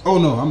 Oh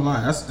no, I'm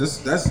lying.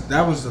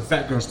 That was the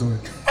fat girl story.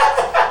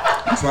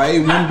 So I ate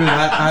one bitch.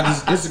 I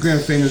this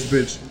Instagram famous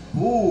bitch.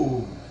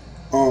 Ooh.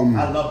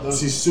 I love those.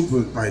 She's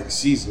super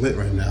she's lit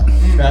right now.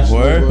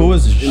 Word? Who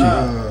was she?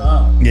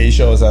 Yeah, you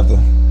show us after.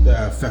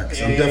 Yeah,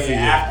 facts. I'm definitely.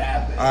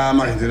 after. I'm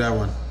not gonna do that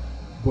one.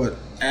 But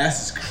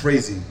ass is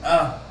crazy.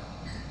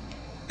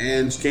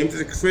 And she came to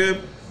the crib.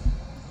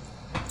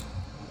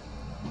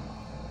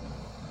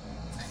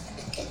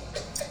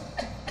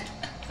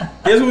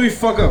 Here's where we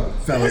fuck up,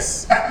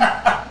 fellas.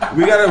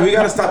 We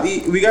gotta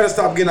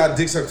stop getting our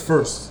dick sucked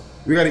first.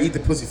 We gotta eat the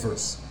pussy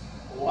first.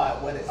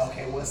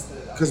 Okay, what's the?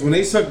 Cause when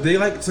they suck, they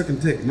like sucking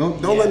dick. No,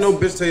 don't let no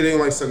bitch tell you they don't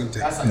like sucking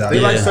dick. That's They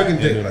a- like Yeah. sucking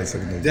They dick. do like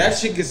sucking dick. That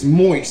shit gets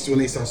moist when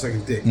they start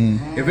sucking dick.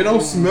 If it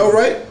don't smell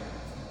right,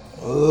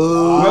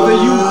 whether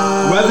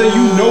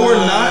you know or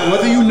not,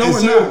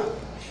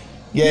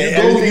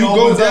 Yeah, you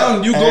go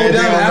down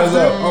after.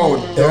 Oh,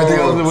 everything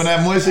dog. opens when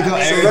that moisture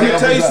comes. So let me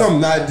tell you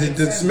something. Now,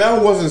 the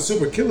smell wasn't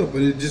super killer,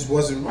 but it just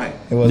wasn't right.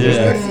 It was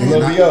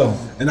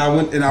And I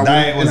went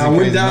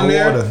down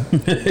there. You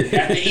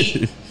have to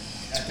eat.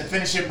 After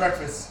finishing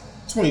breakfast.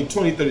 20,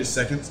 30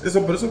 seconds.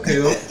 But it's okay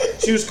though.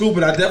 She was cool,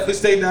 but I definitely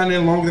stayed down there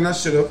longer than I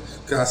should have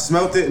because I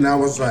smelt it and I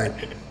was like,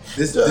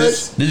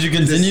 this. Did you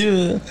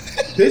continue?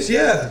 This,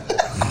 yeah.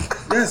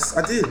 Yes,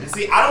 I did.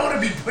 See, I don't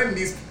want to be putting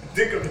these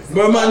predicaments.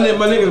 But my nigga,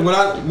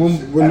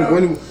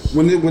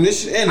 when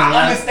this shit ended,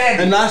 I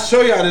understand and I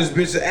show y'all this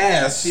bitch's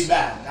ass. She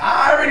bad.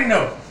 I already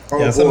know. Oh,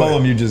 Yeah, some boy.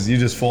 of them you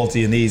just fall to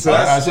your knees. So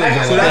that's one.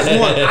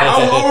 I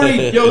was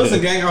already,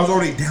 listen, gang. I was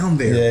already down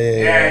there.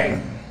 Yeah.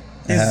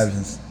 It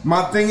happens.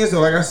 My thing is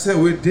though, like I said,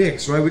 we're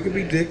dicks, right? We could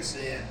be dicks,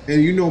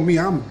 and you know me,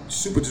 I'm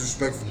super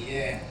disrespectful.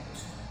 Yeah.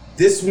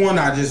 This one,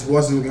 I just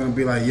wasn't gonna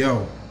be like,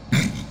 yo.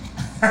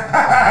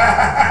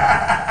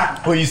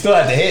 Well, you still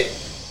had to hit.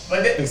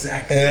 But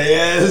Exactly.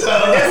 Yeah. this is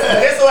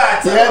what I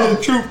You tell had them.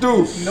 to troop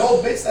through.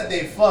 No bitch that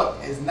they fuck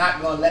is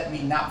not gonna let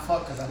me not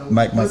fuck because I don't.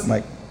 Mike. You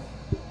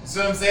see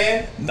what I'm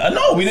saying?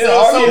 No, we didn't So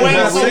argue. when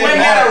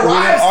that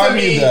arrives to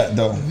me, that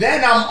though.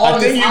 then I'm I on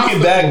think this you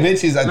can bag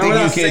bitches. I No, think we're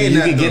you not saying can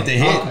that, get the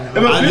hit. Okay. If a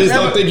I bitch just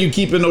don't ever- think you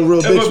keeping no real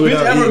If bitch a bitch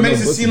without ever eating makes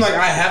no it pussy. seem like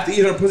I have to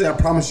eat her pussy, I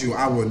promise you,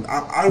 I wouldn't.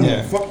 I don't Yeah.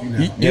 want to fuck you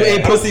now. You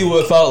ate pussy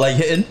without like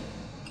hitting?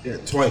 Yeah,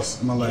 twice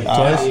in my life.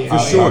 Twice? For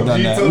sure. I've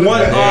done that. One.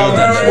 Wait.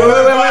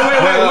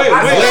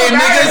 Lame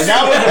niggas.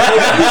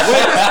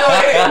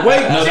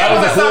 Wait. No, that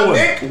was a cool one.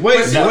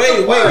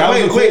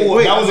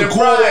 Wait. That was a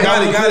cool one.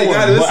 Got it. But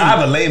Listen. I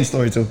have a lame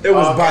story too. It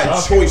was by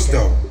choice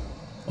though.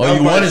 Oh, you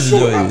By wanted to do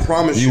choice, it. I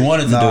promise you. You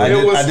wanted to No, do I it. did.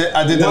 It was.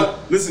 I did one-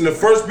 Listen, the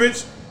first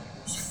bitch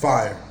was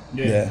fire.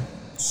 Yeah.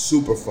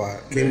 Super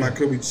fire. Came to my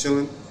crib, we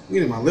chilling. We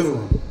in my living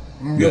room.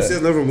 We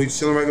upstairs living room, we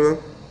chilling regular.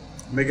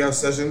 Make out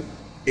session.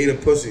 Ate a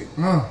pussy.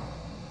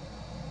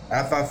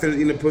 After I finished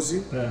eating the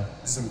pussy, did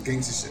some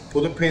gangster shit.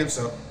 Pulled the pants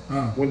up.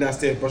 Went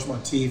downstairs, brushed my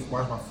teeth,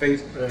 washed my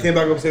face. Came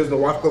back upstairs with the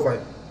watch close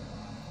like,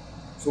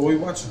 so what are you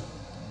watching?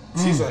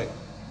 She's like,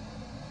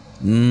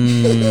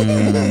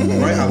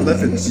 right? I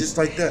left it just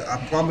like that. I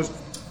promise.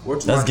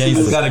 What's That's my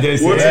gangster. two- That's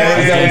gangster. What's Yeah, my-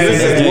 that's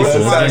gangster. what's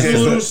That's my gangster. two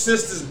little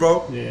sisters,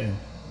 bro? Yeah.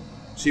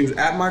 She was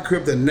at my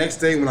crib the next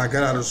day when I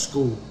got out of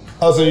school.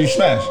 Oh, so you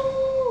smashed?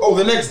 Oh,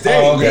 the next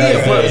day. Oh, okay. Yeah,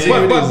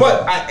 Okay.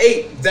 but I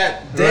ate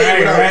that day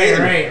without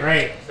eating.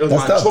 Right. It was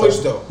That's my tough, choice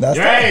though. though. That's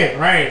tough.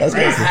 Right. That's I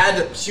gangster. had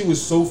to, she was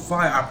so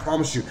fire, I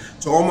promise you.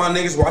 To all my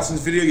niggas watching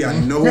this video, y'all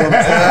know who I'm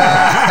talking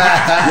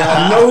about.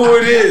 Y'all know who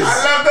it is. I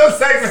love those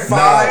segments.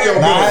 Fire, yo,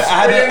 bro.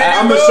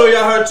 I'm gonna know. show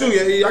y'all her too.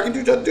 Yeah, y'all can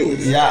do that too.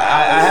 Yeah,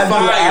 I had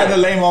Fire. a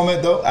lame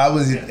moment though. I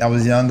was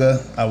younger.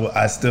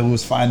 I still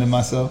was finding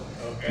myself,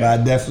 but I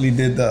definitely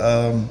did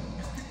the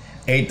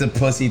ate the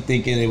pussy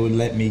thinking it would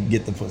let me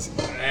get the pussy.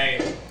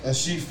 And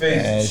she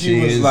faced. And she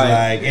was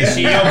like, and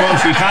she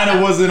kind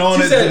of wasn't on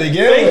She it said, to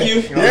begin "Thank with.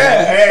 you."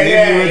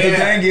 Yeah, with the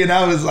thank you, and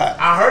I was like,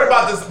 I heard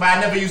about this, but I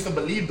never used to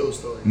believe those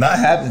stories. not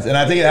happens, and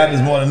I think it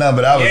happens more than that.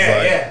 But I was It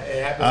like,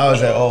 happens. I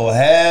was like, oh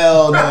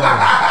hell no!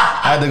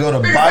 I had to go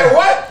to said, Bible.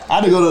 what? I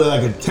had to go to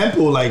like a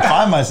temple, like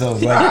find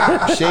myself,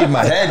 like shave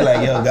my head,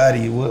 like yo,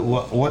 Gotti,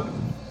 what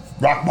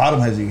rock bottom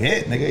has you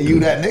hit, nigga? You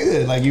that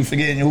nigga? Like you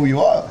forgetting who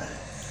you are?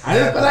 I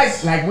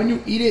just feel like when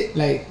you eat it,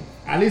 like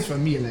at least for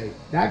me, like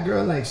that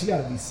girl, like she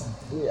gotta be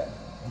something. Yeah.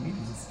 You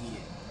can just eat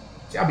it.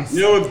 She gotta be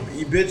you know what,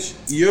 you bitch?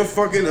 Your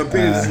fucking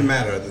opinion doesn't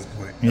matter at this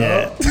point.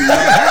 Yeah.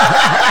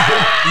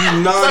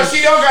 You not. So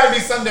she don't gotta be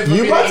something for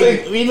You me about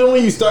to eat. to even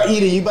when you start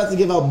eating, you about to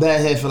give out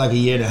bad head for like a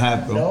year and a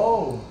half, bro.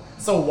 No.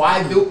 So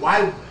why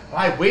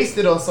waste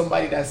it on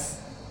somebody that's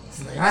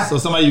like, So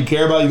somebody you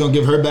care about, you gonna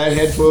give her bad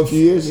head for a few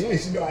years? yeah,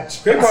 she know I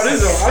Think about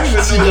this though. I don't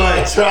even know.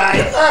 Like, try.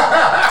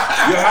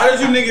 yo, how did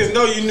you niggas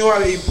know you knew how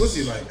to eat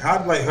pussy? Like, how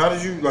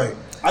did you like?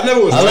 I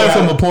never was. I learned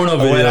from a porno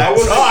video. I It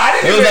would. Oh, I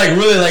didn't was even.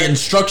 like really like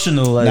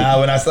instructional. Like Nah,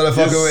 when I started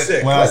fucking You're with,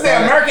 sick. when I What's the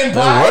started, American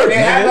Pie? worked, They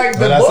had nigga. like the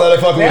when I book. started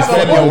fucking They with have a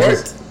Steph, book. it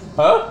worked.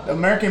 The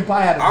American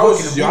Pie had a I book. was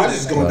in just, the yo, I book.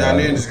 just go down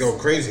there and just go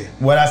crazy.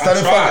 When I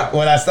started tried. fucking,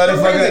 when I started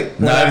fucking,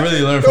 nah, I really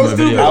learned from a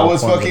video. I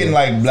was Porno fucking video.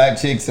 like black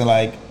chicks and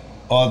like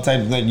all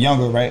types, like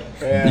younger, right?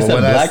 Yeah. You But said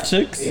when black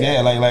chicks? Yeah,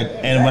 like,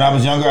 and when I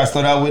was younger, I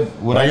started out with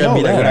what Why I you gotta know,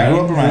 be like that, what I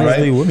grew right? up around,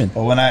 Mostly right? women.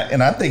 But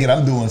I'm thinking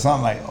I'm doing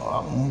something like,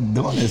 oh, I'm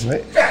doing this,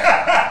 right?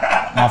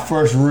 My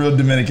first real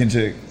Dominican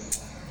chick,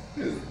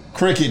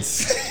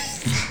 crickets.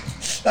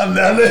 I'm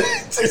down there,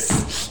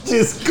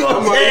 just go.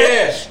 I'm like,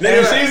 yeah.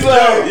 And she's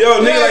like,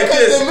 yo, nigga like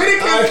this. Can you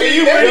Can bring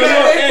you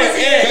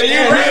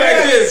bring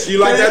like this? You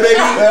like that,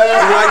 baby?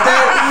 You like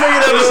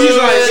that? She's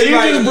you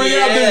like, just bring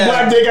out this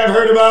black dick I've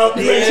heard about.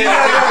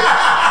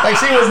 Like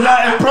she was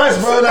not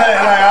impressed, bro. Like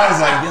I was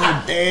like, yo,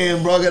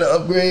 damn, bro, I gotta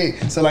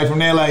upgrade. So like from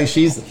there, like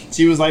she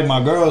was like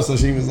my girl, so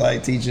she was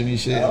like teaching me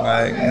shit,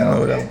 like you know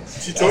whatever.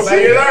 She told So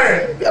you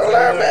learn. You gotta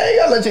learn, man. You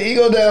gotta let your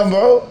ego down,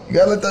 bro. You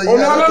gotta let the. Oh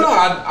no.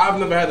 I've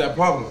never had that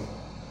problem.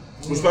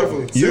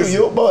 Respectfully.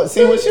 You, but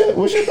see, what's your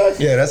back?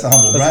 Yeah, that's a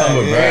humble brag.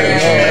 humble brag.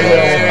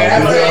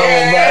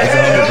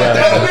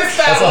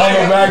 That's a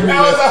humble brag.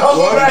 That was a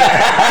humble brag.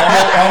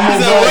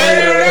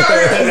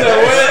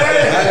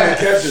 I didn't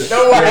catch it.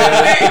 Don't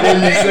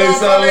worry. You say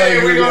something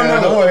like, we gonna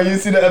know. don't worry, you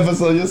see the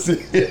episode, you'll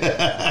see.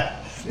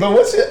 But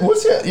what's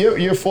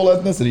your full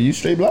ethnicity? You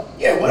straight black?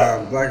 Yeah, what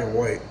up? Black and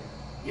white.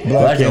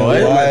 Black and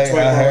white? Like,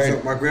 I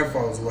heard. my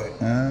grandfather's white.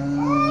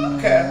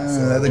 Okay.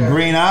 The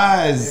green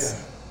eyes.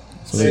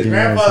 So your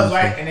grandfather's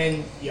white, and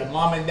then your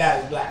mom and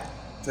dad is black.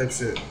 Type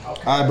shit. All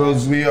right,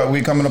 bros,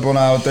 we coming up on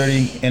hour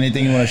 30.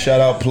 Anything you want to shout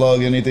out,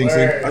 plug, anything? Word.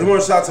 Say? I just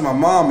want to shout out to my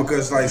mom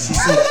because like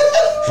she's so.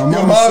 Your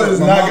mom is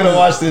not gonna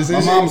watch this. My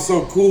Is she? mom's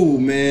so cool,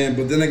 man.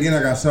 But then again,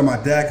 I gotta shout my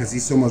dad because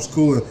he's so much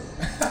cooler.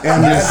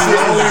 And this shit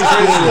always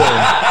crazy.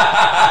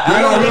 You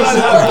know, real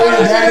shit though.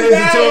 Your dad is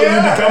until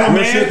you become a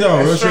Real shit though.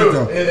 Real shit true.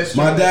 though. Yeah, that's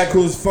My true. dad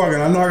cool as fuck,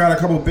 and I know I got a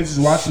couple bitches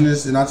watching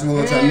this, and I just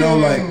want to let y'all know,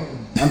 like,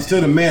 I'm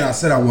still the man I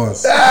said I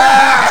was. Like,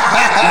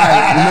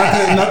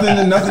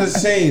 nothing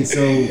has changed.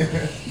 So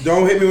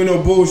don't hit me with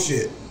no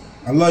bullshit.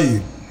 I love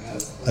you.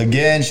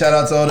 Again, shout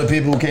out to all the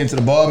people who came to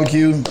the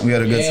barbecue. We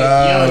had a good Yo,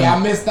 time. y'all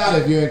missed out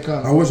if you didn't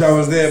come. I wish I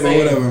was there, but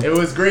whatever. It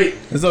was great.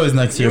 It's always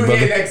next You year, here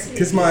brother. next year.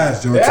 Kiss my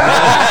ass, George. It's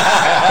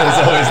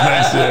always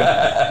next year.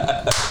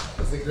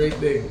 It's a great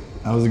thing.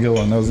 That was a good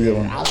one. That was a good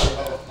one. I like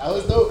that. That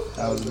was dope.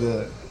 That was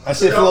good. That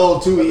shit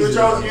flowed too easy.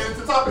 Y'all was getting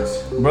into topics.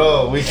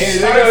 Bro, we can't.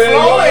 Started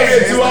flowing.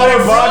 2 hour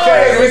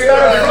podcast. We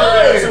started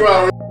flowing. 2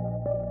 hours.